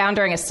come down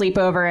during a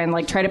sleepover and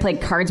like try to play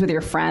cards with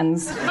your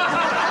friends. Dad,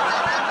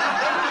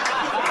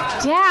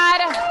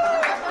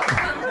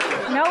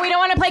 no, we don't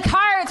want to play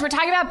cards. We're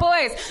talking about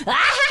boys.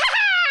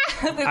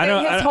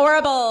 It's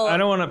horrible. I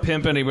don't want to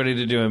pimp anybody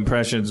to do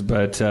impressions,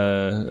 but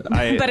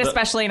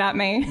especially not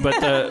me.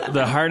 But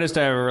the hardest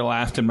I ever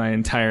laughed in my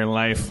entire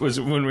life was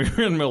when we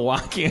were in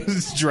Milwaukee and I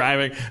was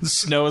driving. The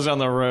snow was on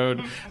the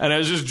road, and I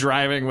was just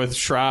driving with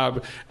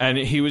Schraub, and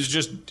he was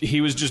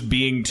just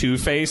being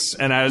Two-Face,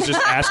 and I was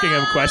just asking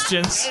him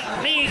questions.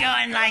 Me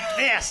going like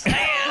this.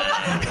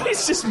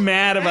 He's just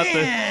mad about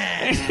the.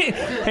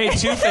 Hey,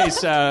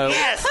 Two-Face.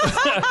 Yes.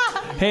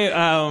 Hey,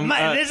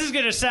 this is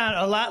gonna sound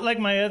a lot like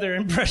my other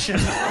impression.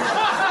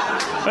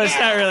 But it's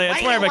not really.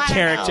 It's more of a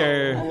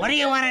character. What do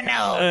you want to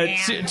know?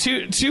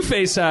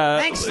 Two-Face.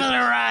 Thanks for the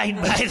ride,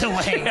 by the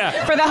way.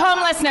 Yeah. For the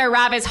home listener,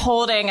 Rob is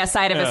holding a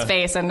side of his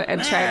face and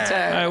trying to.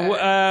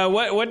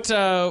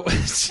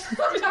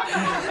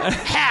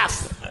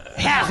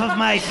 Half of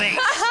my face.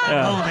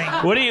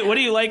 Holding. What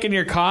do you like in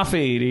your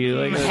coffee? Do you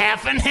like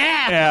half and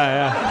half?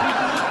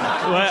 Yeah.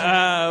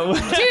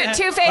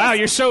 Two-Face. Wow,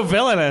 you're so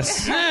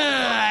villainous. Two-Face.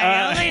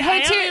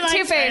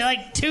 I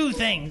like two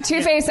things.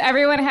 Two-Face.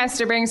 Everyone has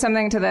to bring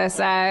something to this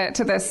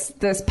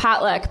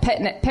potluck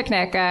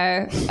picnic.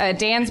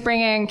 Dan's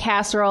bringing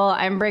casserole.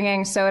 I'm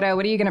bringing soda.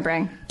 What are you gonna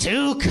bring?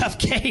 2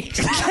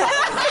 cupcakes.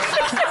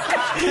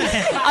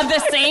 Of the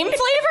same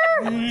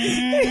flavor?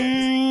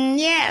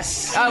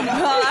 Yes. Oh,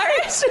 well, all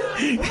right.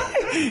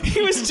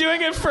 He was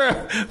doing it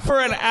for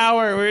an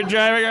hour. We were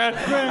driving around,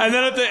 and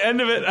then at the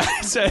end of it,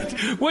 I said,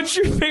 "What's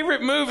your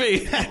favorite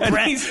movie?" And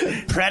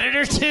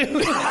Predator 2. Predator 2.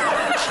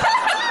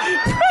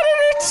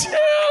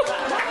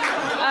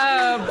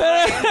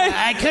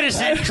 I could have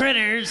said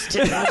Critters 2.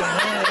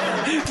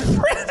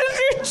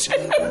 Predator 2.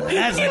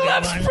 He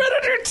loves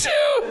Predator 2.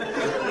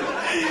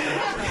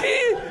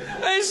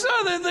 I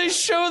saw that they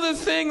show the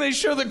thing. They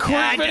show the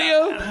court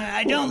video.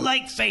 I don't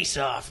like Face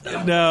Off.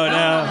 No,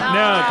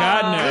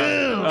 God,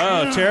 no.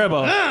 Oh, terrible.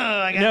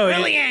 I got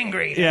really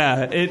angry.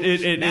 Yeah,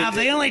 if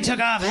they only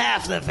took off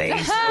half the face.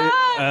 It's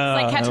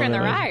like Catcher in the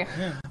Rye.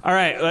 Yeah. All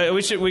right,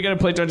 we gotta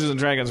play Dungeons and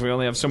Dragons. We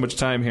only have so much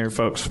time here,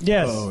 folks.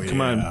 Yes.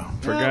 Come on,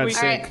 for God's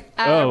sake.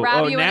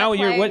 Rob, now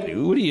you're what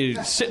are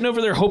you sitting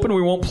over there hoping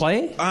we won't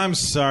play? I'm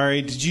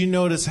sorry. Did you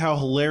notice how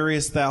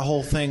hilarious that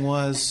whole thing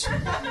was?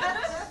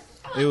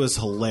 It was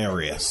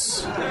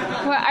hilarious.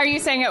 What, are you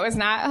saying it was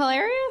not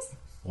hilarious?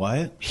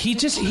 What? He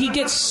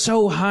gets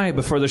so high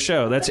before the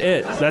show. That's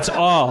it. That's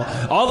all.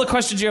 All the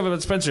questions you have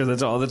about Spencer,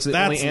 that's all. That's the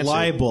only answer. That's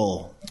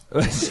libel.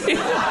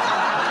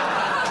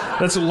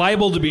 That's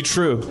liable to be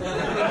true.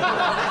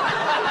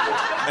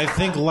 I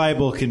think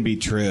libel can be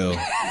true.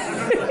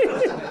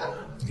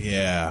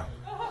 Yeah.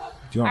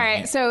 All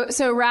right, so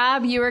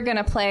Rob, you were going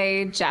to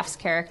play Jeff's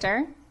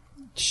character.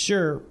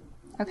 Sure.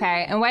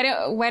 Okay, and why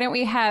don't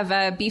we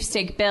have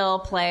Beefsteak Bill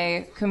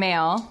play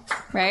Kumail,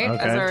 right,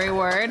 Okay. as a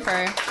reward for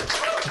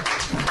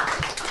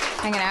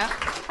hanging out.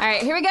 All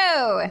right, here we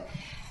go.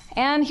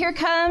 And here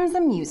comes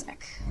the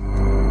music.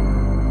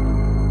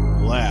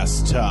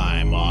 Last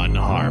time on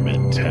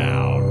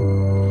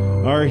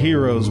Harmontown, our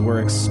heroes were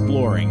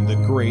exploring the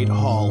great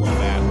hall of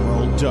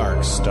Admiral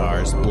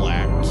Darkstar's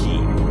Black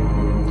Keep.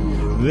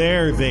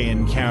 There they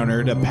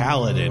encountered a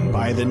paladin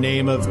by the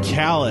name of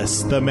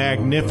Callus the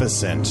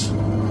Magnificent.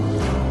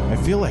 I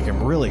feel like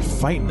I'm really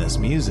fighting this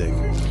music.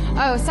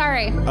 Oh,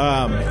 sorry.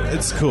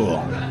 It's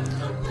cool.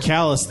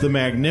 Callus the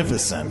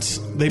Magnificent.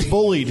 They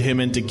bullied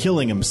him into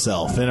killing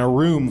himself in a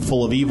room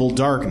full of evil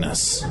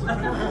darkness.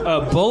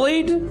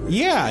 Bullied?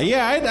 Yeah,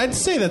 I'd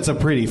say that's a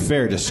pretty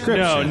fair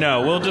description.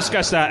 No, we'll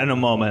discuss that in a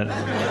moment.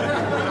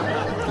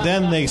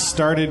 Then they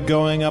started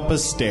going up a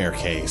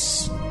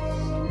staircase.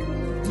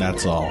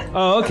 That's all.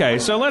 Oh, okay.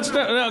 So let's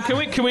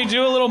can we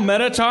do a little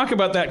meta talk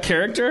about that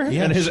character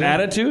and his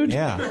attitude?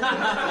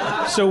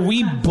 Yeah. So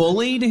we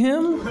bullied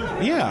him.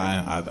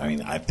 Yeah, I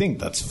mean, I think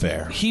that's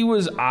fair. He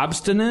was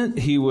obstinate.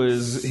 He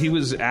was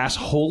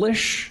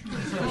assholish.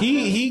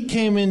 He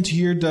came into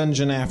your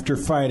dungeon after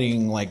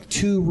fighting like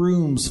 2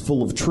 rooms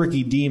full of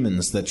tricky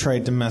demons that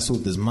tried to mess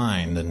with his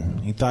mind,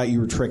 and he thought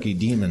you were tricky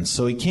demons.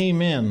 So he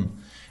came in,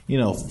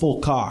 full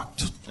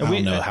cocked. I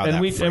don't know how that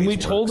phrase we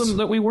told works. him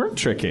that we weren't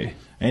tricky.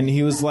 And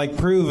he was like,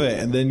 prove it.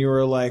 And then you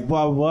were like,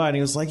 blah, blah, blah. And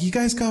he was like, you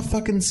guys got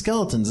fucking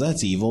skeletons.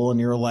 That's evil. And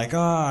you were like,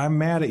 I'm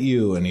mad at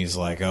you. And he's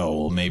like,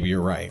 oh, well, maybe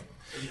you're right.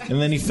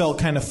 And then he felt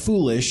kind of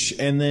foolish.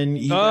 And then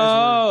you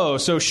guys were...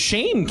 so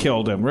shame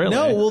killed him, really?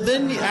 No, well,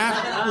 then,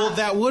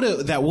 that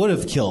would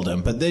have killed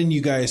him. But then you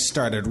guys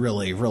started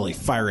really, really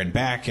firing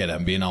back at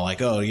him, being all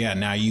like, oh, yeah,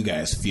 now you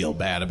guys feel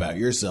bad about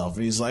yourself.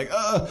 And he's like,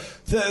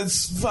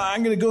 that's fine.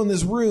 I'm going to go in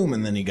this room.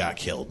 And then he got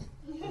killed.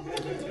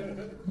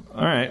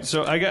 All right,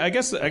 so I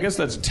guess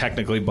that's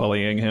technically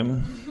bullying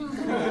him.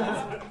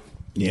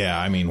 Yeah,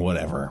 I mean,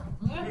 whatever.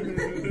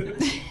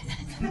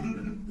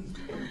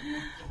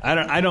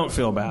 I don't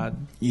feel bad.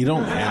 You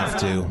don't have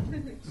to.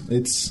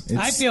 It's.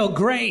 I feel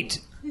great.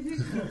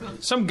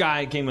 Some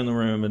guy came in the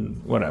room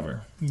and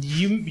whatever.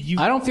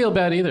 I don't feel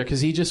bad either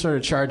because he just sort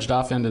of charged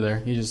off into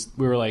there.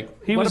 We were like,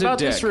 what about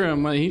this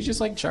room? Well, he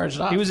just like charged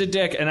off. He was a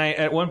dick, and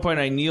at one point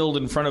I kneeled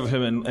in front of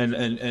him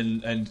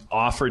and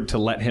offered to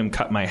let him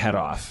cut my head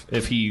off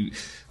if he.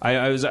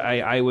 I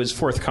was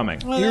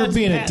forthcoming. Well, you were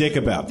being a dick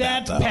about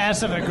that. That's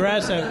passive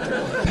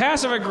aggressive.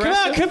 Passive aggressive.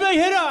 Come on, cut my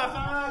head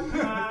off.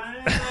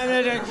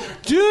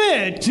 Do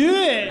it.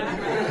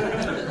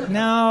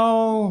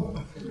 No.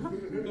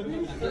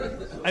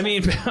 I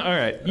mean, all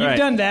right. You've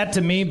done that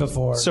to me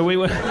before. So we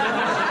went.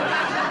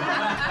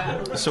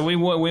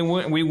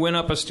 We went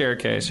up a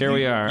staircase. Here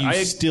we are. You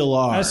still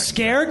are. A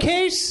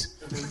staircase?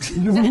 The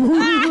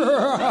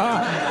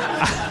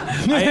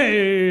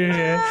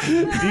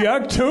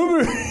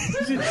October.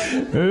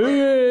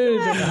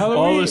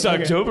 All this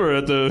October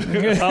at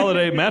the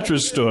Holiday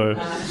Mattress Store.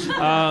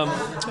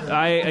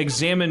 I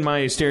examined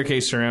my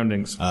staircase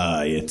surroundings.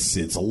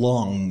 It's a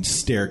long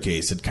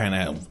staircase. It kind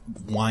of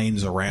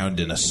winds around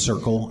in a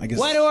circle. I guess.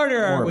 What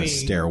order are we? A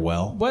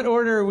stairwell. What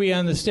order are we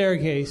on the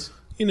staircase?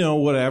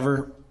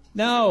 Whatever.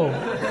 No.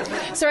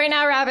 So right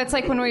now, Rob, it's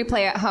like when we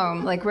play at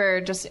home. Like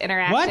we're just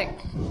interacting. What?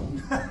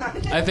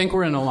 I think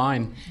we're in a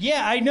line.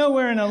 Yeah, I know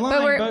we're in a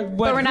line,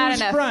 but we're not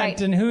who's in a front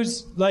fight. and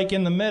who's like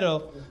in the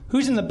middle?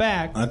 Who's in the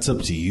back? That's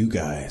up to you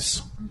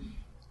guys.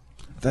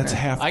 That's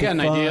half the I got an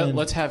fun. idea.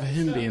 Let's have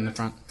him be in the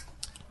front.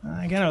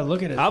 I gotta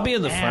look at it. I'll be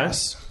in the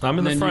front. I'm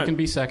in the Then front. you can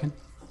be second.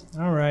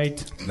 All right.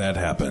 That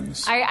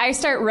happens. I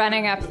start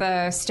running up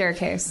the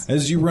staircase.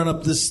 As you run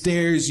up the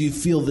stairs, you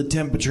feel the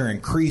temperature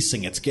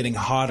increasing. It's getting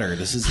hotter.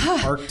 This is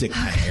an Arctic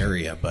kind of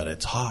area, but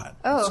it's hot.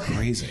 Oh. It's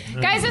crazy.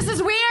 Guys, this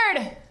is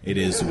weird. It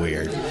is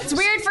weird. It's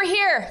weird for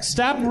here.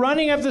 Stop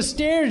running up the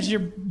stairs.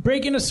 You're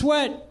breaking a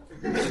sweat.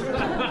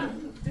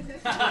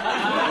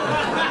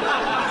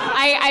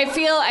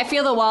 I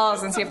feel the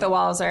walls and see if the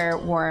walls are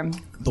warm.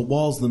 The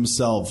walls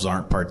themselves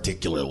aren't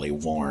particularly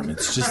warm.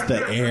 It's just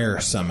the air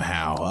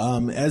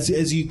somehow. As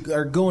you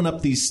are going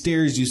up these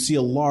stairs, you see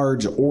a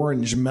large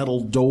orange metal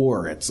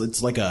door.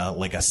 It's like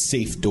a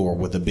safe door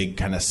with a big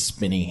kind of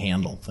spinny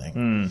handle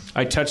thing.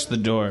 I touched the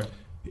door.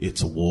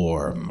 It's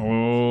warm.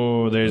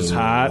 Oh, there's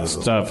hot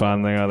stuff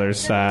on the other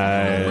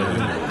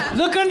side.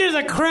 Look under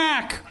the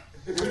crack.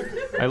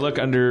 I look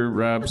under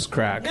Rob's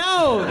crack.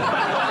 No,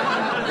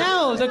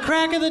 the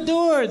crack of the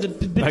door.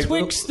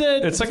 Betwixt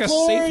the It's like a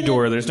floor safe and-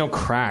 door. There's no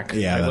crack.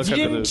 Yeah, I that's- look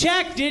You under didn't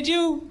check, did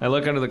you? I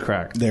look under the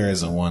crack. There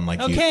isn't one like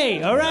you.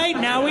 Okay, all right,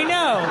 now we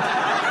know.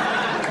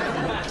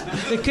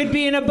 There could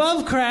be an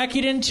above crack.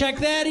 You didn't check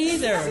that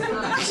either.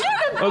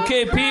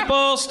 Okay,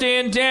 people,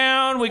 stand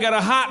down. We got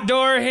a hot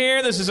door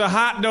here. This is a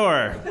hot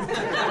door.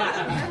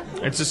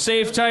 It's a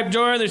safe type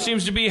door. There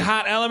seems to be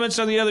hot elements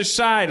on the other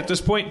side. At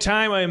this point in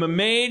time, I am a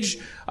mage.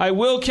 I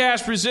will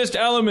cast resist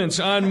elements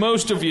on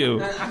most of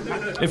you.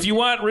 If you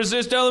want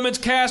resist elements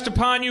cast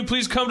upon you,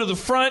 please come to the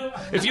front.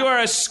 If you are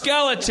a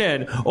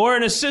skeleton or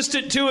an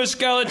assistant to a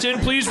skeleton,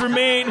 please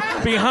remain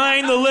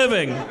behind the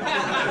living.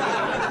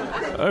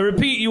 I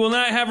repeat, you will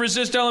not have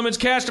resist elements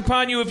cast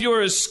upon you if you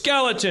are a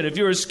skeleton. If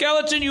you are a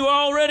skeleton, you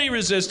already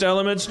resist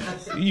elements.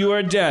 You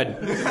are dead.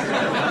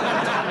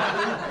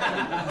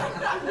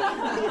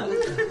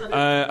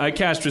 I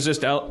cast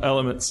resist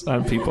elements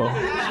on people.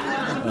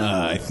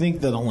 I think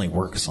that only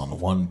works on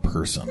one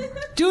person.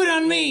 Do it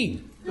on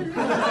me.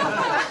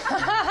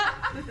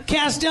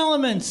 Cast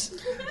elements.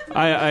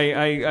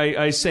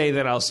 I say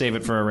that I'll save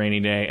it for a rainy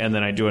day, and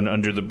then I do an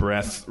under the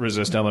breath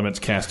resist elements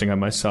casting on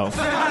myself.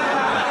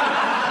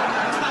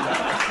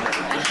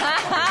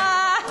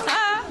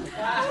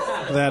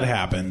 That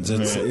happens.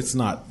 It's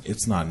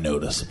not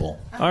noticeable.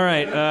 All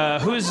right.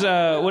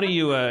 What are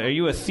you? Are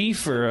you a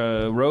thief or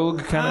a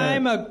rogue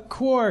kind of? I'm a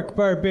quark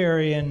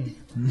barbarian.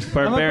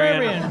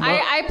 Barbarian.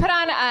 I put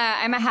on.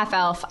 I'm a half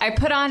elf. I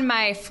put on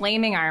my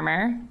flaming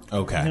armor.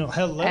 Okay. No,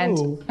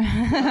 hello.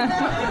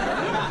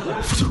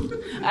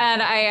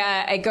 And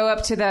I go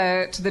up to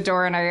the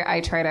door and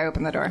I try to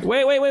open the door.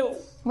 Wait.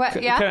 What?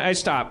 Yeah. I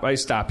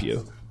stop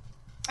you.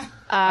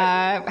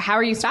 How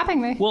are you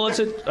stopping me? Well,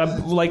 it's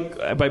like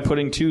by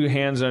putting two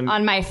hands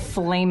on my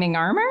flaming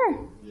armor.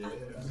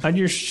 On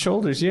your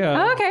shoulders,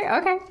 yeah. Oh,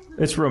 okay.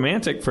 It's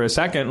romantic for a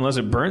second, unless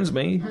it burns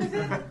me.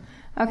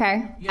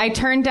 Okay. I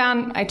turn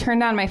down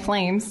my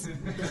flames.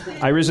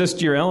 I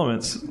resist your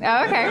elements.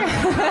 Oh, okay.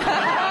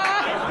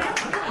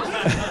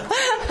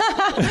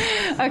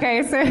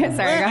 Okay, sorry, go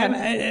ahead.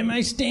 Am I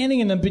standing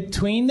in the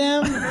between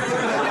them?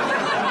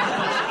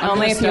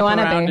 Only if you want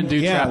to around be. and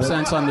do trap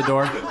sense on the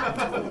door.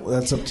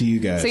 That's up to you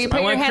guys. So you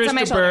put your hands on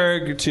my Christa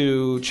shoulders. Berg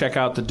to check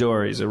out the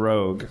door. He's a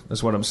rogue.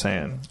 That's what I'm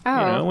saying. Oh.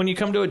 You know, when you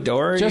come to a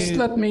door, Just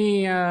let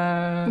me. sit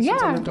on the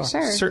Yeah, door.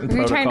 sure. Certain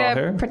Are you trying protocol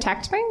to here.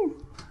 protect me?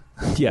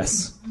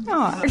 Yes.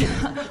 Oh.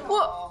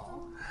 Well,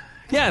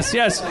 Yes.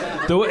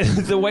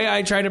 The way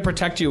I try to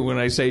protect you when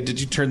I say, "Did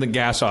you turn the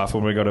gas off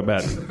when we go to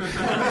bed?"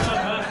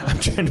 I'm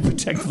trying to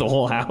protect the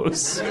whole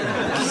house.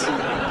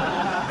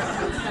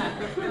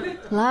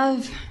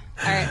 love.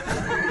 All right.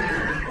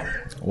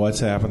 What's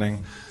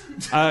happening?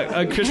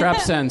 Trap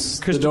sense.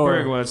 The Christa door.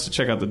 Berg wants to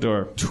check out the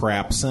door.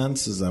 Trap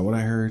sense? Is that what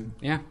I heard?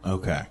 Yeah.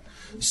 Okay.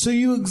 So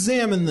you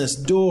examine this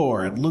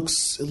door. It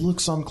looks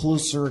on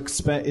closer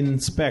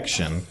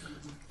inspection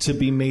to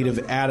be made of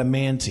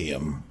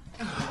adamantium.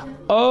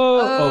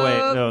 Oh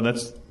wait, no,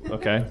 that's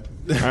okay.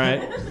 All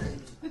right.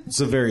 It's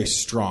a very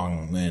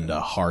strong and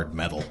hard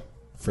metal.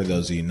 For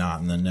those of you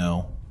not in the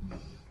know,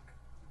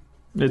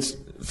 It's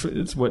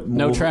what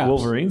No traps.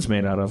 Wolverine's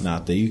made out of.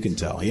 not that you can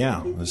tell.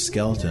 Yeah, the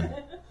skeleton.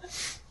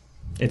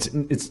 It's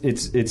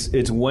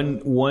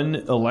one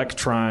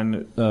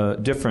electron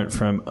different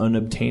from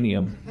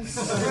unobtainium.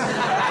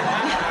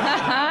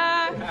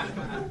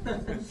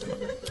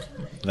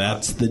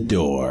 That's the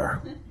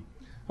door.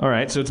 All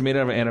right, so it's made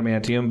out of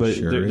adamantium, but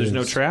Sure there's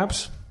no is.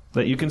 traps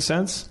that you can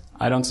sense.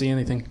 I don't see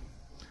anything.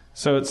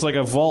 So it's like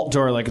a vault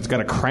door, like it's got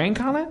a crank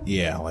on it.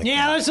 Yeah, like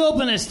Yeah, let's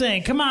open this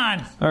thing. Come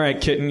on. All right,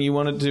 kitten, you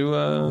wanted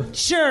to?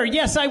 Sure,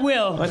 yes, I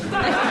will.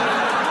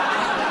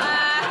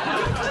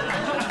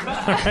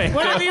 All right,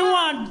 Whatever you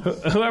want.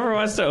 whoever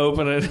wants to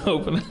open it,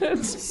 open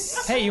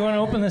it. Hey, you want to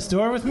open this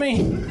door with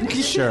me?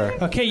 Sure.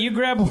 Okay, you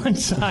grab one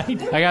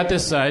side. I got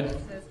this side.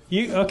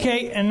 You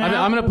okay? And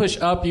now I'm going to push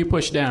up, you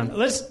push down.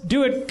 let's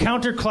do it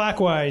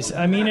counterclockwise.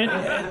 I mean,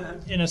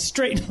 in a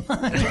straight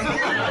line.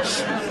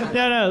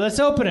 No, let's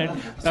open it.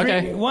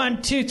 Okay.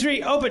 1, 2,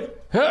 3, open.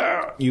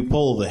 you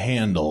pull the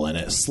handle and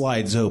it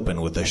slides open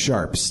with a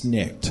sharp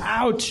snick.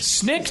 Ouch!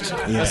 Snicked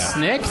Yeah.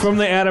 Snick? from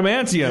the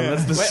adamantium.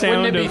 That's the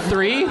sound Wouldn't it be of.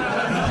 3?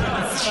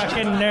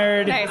 Fucking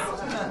nerd. Nice.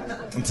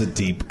 It's a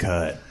deep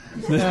cut.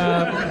 A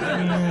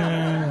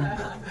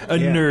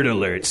nerd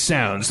alert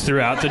sounds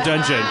throughout the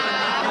dungeon.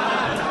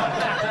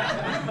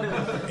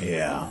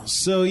 Yeah.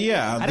 So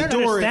yeah, I the don't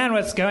door. understand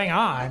what's going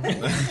on.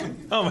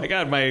 Oh my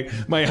god, my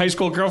high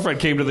school girlfriend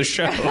came to the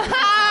show.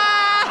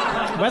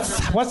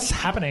 What's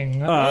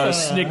happening?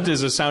 Snicked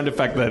is a sound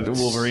effect that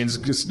Wolverine's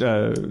I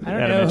don't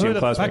know who the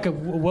class fuck made. a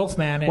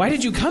Wolfman is. Why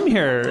did you come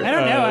here, I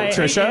don't know.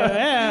 Trisha?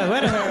 Yeah,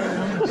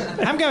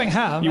 whatever. I'm going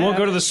home. You won't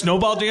go to the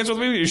snowball dance with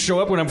me? You show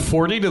up when I'm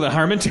 40 to the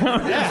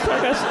Harmontown?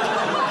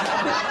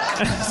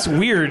 It's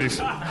weird.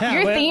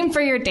 Your theme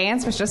for your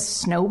dance was just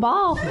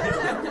snowball.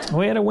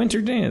 We had a winter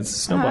dance,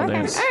 snowball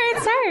dance. All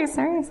right,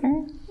 sorry.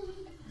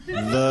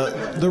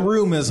 The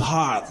room is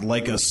hot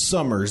like a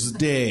summer's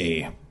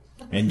day,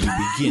 and you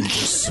begin to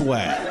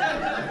sweat.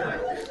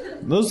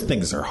 Those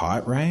things are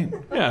hot, right?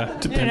 Yeah,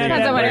 depending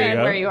Depends on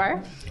on where you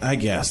are. I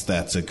guess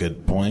that's a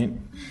good point.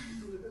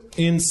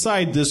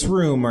 Inside this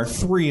room are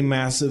 3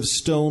 massive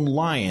stone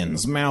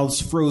lions,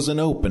 mouths frozen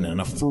open in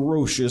a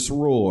ferocious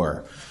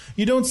roar.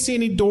 You don't see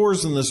any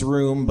doors in this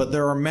room, but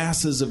there are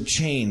masses of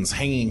chains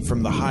hanging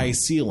from the high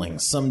ceiling,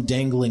 some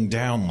dangling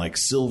down like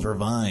silver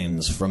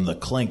vines from the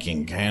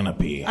clanking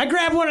canopy. I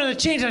grab one of the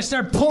chains and I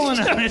start pulling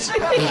on it.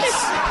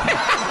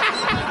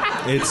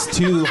 It's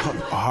too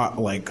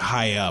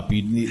high up.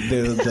 You need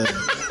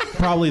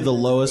probably the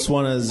lowest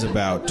one is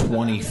about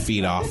 20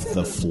 feet off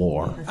the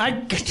floor. I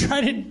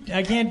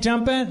can't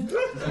jump it?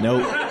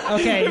 Nope.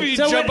 Okay. If you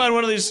jump on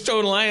one of these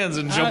stone lions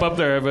and jump up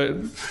there, but...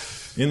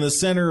 In the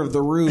center of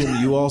the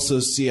room, you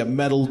also see a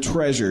metal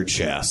treasure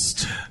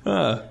chest.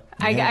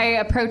 I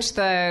approach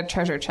the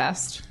treasure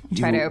chest,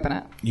 try to open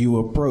it. You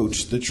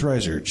approach the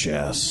treasure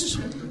chest.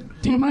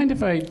 Do you mind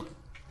if I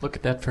look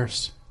at that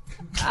first?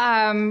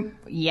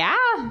 Yeah.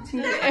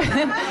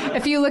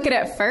 If you look at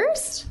it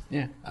first.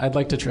 Yeah, I'd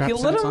like to trap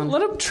sense on.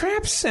 Let him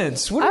trap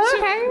sense.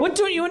 Okay. What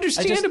don't you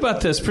understand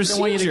about this procedure? I don't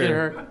want you to get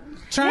hurt.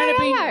 Trying to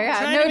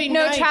be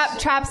nice.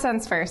 Trap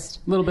sense first.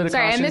 A little bit of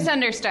Sorry, caution. I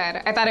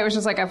misunderstood. I thought it was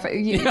just like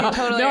you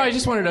totally... No, I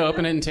just wanted to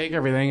open it and take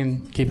everything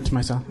and keep it to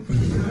myself.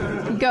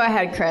 Go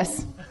ahead,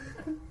 Chris.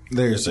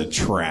 There's a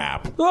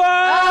trap.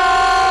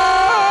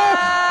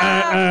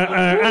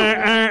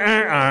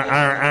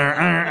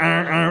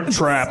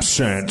 Trap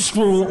sense.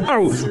 The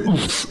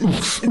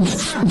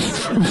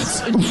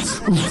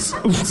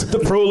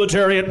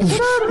proletariat. The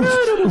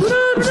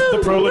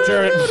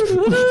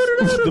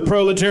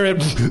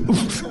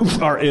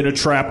proletariat are in a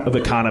trap of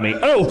economy.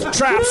 Oh,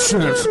 trap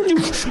sense.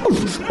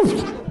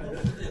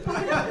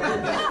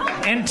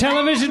 And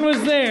television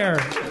was there.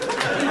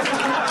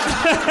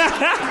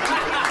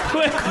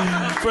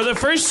 For the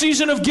first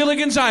season of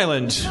Gilligan's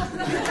Island,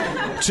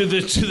 to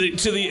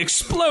the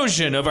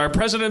explosion of our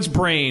president's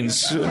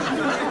brains.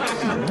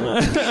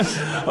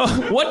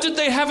 What did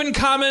they have in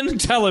common?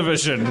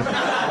 Television.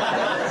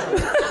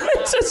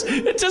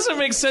 It doesn't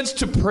make sense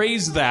to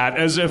praise that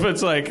as if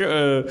it's like,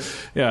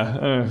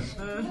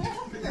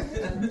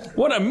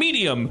 what a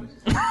medium.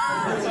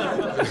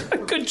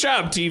 Good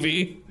job,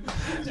 TV.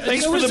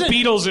 Thanks for the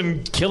Beatles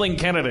and killing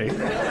Kennedy.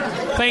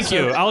 Thank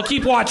you. I'll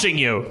keep watching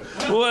you.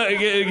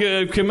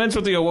 Commence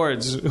with the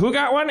awards. Who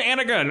got one?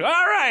 Anna Gunn. All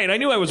right. I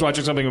knew I was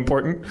watching something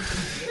important.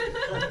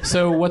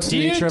 So what's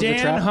the nature of the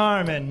Dan trap?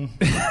 Harmon.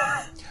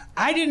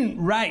 I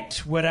didn't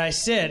write what I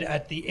said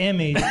at the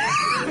Emmy.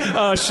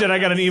 Oh, shit. I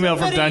got an email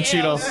from Don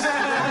Cheadle.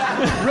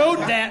 Wrote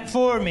that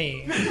for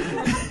me.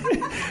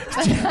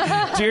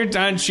 Dear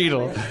Don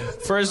Cheadle,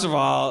 first of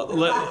all,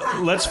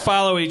 let's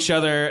follow each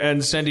other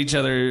and send each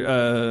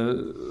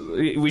other...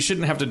 we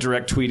shouldn't have to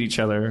direct tweet each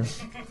other.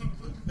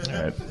 All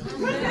right.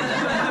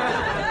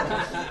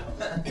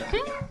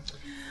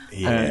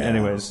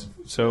 Anyways,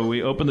 so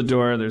we open the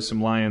door. There's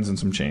some lions and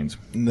some chains.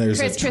 And there's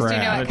Chris, a trap. do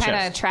you know what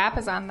kind of trap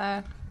is on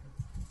the...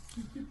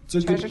 It's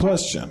a good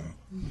question.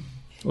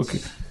 Okay.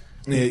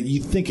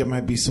 You think it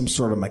might be some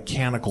sort of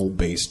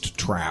mechanical-based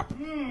trap.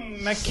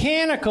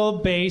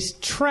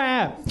 Mechanical-based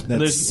trap.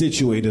 That's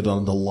situated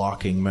on the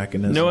locking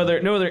mechanism. No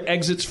other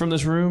exits from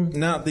this room?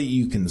 Not that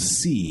you can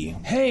see.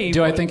 Hey.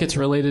 Do I think it's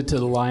related to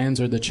the lions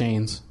or the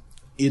chains?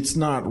 It's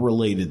not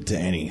related to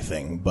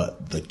anything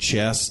but the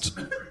chest.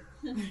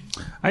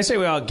 I say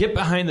we all get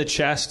behind the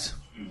chest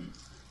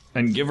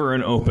and give her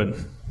an open.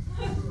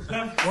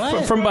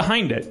 What? From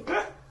behind it.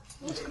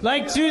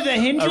 Like through the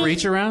hinges? A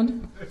reach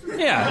around?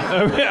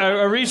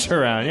 Yeah, a reach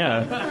around,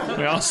 yeah.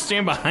 We all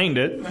stand behind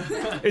it.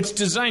 It's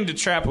designed to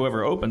trap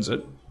whoever opens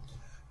it.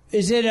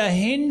 Is it a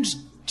hinged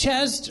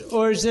chest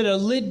or is it a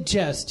lid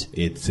chest?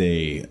 It's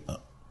it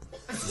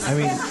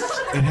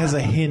has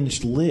a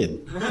hinged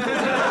lid.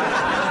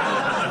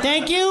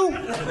 Thank you.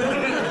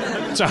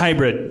 It's a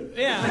hybrid.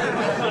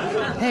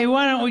 Yeah. Hey,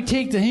 why don't we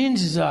take the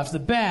hinges off the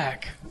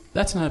back?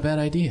 That's not a bad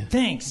idea.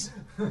 Thanks.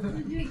 How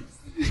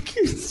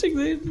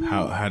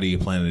do you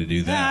plan to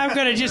do that? I'm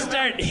going to just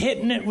start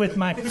hitting it with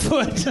my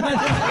foot.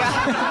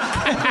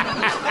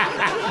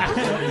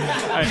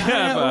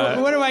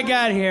 What do I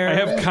got here? I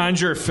have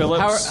Conjure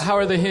Phillips. How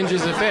are the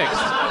hinges affixed?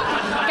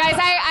 Guys,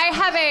 I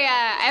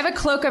have a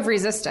cloak of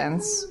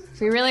resistance.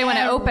 If we really want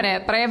to open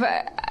it, but I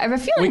have a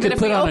feeling that if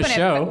we open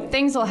it,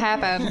 things will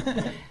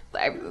happen.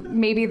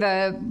 Maybe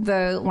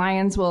the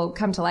lions will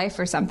come to life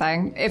or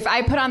something. If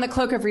I put on the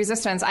cloak of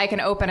resistance, I can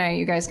open it.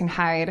 You guys can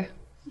hide.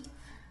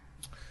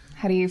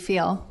 How do you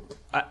feel?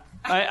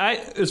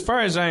 I as far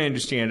as I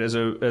understand, as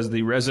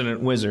the resident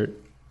wizard,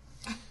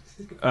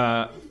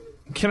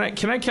 can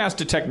I cast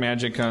detect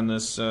magic on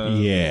this?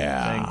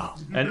 Yeah.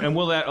 Thing? And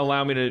will that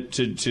allow me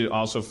to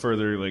also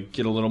further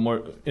get a little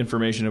more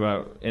information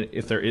about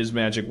if there is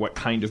magic, what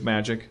kind of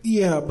magic?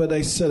 Yeah, but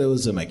I said it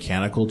was a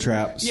mechanical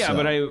trap. Yeah, so.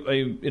 but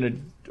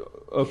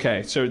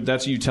okay, so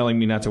that's you telling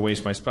me not to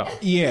waste my spell.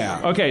 Yeah.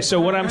 Okay, so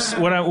what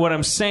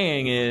I'm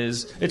saying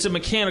is it's a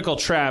mechanical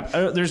trap.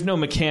 There's no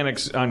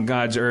mechanics on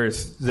God's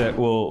earth that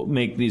will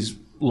make these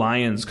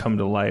lions come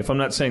to life. I'm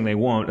not saying they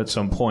won't at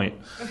some point,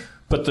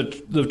 but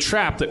the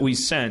trap that we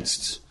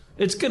sensed,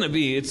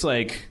 it's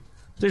like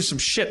there's some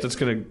shit that's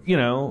gonna,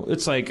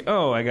 it's like,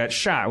 oh, I got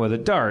shot with a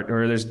dart,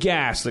 or there's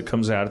gas that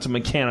comes out. It's a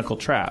mechanical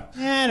trap.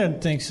 I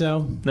don't think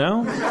so.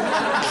 No.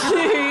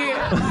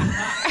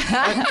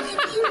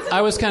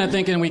 I was kind of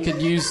thinking we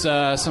could use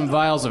some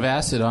vials of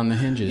acid on the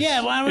hinges.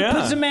 Yeah, why don't we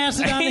put some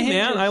acid on the hinges?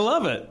 Man, I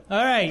love it.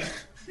 All right.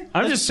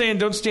 I'm just saying,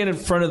 don't stand in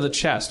front of the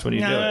chest when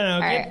you do it. No. All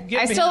right.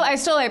 I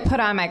still put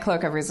on my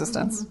cloak of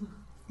resistance.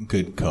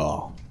 Good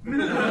call.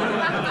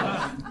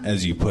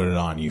 As you put it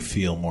on, you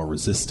feel more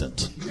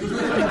resistant.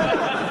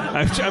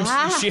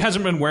 She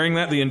hasn't been wearing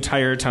that the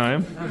entire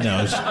time.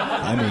 No,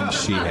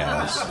 she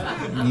has.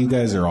 You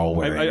guys are all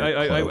wearing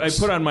I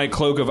put on my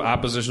cloak of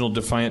oppositional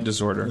defiant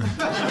disorder.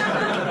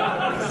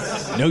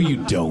 No, you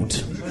don't.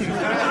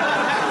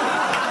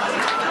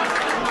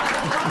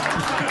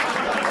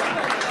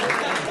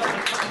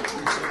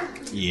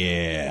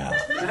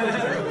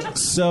 Yeah.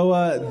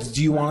 So,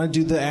 do you want to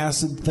do the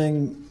acid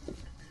thing?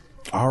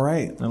 All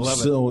right. I love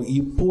it. So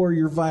you pour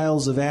your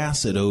vials of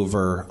acid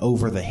over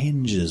the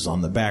hinges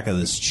on the back of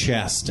this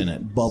chest, and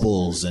it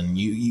bubbles, and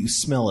you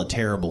smell a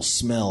terrible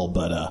smell,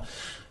 but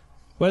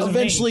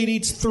eventually it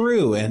eats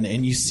through,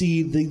 and you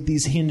see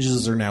these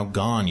hinges are now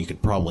gone. You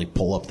could probably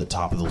pull up the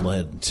top of the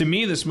lid. To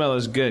me, the smell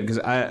is good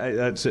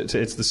because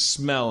it's the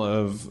smell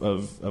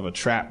of a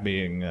trap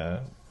being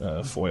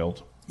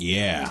foiled.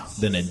 Yeah,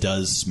 then it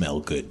does smell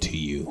good to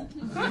you.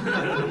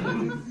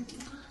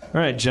 All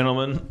right,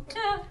 gentlemen.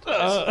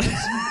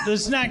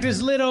 Let's knock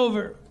this lid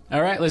over.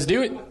 All right, let's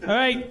do it.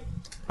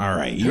 All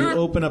right, you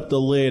open up the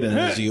lid, and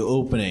as you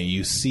open it,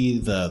 you see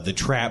the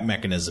trap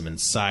mechanism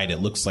inside. It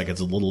looks like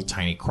it's a little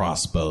tiny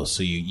crossbow.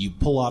 So you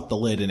pull off the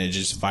lid, and it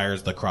just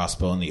fires the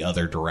crossbow in the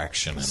other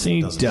direction. And See,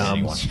 it doesn't hit dumb.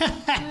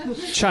 anyone.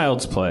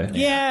 Child's play.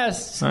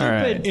 Yes, stupid. All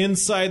right.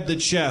 Inside the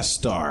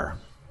chest are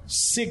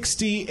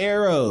 60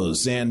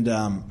 arrows and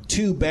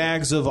 2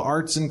 bags of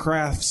arts and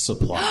crafts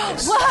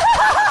supplies.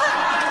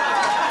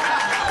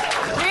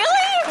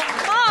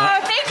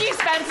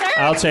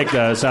 I'll take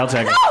those. I'll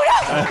take them.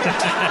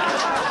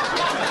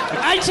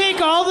 I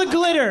take all the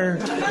glitter.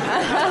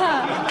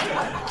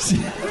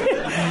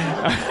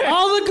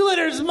 All the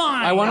glitter's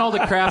mine. I want all the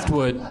craft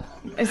wood.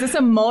 Is this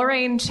a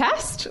Mulrain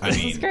chest?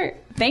 This is great.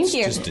 Thank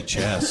you. It's just a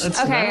chest.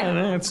 Okay.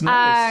 It's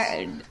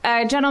nice.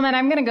 Gentlemen,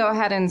 I'm going to go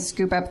ahead and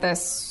scoop up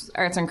this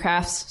arts and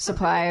crafts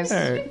supplies. All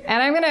right.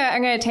 And I'm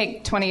gonna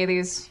take 20 of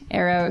these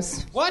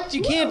arrows. What?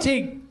 You can't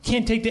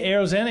take the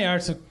arrows and the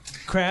arts and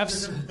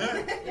crafts.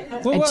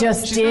 She's not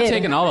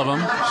taking all of them.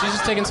 She's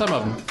just taking some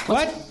of them.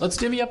 What? Let's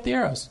divvy up the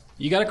arrows.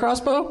 You got a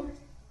crossbow?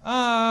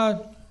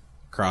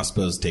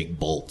 Crossbows take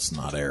bolts,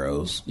 not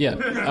arrows. Yeah.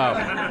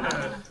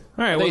 Oh.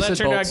 All right, well, They that said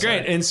turned out bolts, great.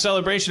 sorry. In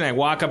celebration, I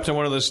walk up to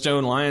one of the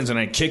stone lions and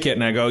I kick it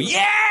and I go,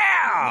 yeah!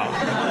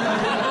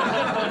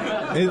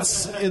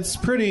 It's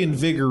pretty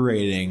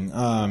invigorating.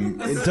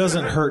 It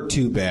doesn't hurt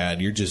too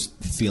bad. You're just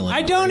feeling.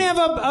 I don't have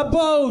a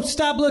bow.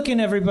 Stop looking,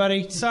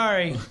 everybody.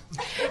 Sorry.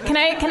 Can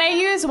I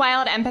use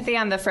wild empathy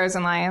on the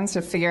frozen lions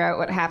to figure out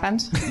what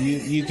happened?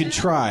 You could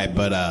try,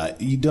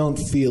 but you don't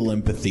feel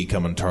empathy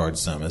coming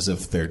towards them as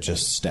if they're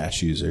just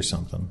statues or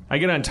something. I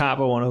get on top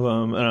of one of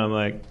them and I'm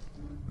like,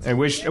 I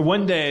wish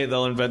one day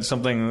they'll invent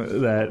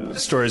something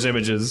that stores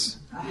images.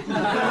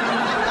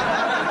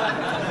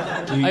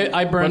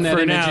 I burned that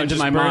image into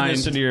my burn mind.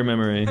 This into your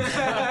memory.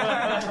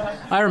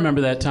 I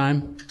remember that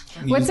time.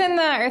 What's in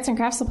the arts and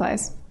crafts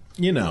supplies?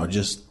 You know,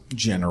 just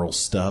general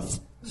stuff.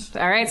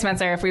 All right,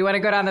 Spencer, if we want to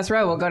go down this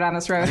road, we'll go down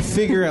this road.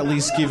 Figure at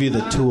least give you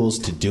the tools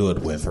to do it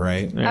with,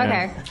 right? Yeah.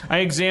 Okay. I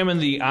examine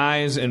the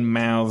eyes and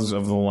mouths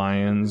of the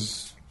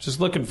lions, just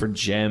looking for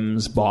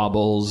gems,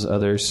 baubles,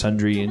 other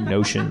sundry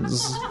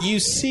notions. You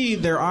see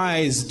their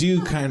eyes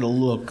do kind of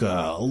look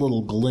a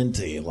little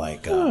glinty,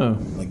 like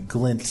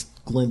glint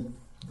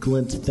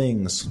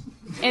things.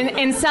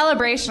 In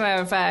celebration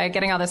of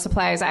getting all the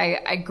supplies,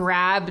 I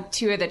grab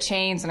 2 of the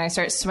chains and I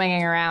start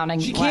swinging around.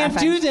 And She can't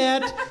do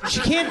that. She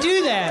can't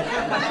do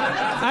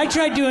that. I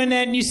tried doing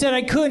that and you said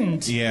I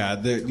couldn't. Yeah,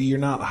 you're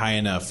not high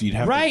enough. You'd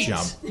have Right. to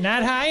jump.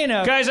 Not high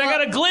enough. Guys, I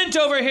got a glint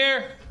over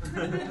here.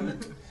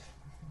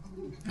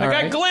 I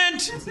got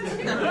glint. All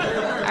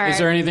right. Is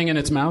there anything in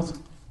its mouth?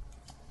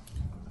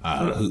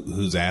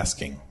 Who's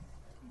asking?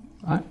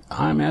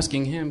 I'm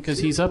asking him because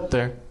he's up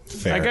there.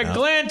 Fair I got enough.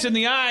 glint in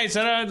the eyes.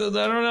 I don't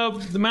know.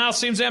 The mouth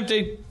seems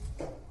empty.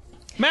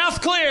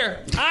 Mouth clear.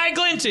 Eye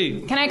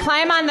glinty. Can I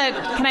climb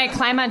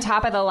on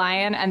top of the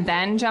lion and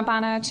then jump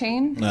on a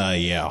chain?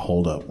 Yeah,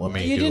 hold up. Let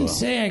me You do didn't a-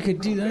 say I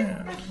could do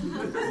that.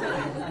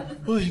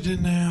 Well, you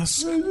didn't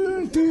ask.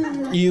 You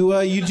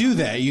do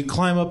that. You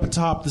climb up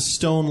atop the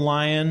stone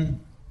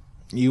lion.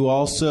 You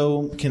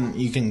also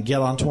can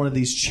get onto one of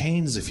these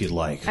chains if you'd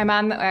like. I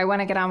want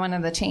to get on one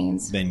of the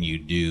chains. Then you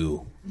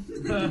do.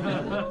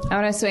 I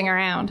want to swing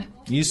around.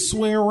 You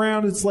swing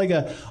around. It's like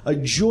a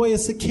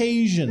joyous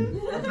occasion.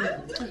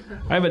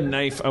 I have a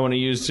knife I want to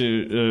use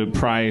to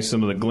pry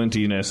some of the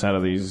glintiness out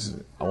of these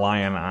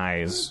lion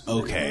eyes.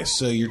 Okay,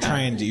 so you're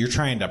trying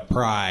to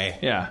pry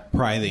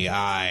the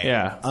eye.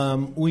 Yeah.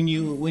 When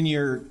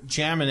you're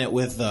jamming it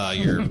with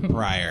your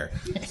prior,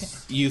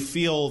 you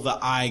feel the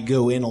eye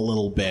go in a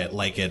little bit,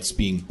 like it's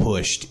being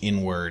pushed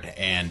inward,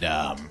 and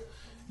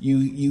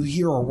You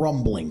hear a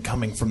rumbling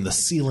coming from the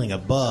ceiling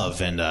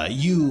above, and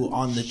you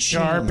on the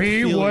chain.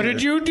 Sharpie, what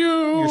did you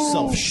do?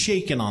 Yourself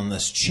shaken on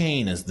this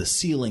chain as the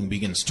ceiling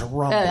begins to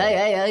rumble.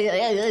 I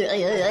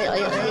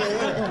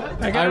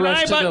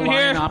rush to the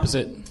lion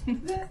opposite,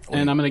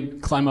 and I'm going to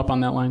climb up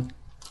on that line.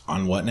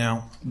 On what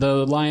now?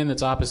 The lion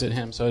that's opposite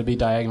him, so it'd be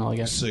diagonal, I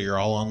guess. So you're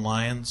all on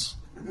lions?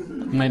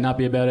 Might not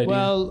be a bad idea.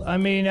 Well, I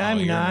mean,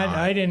 I'm not.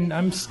 I didn't.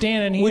 I'm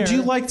standing here. Would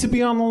you like to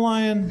be on the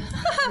lion?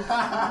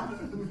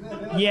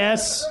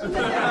 Yes.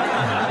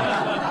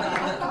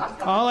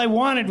 All I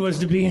wanted was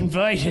to be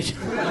invited.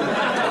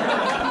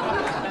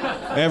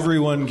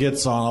 Everyone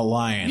gets on a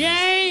lion.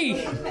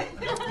 Yay!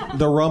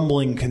 The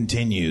rumbling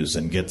continues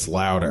and gets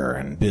louder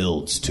and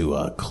builds to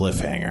a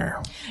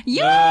cliffhanger.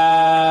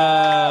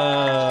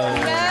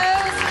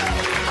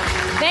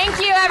 Thank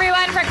you,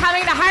 everyone, for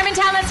coming to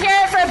Harmontown. Let's hear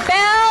it for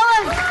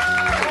Bill,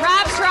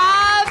 Rob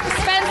Schraub,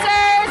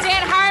 Spencer,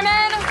 Dan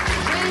Harmon.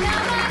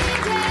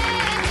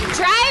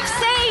 Drive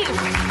safe.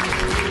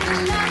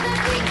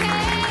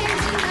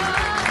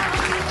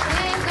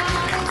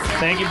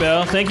 Thank you,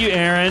 Bill. Thank you,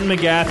 Aaron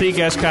McGathy,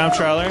 guest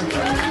comptroller.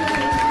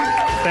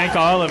 Thank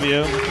all of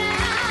you.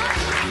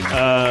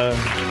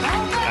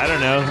 I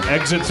don't know.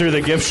 Exit through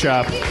the gift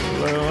shop.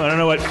 I don't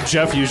know what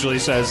Jeff usually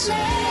says.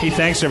 He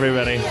thanks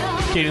everybody.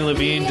 Katie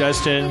Levine,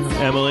 Dustin,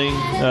 Emily.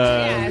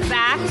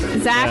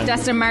 Zach,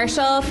 Dustin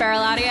Marshall, Feral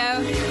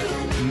Audio.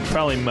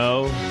 Probably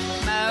Mo.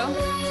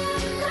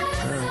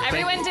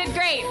 Everyone did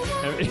great.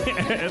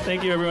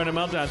 Thank you, everyone at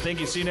Meltdown. Thank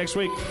you. See you next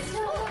week.